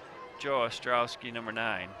Joe Ostrowski, number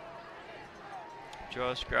 9.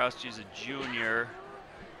 Joe Ostrowski is a junior.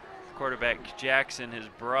 Quarterback Jackson, his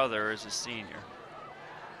brother, is a senior.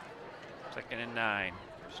 2nd and 9.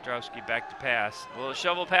 Ostrowski back to pass. A little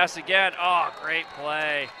shovel pass again. Oh, great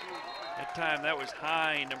play. That time that was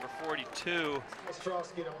Hind, number 42,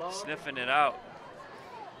 Ostrowski to Mogg. sniffing it out.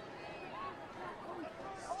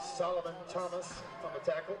 Solomon Thomas on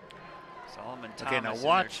the tackle. Solomon Thomas Okay, now in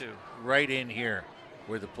watch there too. right in here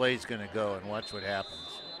where the play's going to go and watch what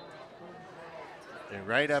happens. They're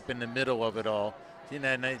right up in the middle of it all. See,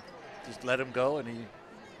 and they just let him go, and he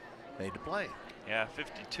made the play. Yeah,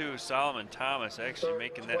 52, Solomon Thomas actually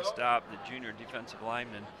making that stop, the junior defensive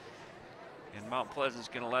lineman. And Mount Pleasant's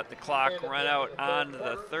going to let the clock run out on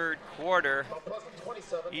the third quarter.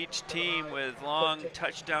 Each team with long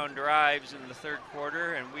touchdown drives in the third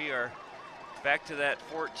quarter, and we are back to that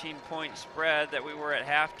 14-point spread that we were at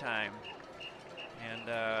halftime. And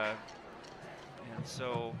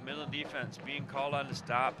so Midland defense being called on to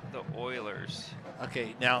stop the Oilers.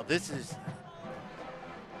 Okay, now this is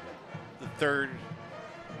the third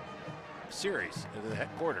series of the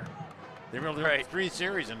quarter. There were 3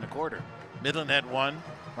 series in the quarter. Midland had 1,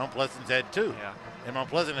 Mount Pleasant's had 2. Yeah. And Mount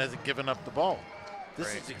Pleasant hasn't given up the ball.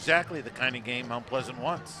 This is exactly the kind of game Mount Pleasant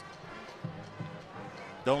wants.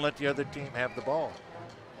 Don't let the other team have the ball.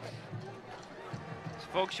 So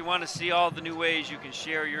folks, you want to see all the new ways you can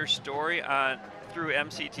share your story through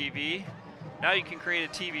MCTV. Now you can create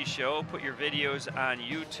a TV show, put your videos on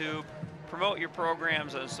YouTube, promote your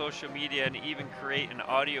programs on social media, and even create an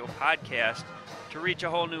audio podcast to reach a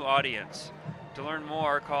whole new audience. To learn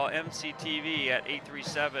more, call MCTV at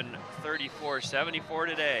 837-3474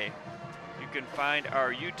 today. You can find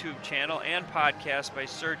our YouTube channel and podcast by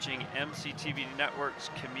searching MCTV Network's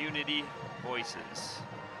Community Voices.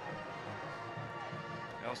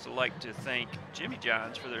 I'd also like to thank Jimmy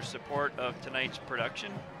John's for their support of tonight's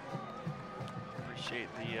production. Appreciate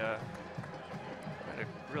had a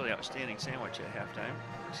really outstanding sandwich at halftime.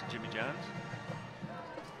 Thanks to Jimmy John's.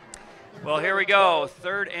 Well, here we go.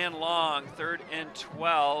 3rd and long, 3rd and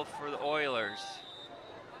 12 for the Oilers.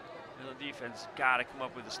 The defense got to come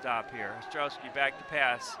up with a stop here. Ostrowski back to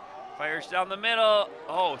pass. Fires down the middle.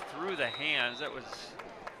 Oh, through the hands. The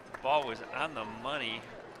ball was on the money.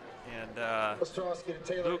 And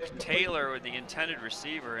Luke Taylor with the intended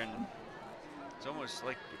receiver, and it's almost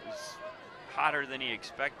like it was hotter than he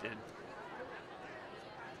expected.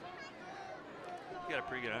 He got a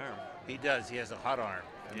pretty good arm. He does. He has a hot arm.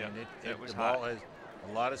 I mean, the ball has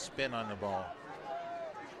a lot of spin on the ball.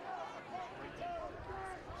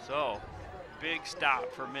 So, big stop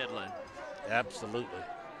for Midland. Absolutely.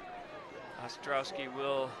 Ostrowski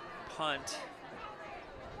will punt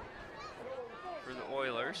for the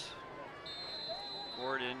Oilers.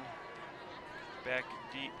 Gordon back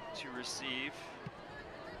deep to receive.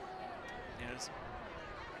 Yes.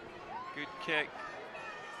 Good kick.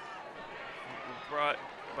 Brought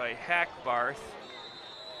by Hackbarth.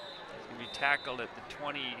 He's going to be tackled at the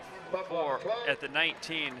 24, at the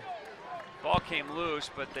 19. Ball came loose,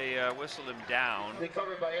 but they whistled him down.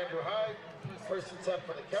 Recovered by Andrew Hyde. First and 10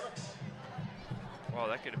 for the Chemics. Wow,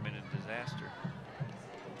 that could have been a disaster.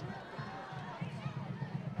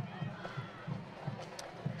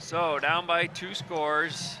 So down by 2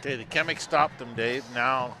 scores. Okay, the Chemics stopped them, Dave.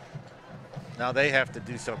 Now they have to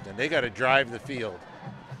do something. They got to drive the field.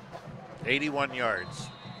 81 yards.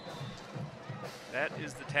 That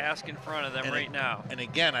is the task in front of them right now. And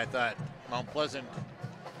again, I thought Mount Pleasant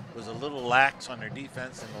was a little lax on their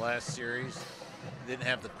defense in the last series. Didn't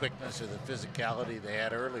have the quickness or the physicality they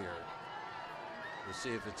had earlier. We'll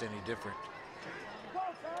see if it's any different.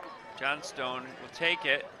 Johnstone will take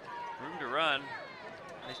it. Room to run.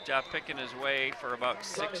 Nice job picking his way for about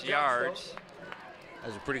 6 yards. That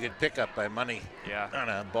was a pretty good pickup by Money. Yeah. On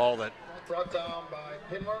a ball that. Brought down by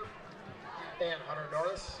Pinler and Hunter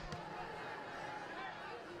Norris.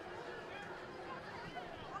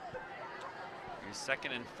 A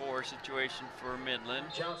 2nd and 4 situation for Midland.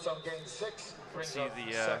 Johnstone gained 6. See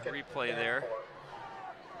the replay there.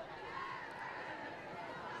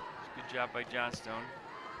 Good job by Johnstone.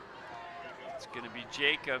 It's going to be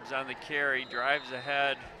Jacobs on the carry, drives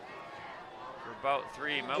ahead for about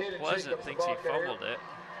 3. Mount Pleasant thinks he fumbled it.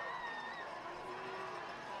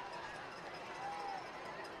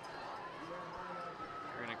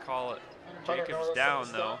 We're going to call it Jacobs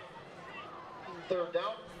down, though. 3rd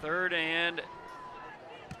down. 3rd and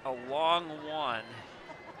a long 1.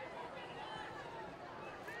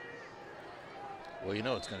 Well, you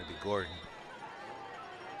know it's going to be Gordon.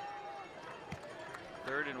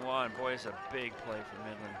 3rd and 1. Boy, it's a big play for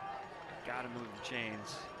Midland. Got to move the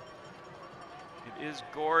chains. It is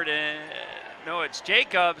Gordon. No, it's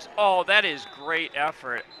Jacobs. Oh, that is great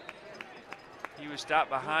effort. He was stopped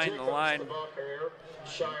behind the line.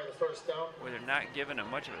 Shy of the first down. Where they're not giving him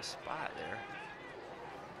much of a spot there.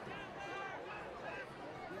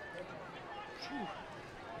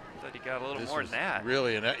 Thought he got a little more than that.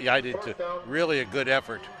 Really, yeah, I did too. Really a good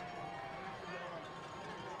effort.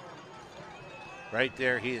 Right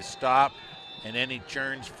there, he is stopped, and then he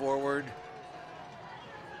churns forward.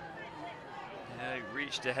 Yeah, he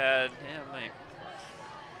reached ahead. Yeah, mate.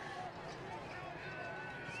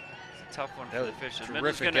 It's a tough one for the Fishers.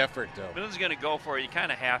 Terrific effort, though. Midland's going to go for it. You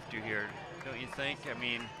kind of have to here, don't you think? I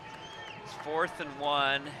mean, it's 4th and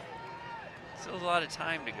 1. Still a lot of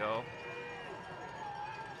time to go.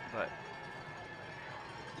 but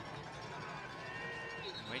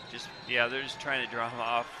might just, yeah, they're just trying to draw him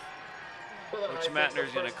off. Coach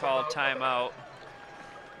Mattner's going to call timeout,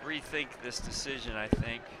 rethink this decision, I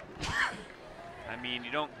think. I mean,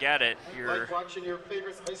 you don't get it. You're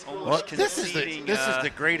almost conceding. This is the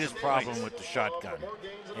greatest problem with the shotgun,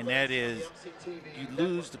 and that is you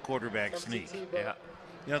lose the quarterback sneak. Yeah.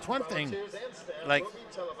 You know, it's one thing, like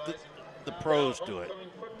the pros do it.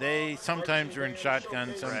 They sometimes are in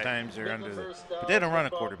shotgun, sometimes they're under the, but they don't run a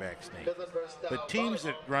quarterback sneak. But teams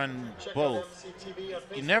that run both,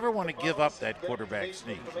 you never want to give up that quarterback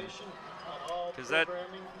sneak. Because that,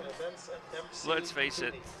 let's face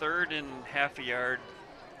it, 3rd and half a yard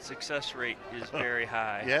success rate is very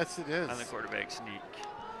high. Yes, it is. On the quarterback sneak.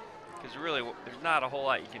 Because really, there's not a whole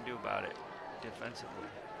lot you can do about it defensively.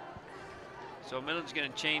 So Midland's going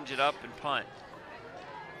to change it up and punt.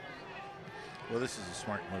 Well, this is a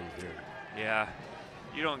smart move here. Yeah.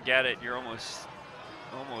 You don't get it, you're almost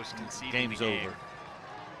conceding the game. Over.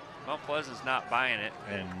 Mount Pleasant's not buying it.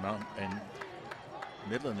 And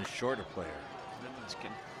Midland is short a player. Midland's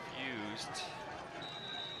confused.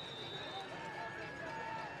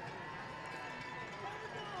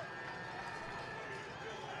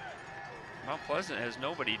 Mount Pleasant has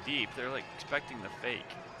nobody deep. They're like expecting the fake.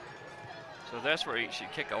 So that's where he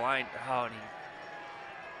should kick a line out. And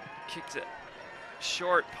he kicks it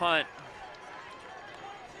short punt.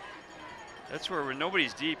 That's where when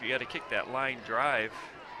nobody's deep, you got to kick that line drive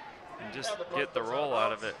and just get the roll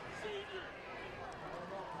out of it.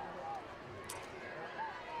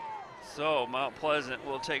 So Mount Pleasant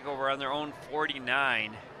will take over on their own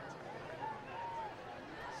 49.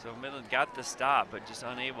 So Midland got the stop, but just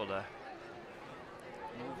unable to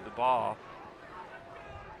move the ball.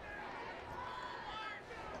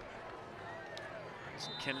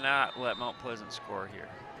 Just cannot let Mount Pleasant score here.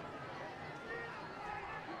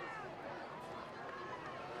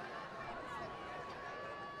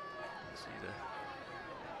 Let's see the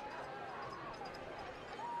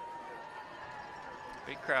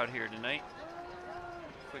big crowd here tonight.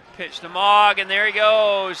 Quick pitch to Mogg, and there he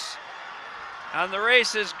goes. On the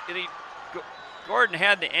races, and Gordon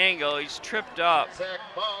had the angle. He's tripped up. Zach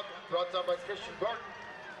Mogg, brought down by Christian Gordon.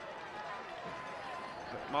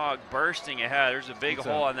 Mogg bursting ahead. There's a big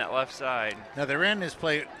hole on that left side. Now they ran this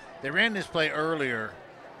play. They ran this play earlier,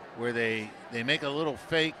 where they make a little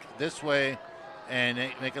fake this way, and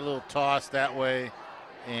they make a little toss that way,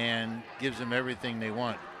 and gives them everything they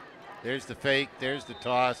want. There's the fake. There's the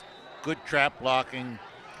toss. Good trap blocking.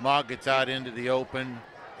 Mogg gets out into the open,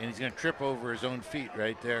 and he's going to trip over his own feet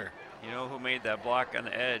right there. You know who made that block on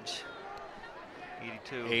the edge?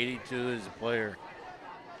 82. 82 is a player.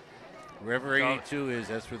 Wherever 82 is,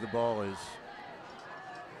 that's where the ball is.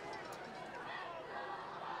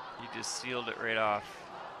 He just sealed it right off.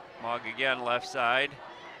 Mogg again, left side,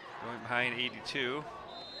 going behind 82.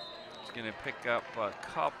 He's going to pick up a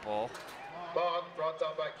couple. Mogg brought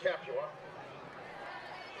down by Capua.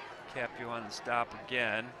 Capua on the stop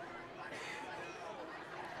again.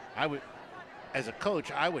 I would, as a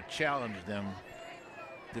coach, I would challenge them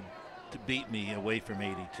to beat me away from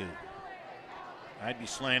 82. I'd be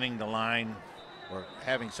slanting the line or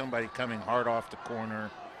having somebody coming hard off the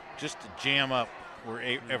corner just to jam up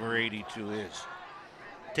wherever 82 is.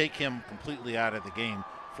 Take him completely out of the game.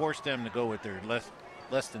 Force them to go with their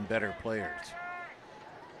less than better players.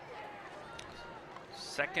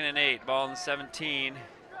 2nd and 8, ball in 17.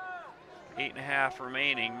 8.5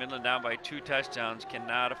 remaining. Midland down by 2 touchdowns.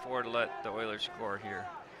 Cannot afford to let the Oilers score here.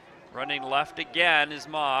 Running left again is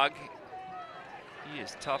Mogg. He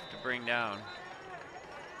is tough to bring down.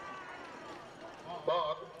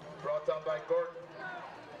 Mogg brought down by Gordon.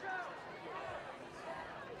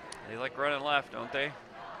 They like running left, don't they?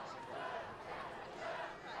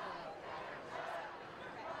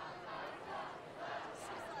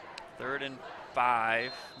 Third and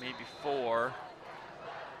 5, maybe 4.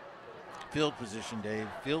 Field position, Dave.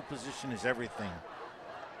 Field position is everything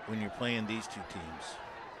when you're playing these two teams.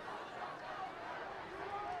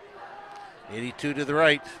 82 to the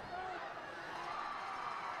right.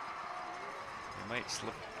 They might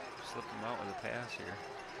slip him out with a pass here.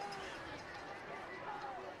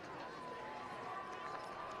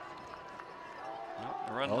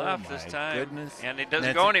 Nope, run left this time. Goodness. And it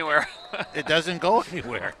doesn't go anywhere. It doesn't go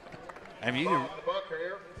anywhere. I mean,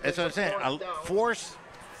 that's what I'm saying. I'll force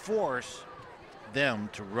them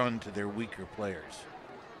to run to their weaker players.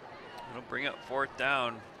 It'll bring up 4th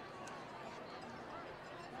down.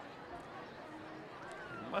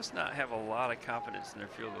 They must not have a lot of confidence in their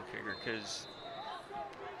field goal kicker, because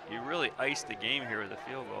you really ice the game here with a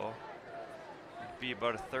field goal. It'd be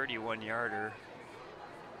about a 31-yarder.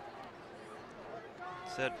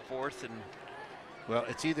 Said 4th and. Well,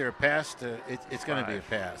 it's either a pass to. It's going to be a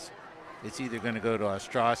pass. It's either going to go to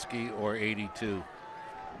Ostrowski or 82.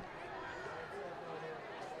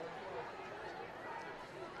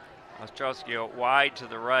 Ostrowski out wide to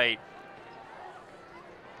the right.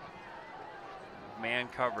 Man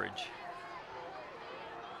coverage.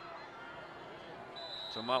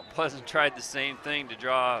 So Mount Pleasant tried the same thing to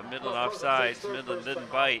draw Midland offsides. Midland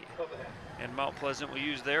didn't bite. And Mount Pleasant will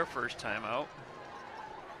use their first timeout.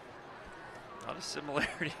 A lot of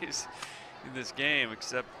similarities in this game,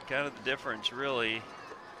 except kind of the difference really.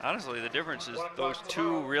 Honestly, the difference is those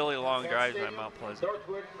 2 really long drives by Mount Pleasant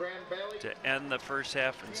to end the first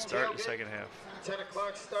half and start the second half. 10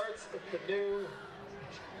 o'clock starts at the new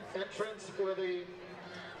entrance for the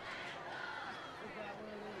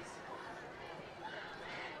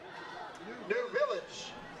new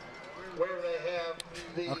village, where they have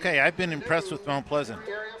the. Okay, I've been impressed with Mount Pleasant.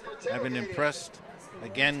 I've been impressed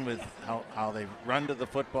again with how they run to the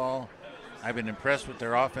football. I've been impressed with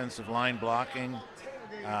their offensive line blocking.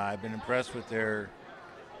 I've been impressed with their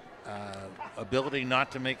ability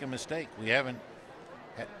not to make a mistake. We haven't.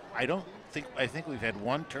 I think we've had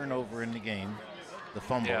 1 turnover in the game, the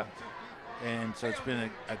fumble, yeah. And so it's been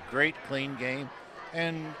a great, clean game,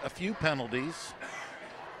 and a few penalties.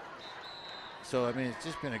 So I mean, it's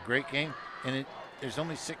just been a great game, and there's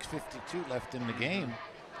only 6:52 left in the game.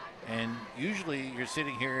 And usually you're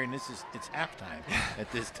sitting here and it's halftime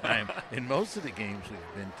at this time in most of the games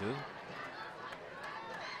we've been to.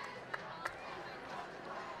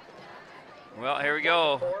 Well, here we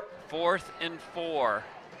go. 4th and 4.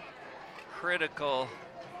 Critical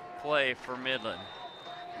play for Midland.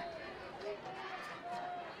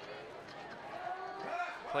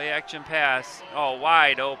 Play action pass. Oh,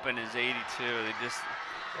 wide open is 82. They just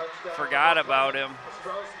forgot about him.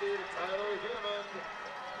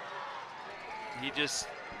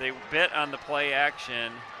 They bit on the play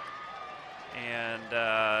action,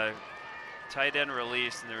 and tight end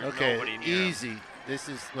release, and there was nobody near easy. him. This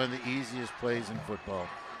is one of the easiest plays in football.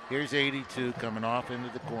 Here's 82 coming off into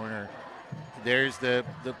the corner. There's the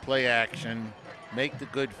play action. Make the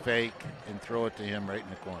good fake and throw it to him right in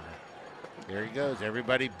the corner. There he goes.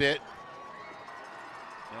 Everybody bit.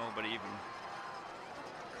 Nobody even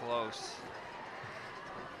close.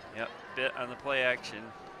 Yep, bit on the play action.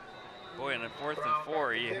 Boy, on a 4th and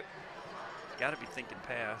 4, you got to be thinking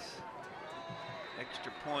pass.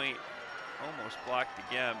 Extra point, almost blocked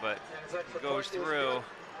again, but it goes through.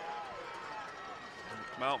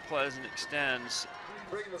 Mount Pleasant extends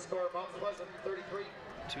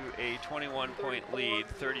to a 21-point lead,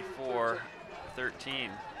 34-13.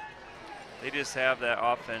 They just have that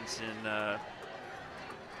offense in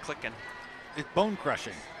clicking. It's bone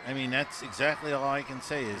crushing. I mean, that's exactly all I can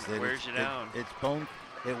say is that it wears you down. It's bone.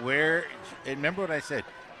 Remember what I said.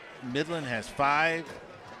 Midland has 5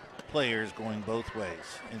 players going both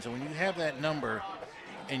ways, and so when you have that number,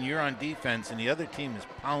 and you're on defense, and the other team is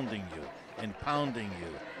pounding you and pounding you,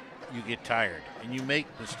 you get tired, and you make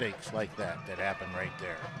mistakes like that happen right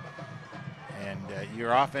there. And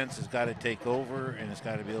your offense has got to take over, and it's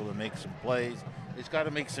got to be able to make some plays. It's got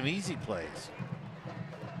to make some easy plays.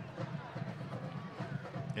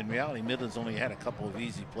 In reality, Midland's only had a couple of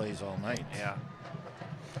easy plays all night. Yeah.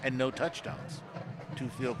 And no touchdowns. 2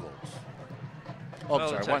 field goals. Oh,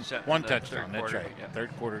 well, I'm sorry, one touchdown. That's quarter, right. yeah.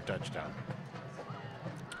 3rd quarter touchdown.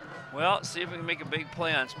 Well, see if we can make a big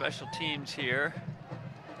play on special teams here.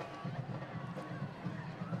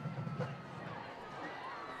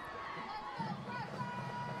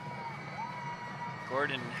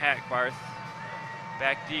 Gordon Hackbarth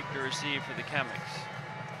back deep to receive for the Chemics.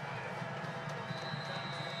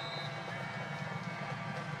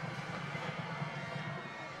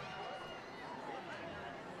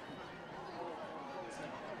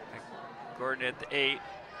 Gordon at the 8.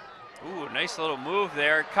 Ooh, nice little move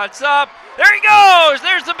there. Cuts up. There he goes.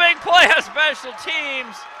 There's the big play on special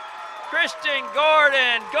teams. Christian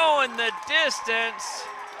Gordon going the distance.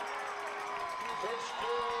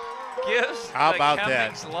 Gives How about the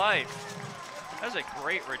Chemics that? life. That was a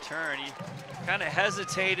great return. He kind of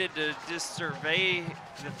hesitated to just survey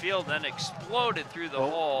the field, then exploded through the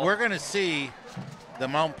hole. We're going to see the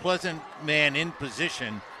Mount Pleasant man in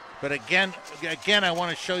position, but again, I want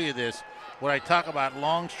to show you this. When I talk about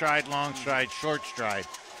long stride, short stride,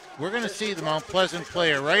 we're going to see the Mount Pleasant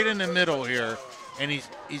player right in the middle here, and he's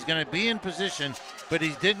going to be in position, but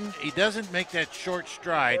he doesn't make that short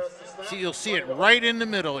stride. See, you'll see it right in the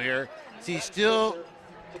middle here. See,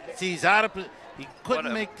 he's out of. He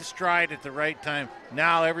couldn't make the stride at the right time.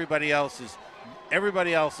 Now everybody else is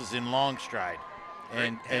in long stride,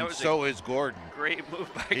 And that was so is Gordon. Great move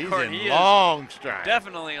by He's Gordon. in He long is stride.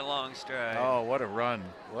 definitely a long stride. Oh, what a run.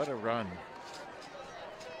 What a run.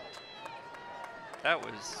 That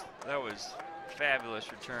was fabulous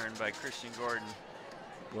return by Christian Gordon.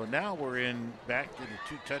 Well, now we're in back to the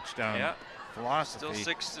 2 touchdown Yeah. philosophy.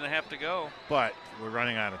 Still 6.5 to go. But we're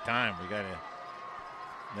running out of time. We got to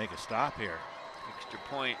make a stop here. Extra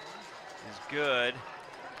point is good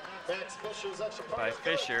Max Fisher's extra point by is good.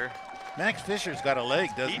 Fisher. Max Fisher's got a leg,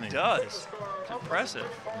 doesn't he? He does. It's impressive.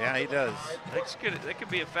 Yeah, he does. That's good. That could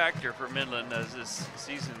be a factor for Midland as this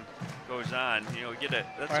season goes on. You know,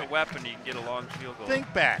 that's Right. a weapon. You can get a long field goal.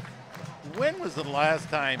 Think back. When was the last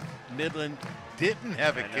time Midland didn't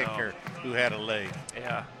have a I know. kicker who had a leg?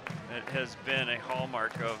 Yeah, it has been a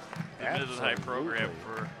hallmark of the Midland High program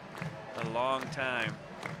for a long time.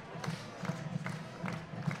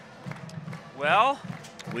 Well,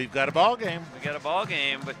 We've got a ball game. we got a ball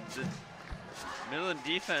game, but the Midland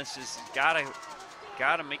defense has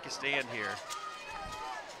gotta make a stand here.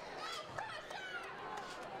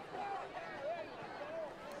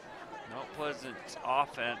 Mount Pleasant's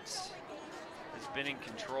offense has been in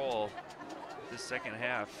control this second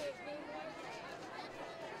half.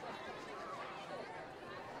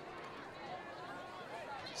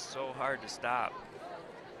 It's so hard to stop.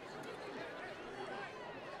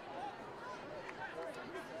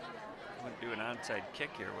 You wouldn't do an onside kick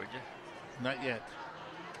here, would you? Not yet.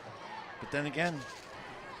 But then again,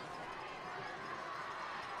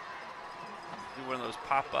 Do one of those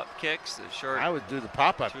pop-up kicks, the short I would do the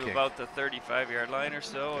pop-up to kick. about the 35-yard line or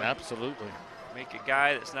so. and Absolutely. Make a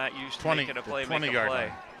guy that's not used to 20, making a the play make a 20-yard play.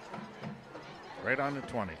 line. Right on the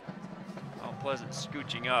 20. Mount Pleasant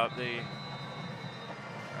scooching up. They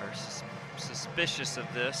are suspicious of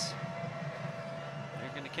this. They're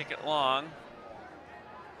going to kick it long.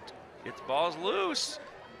 Its ball's loose.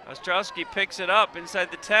 Ostrowski picks it up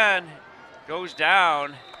inside the 10. Goes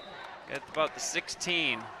down at about the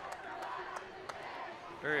 16.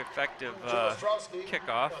 Very effective Joe Ostrowski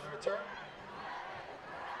kickoff. on the return.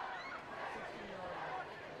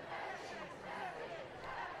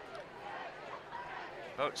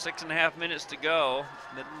 About 6.5 minutes to go.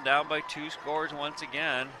 Midland down by 2 scores once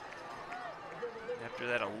again. After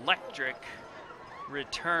that electric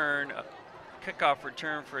return, kickoff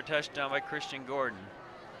return for a touchdown by Christian Gordon.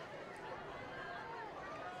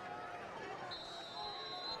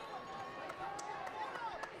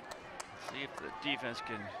 See if the defense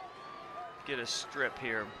can get a strip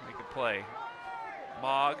here, make a play.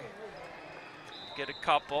 Mogg, get a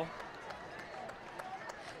couple.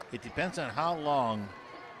 It depends on how long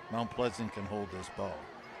Mount Pleasant can hold this ball.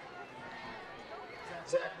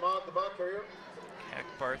 Zach Maud, the ball carrier.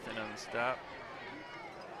 Barthen on the stop.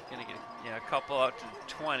 Gonna get a couple out to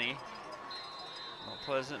 20. Mount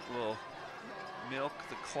Pleasant will milk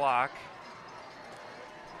the clock.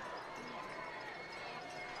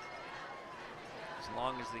 As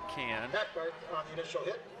long as they can. Hackbart on the initial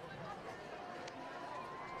hit.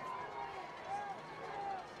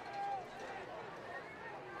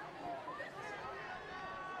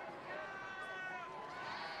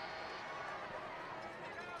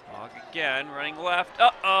 Mogg again, running left.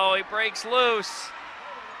 Uh-oh, he breaks loose.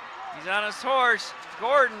 He's on his horse.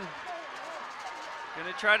 Gordon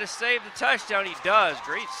gonna try to save the touchdown. He does.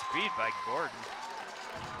 Great speed by Gordon.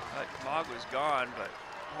 Mogg was gone, but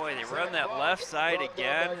boy, they run that left side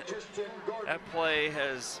again. That play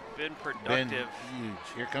has been productive. Been huge.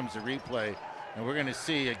 Here comes the replay, and we're going to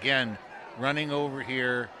see again running over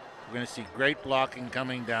here. We're going to see great blocking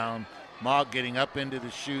coming down. Mogg getting up into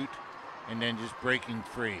the chute, and then just breaking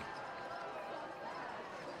free.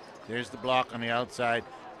 There's the block on the outside.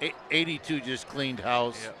 82 just cleaned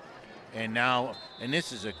house. Yep. And now, and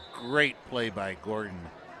this is a great play by Gordon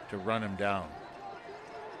to run him down.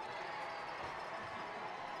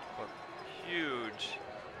 Huge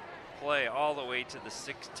play all the way to the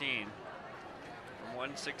 16. From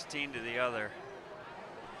one 16 to the other.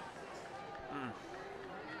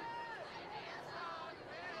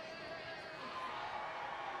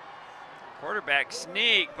 Quarterback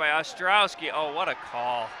sneak by Ostrowski. Oh, what a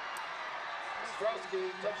call. Ostrowski,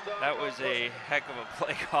 touchdown. That was a heck of a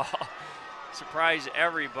play call. Surprised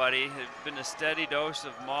everybody. It's been a steady dose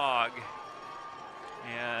of Mogg.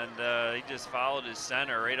 And he just followed his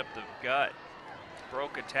center right up the gut.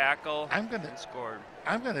 Broke a tackle and scored.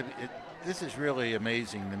 This is really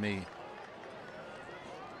amazing to me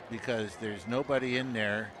because there's nobody in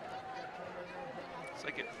there. It's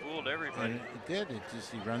like it fooled everybody. And it did. It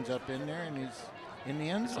just, he runs up in there and he's in the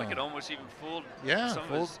end It's zone. like it almost even fooled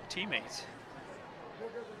some of his teammates.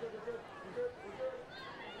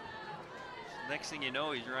 Next thing you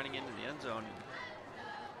know, he's running into the end zone.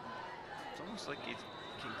 Looks like he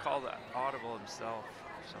can call that audible himself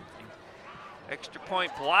or something. Extra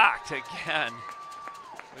point blocked again.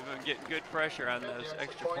 We've been getting good pressure on those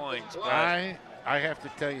extra points. But I have to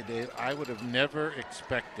tell you, Dave, I would have never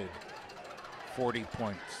expected 40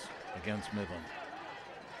 points against Midland.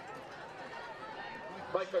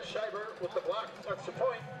 Micah Schreiber with the block, extra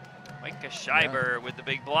point. Micah Schreiber with the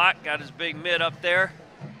big block, got his big mid up there,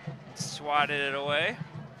 swatted it away.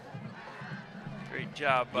 Great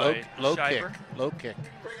job by low Schreiber. kick, low kick.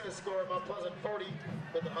 Bringing the score Mount Pleasant 40,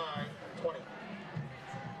 Midland High 20.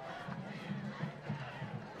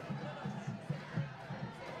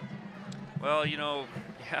 Well, you know,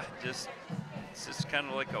 yeah, it's just kind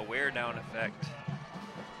of like a wear down effect.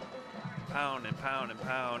 Pound and pound and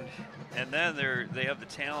pound, and then they have the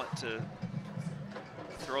talent to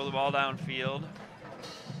throw the ball downfield,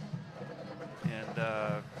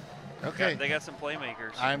 and Okay, they got some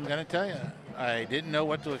playmakers. I'm going to tell you, I didn't know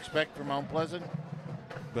what to expect from Mount Pleasant,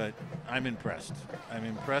 but I'm impressed. I'm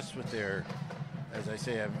impressed with their, as I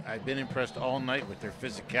say, I've been impressed all night with their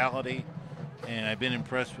physicality, and I've been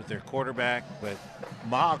impressed with their quarterback. But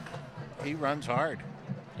Mogg, he runs hard.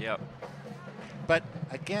 Yep. But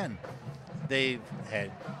again, they've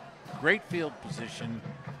had great field position,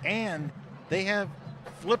 and they have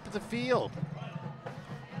flipped the field.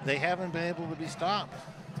 They haven't been able to be stopped.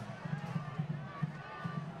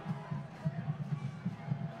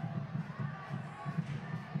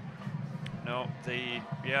 No, they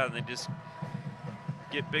just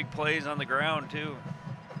get big plays on the ground too.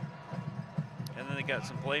 And then they got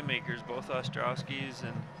some playmakers, both Ostrowski's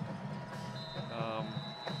and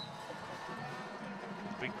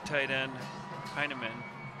big tight end Heinemann.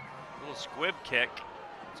 Little squib kick.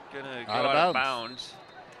 It's gonna go out of bounds.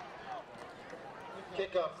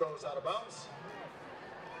 Kickoff goes out of bounds.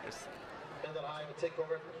 Yes. Midland High will take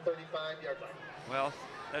over at the 35-yard line. Well,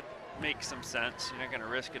 that makes some sense. You're not gonna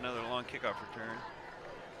risk another long kickoff return.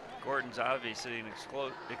 Gordon's obviously an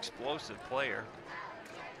explosive player.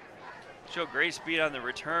 Showed great speed on the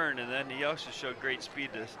return, and then he also showed great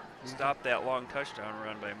speed to stop that long touchdown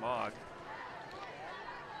run by Mogg.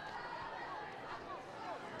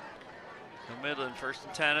 So Midland 1st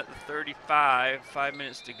and 10 at the 35, 5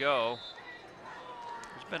 minutes to go.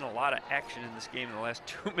 There's been a lot of action in this game in the last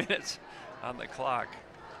 2 minutes on the clock.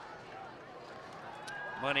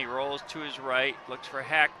 Money rolls to his right, looks for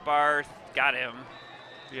Hackbarth, got him.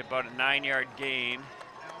 Be about a 9-yard gain.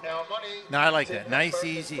 Now Money. No, I like that. Nice,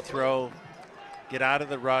 easy throw. Get out of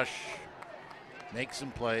the rush. Make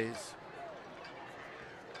some plays.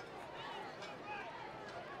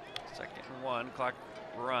 2nd and 1, clock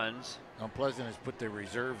runs. Mount Pleasant has put their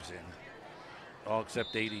reserves in, all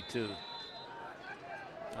except 82.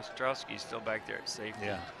 Ostrowski's still back there at safety.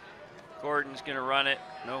 Yeah. Gordon's gonna run it,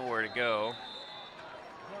 nowhere to go.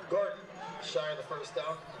 Gordon, shy of the first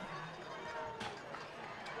down.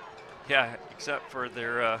 Yeah, except for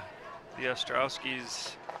their the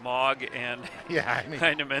Ostrowski's, Mogg, and Yeah, I mean,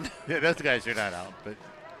 Heinemann. yeah, those guys are not out, but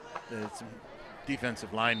some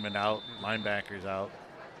defensive linemen out, linebackers out.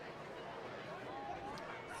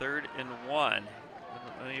 3rd and 1.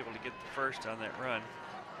 Unable to get the first on that run.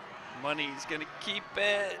 Money's gonna keep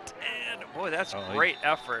it, and boy, that's a great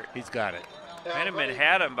effort. He's got it. Heinemann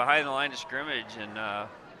had him behind the line of scrimmage, and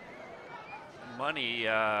Money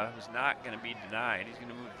was not going to be denied. He's going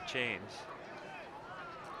to move the chains.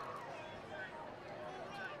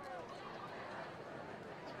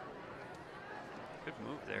 Good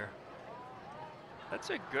move there. That's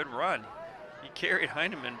a good run. He carried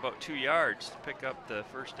Heinemann about 2 yards to pick up the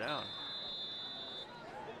first down.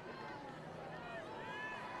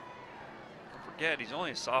 Don't forget, he's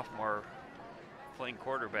only a sophomore playing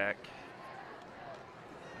quarterback.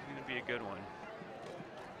 He's going to be a good one.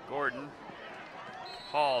 Gordon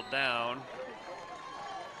hauled down.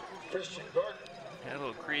 Christian Gordon. Had a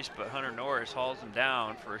little crease, but Hunter Norris hauls him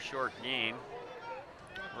down for a short gain.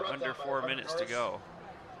 We're under 4 minutes to go.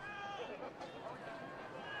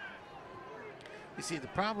 You see, the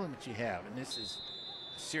problem that you have, and this is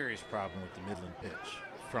a serious problem with the Midland pitch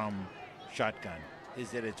from shotgun,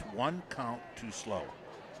 is that it's 1 count too slow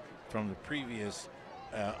from the previous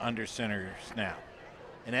under center snap.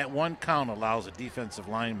 And that 1 count allows a defensive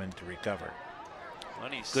lineman to recover.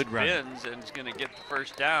 Money Good run. spins and is going to get the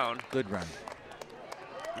first down. Good run.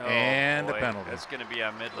 Oh, and boy, a penalty. That's going to be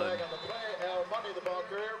on Midland. Flag on the play, Al Money, the ball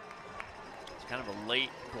carrier. It's kind of a late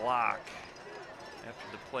block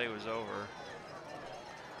after the play was over.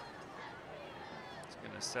 It's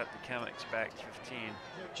going to set the Chemics back 15.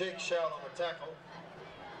 Jake Shell on the tackle.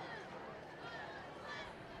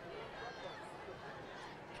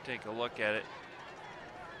 Take a look at it.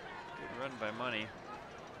 Good run by Money.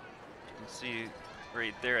 can see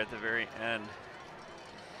right there at the very end.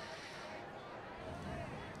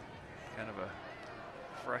 Kind of a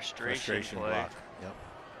frustration play. block. Yep.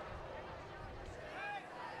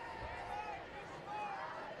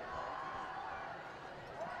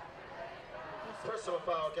 Personal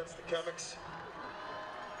foul against the Chemics.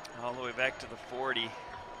 All the way back to the 40.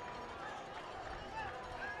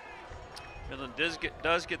 Midland does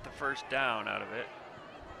get the first down out of it.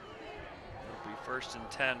 It'll be 1st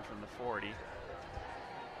and 10 from the 40. And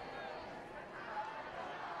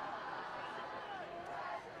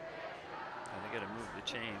they got to move the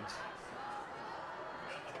chains.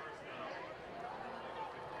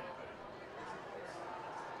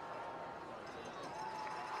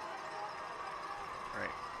 Right.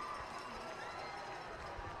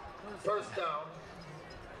 First down.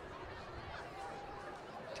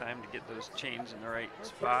 Time to get those chains in the right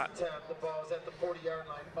spot. 10, the ball is at the 40-yard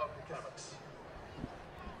line of the Chemics.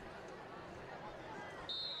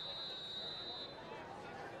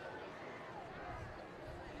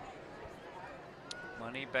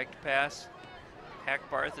 Money back to pass.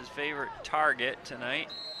 Hackbarth, his favorite target tonight.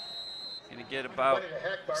 Gonna get about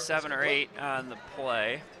 7 or 8 on the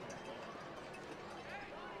play.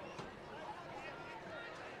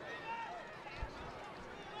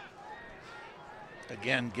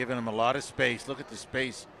 Again, giving him a lot of space. Look at the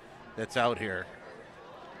space that's out here.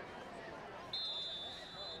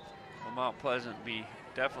 Well, Mount Pleasant be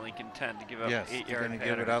definitely content to give up Yes, 8-yard they're going to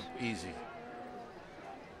patterns. give it up easy.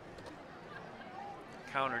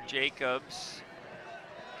 Counter Jacobs,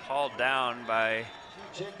 hauled down by,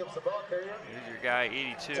 Jacobs, the ball carrier. here's your guy,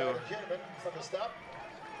 82, Tyler Kinnaman from the stop.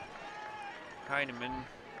 Heineman.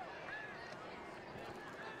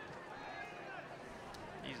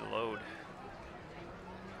 He's a load.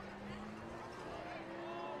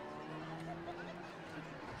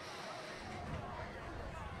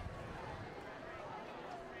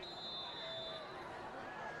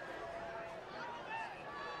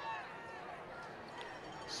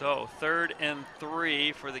 So 3rd and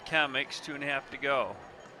 3 for the Chemics, 2.5 to go.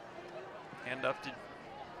 Hand up to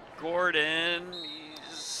Gordon.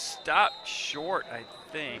 He's stopped short, I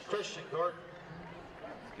think. Christian Gordon.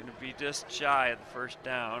 Going to be just shy of the first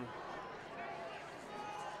down.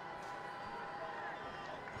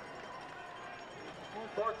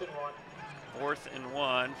 Fourth and 1. 4th and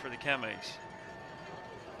 1 for the Chemics.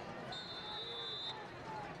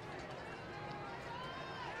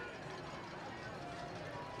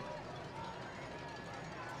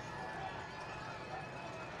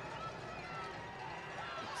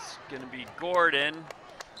 It's going to be Gordon.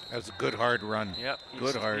 That was a good hard run. Yep,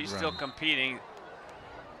 Good hard he's run. still competing.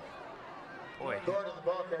 Boy, Gordon, the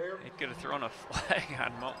ball carrier. he could have thrown a flag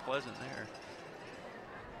on Mount Pleasant there.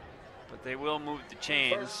 But they will move the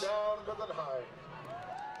chains. First down, Midland High.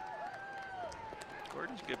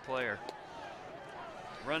 Gordon's a good player.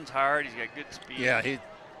 Runs hard, he's got good speed. Yeah, he's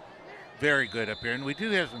very good up here. And we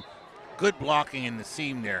do have some good blocking in the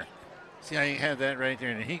seam there. See how you have that right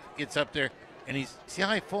there? And he gets up there, and see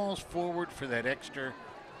how he falls forward for that extra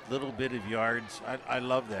little bit of yards? I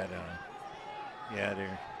love that. Yeah,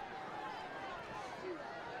 there.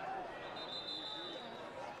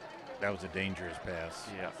 That was a dangerous pass.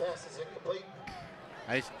 Yeah. Pass is incomplete.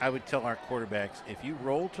 I would tell our quarterbacks, if you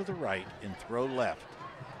roll to the right and throw left,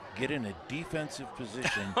 get in a defensive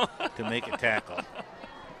position to make a tackle.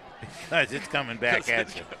 Because it's coming back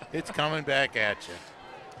at you. It's coming back at you.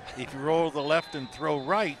 If you roll to the left and throw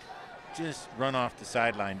right, just run off the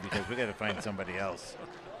sideline because we got to find somebody else.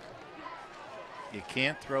 You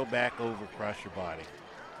can't throw back over across your body.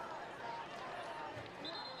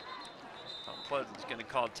 Mount Pleasant's going to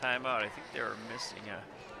call timeout. I think they were missing a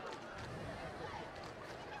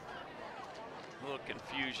little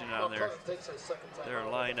confusion on Mount their Pleasant takes their second time their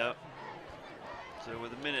out. lineup. So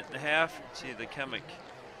with 1.5 minutes, you see the Chemic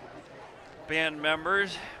band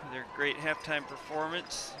members, their great halftime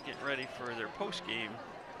performance, getting ready for their post-game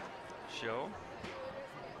show.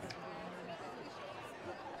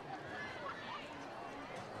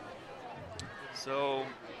 So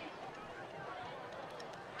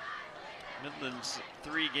Midland's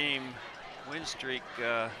 3-game win streak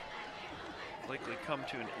likely come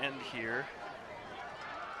to an end here.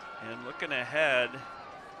 And looking ahead,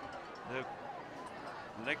 the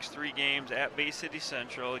next 3 games at Bay City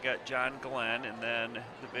Central, we got John Glenn, and then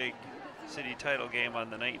the big city title game on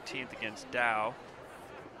the 19th against Dow.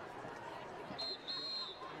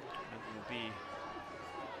 It will be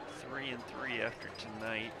 3-3 after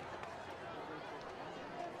tonight.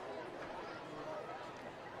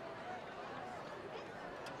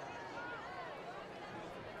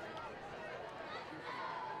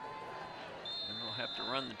 have to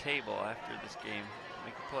run the table after this game to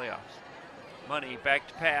make the playoffs. Money back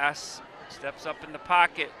to pass, steps up in the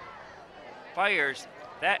pocket, fires.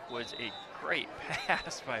 That was a great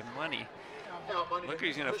pass by Money. Look,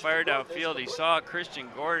 he's going to fire downfield. He saw Christian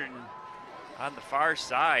Gordon on the far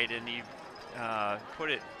side, and he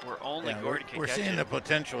put it where only Gordon can We're catch seeing it. the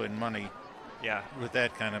potential in Money. Yeah. With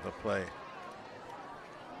that kind of a play.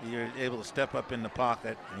 You're able to step up in the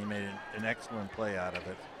pocket, and he made an excellent play out of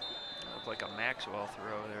it. Looked like a Maxwell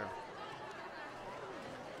throw there.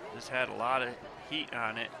 This had a lot of heat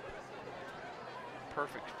on it.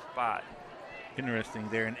 Perfect spot. Interesting.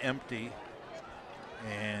 They're an empty,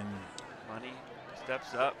 and Money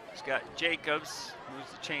steps up. He's got Jacobs,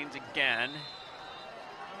 moves the chains again.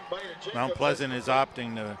 Mount Pleasant is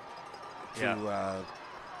opting to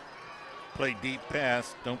play deep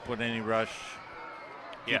pass. Don't put any rush.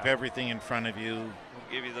 Keep everything in front of you.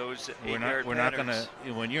 We'll give you those We're not going to.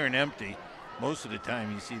 When you're an empty, most of the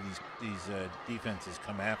time you see these defenses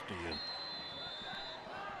come after you.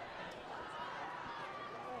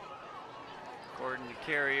 Gordon the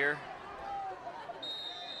carrier.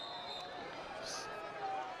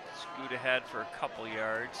 Scoot ahead for a couple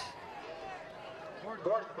yards. Gordon,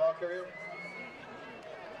 the ball carrier.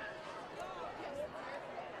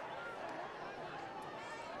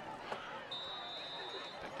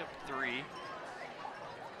 Picked up 3.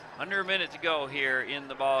 Under a minute to go here in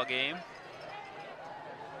the ball game.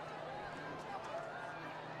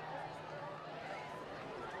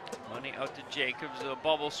 Money out to Jacobs, a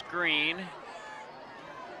bubble screen. He's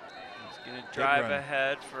going to drive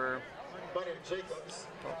ahead for about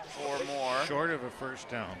 4 more. Short of a first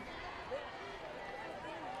down.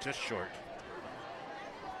 Just short.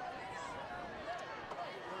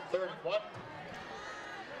 31.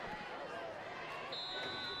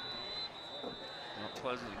 Mount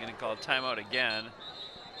Pleasant is going to call a timeout again.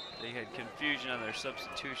 They had confusion on their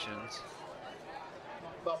substitutions.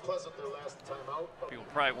 Mount Pleasant, their last timeout. People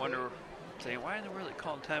probably wonder, saying, why are they really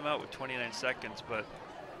calling timeout with 29 seconds? But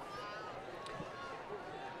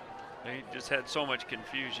they just had so much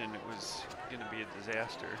confusion, it was going to be a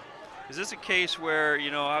disaster. Is this a case where,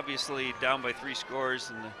 you know, obviously down by 3 scores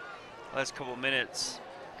in the last couple of minutes,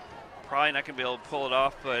 probably not going to be able to pull it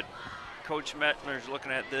off, but Coach Mettler's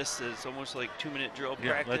looking at this as almost like 2-minute drill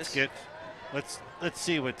practice? Let's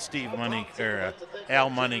see what Steve Money or Al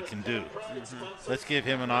Money can do. Let's give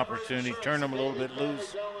him an opportunity, turn him a little bit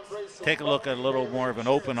loose, take a look at a little more of an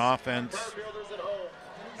open offense.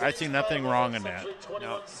 I see nothing wrong in that.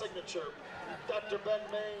 No.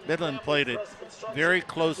 Midland played it very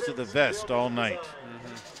close to the vest all night,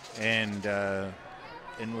 and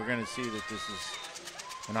we're going to see that this is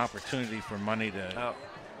an opportunity for Money to. Oh.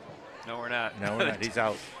 No, we're not. No, we're not. He's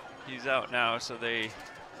out. He's out now, so they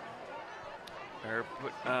are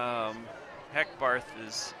put. Heckbarth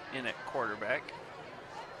is in at quarterback.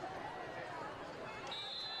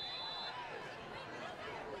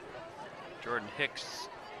 Jordan Hicks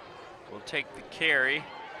will take the carry.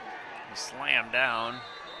 He slammed down.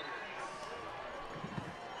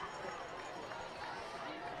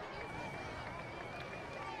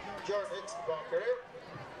 Jordan Hicks, the ball carrier.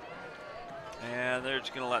 And they're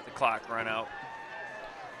just going to let the clock run out.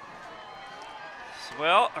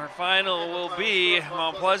 Well, our final will be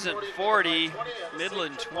Mount Pleasant 40,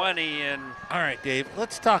 Midland 20, and all right, Dave,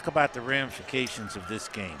 let's talk about the ramifications of this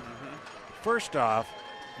game. First off,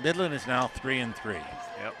 Midland is now 3-3.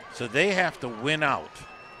 Yep. So they have to win out.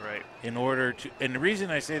 Right. In order to, and the reason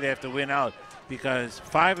I say they have to win out, because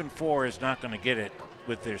 5-4 is not going to get it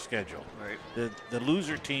with their schedule. Right. The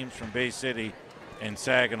loser teams from Bay City and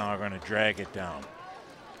Saginaw are going to drag it down.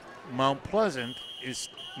 Mount Pleasant is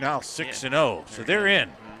now 6-0, so they're in.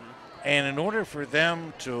 And in order for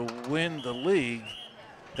them to win the league,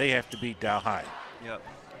 they have to beat Dow High. Yep.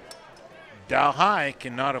 Dow High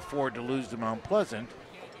cannot afford to lose to Mount Pleasant,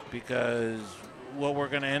 because what we're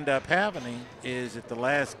going to end up having is at the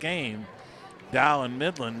last game, Dow and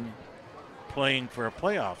Midland playing for a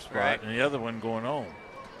playoff spot, and the other one going home.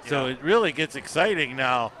 So it really gets exciting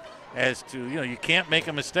now as to, you know, you can't make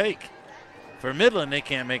a mistake. For Midland, they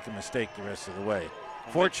can't make a mistake the rest of the way.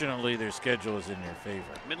 Fortunately, their schedule is in their favor.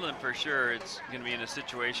 Midland, for sure, it's going to be in a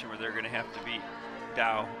situation where they're going to have to beat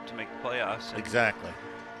Dow to make the playoffs. Exactly.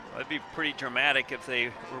 It'd be pretty dramatic if they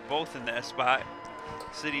were both in that spot.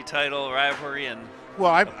 City title rivalry and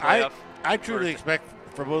I truly expect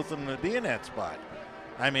for both of them to be in that spot.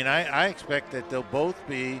 I mean, I expect that they'll both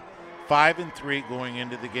be 5-3 going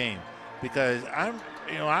into the game, because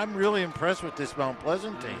I'm really impressed with this Mount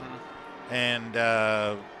Pleasant team. And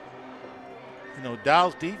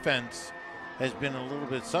Dow's defense has been a little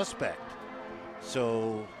bit suspect.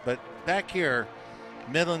 So, but back here,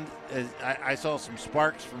 Midland, I saw some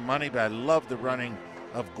sparks from Money, but I love the running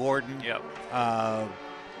of Gordon. Yep.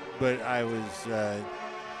 But I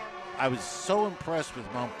was so impressed with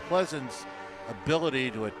Mount Pleasant's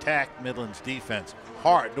ability to attack Midland's defense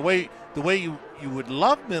hard. The way you would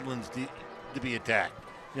love Midland's to be attacked.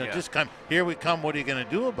 You know, Yeah. just come, here we come, what are you going to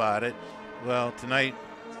do about it? Well, tonight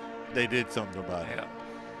they did something about it. Yeah.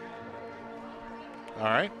 All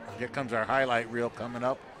right, here comes our highlight reel coming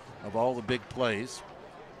up of all the big plays.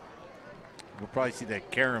 We'll probably see that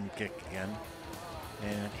carom kick again.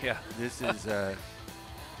 And Yeah. this is That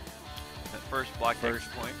first block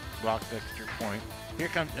extra point. blocked extra point. Here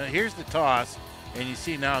comes, here's the toss, and you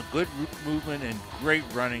see now good movement and great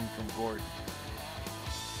running from Gordon.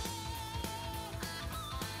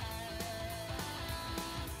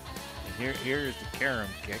 And here is the carom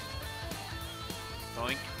kick.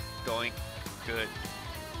 Doink, doink, good.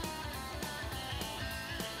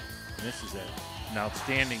 And this is an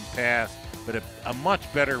outstanding pass, but a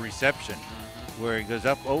much better reception, where he goes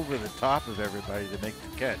up over the top of everybody to make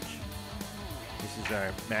the catch. This is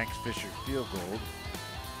our Max Fisher field goal.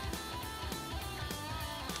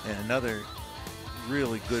 And another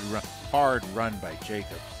really good run, hard run by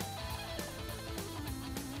Jacobs.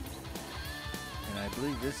 And I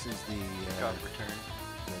believe this is the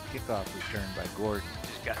kickoff return by Gordon.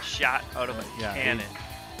 Just got shot out of a Yeah, cannon.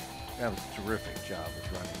 That was a terrific job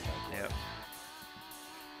of running by Gordon. Yep.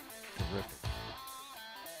 Terrific.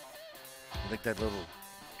 I think that little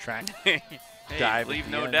track Hey, dive. leave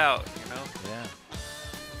at the no end. doubt, you know. Yeah.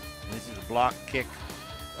 And this is a block kick.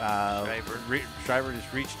 Shriver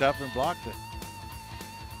just reached up and blocked it.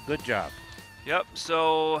 Good job. Yep,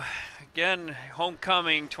 so again,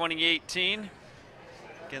 homecoming 2018.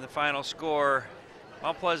 Again, the final score,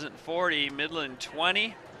 Mount Pleasant 40, Midland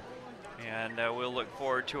 20. And we'll look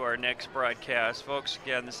forward to our next broadcast. Folks,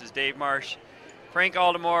 again, this is Dave Marsh, Frank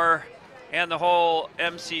Aldemore, and the whole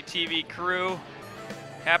MCTV crew.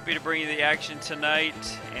 Happy to bring you the action tonight,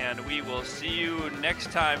 and we will see you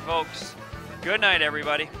next time, folks. Good night,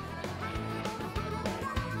 everybody.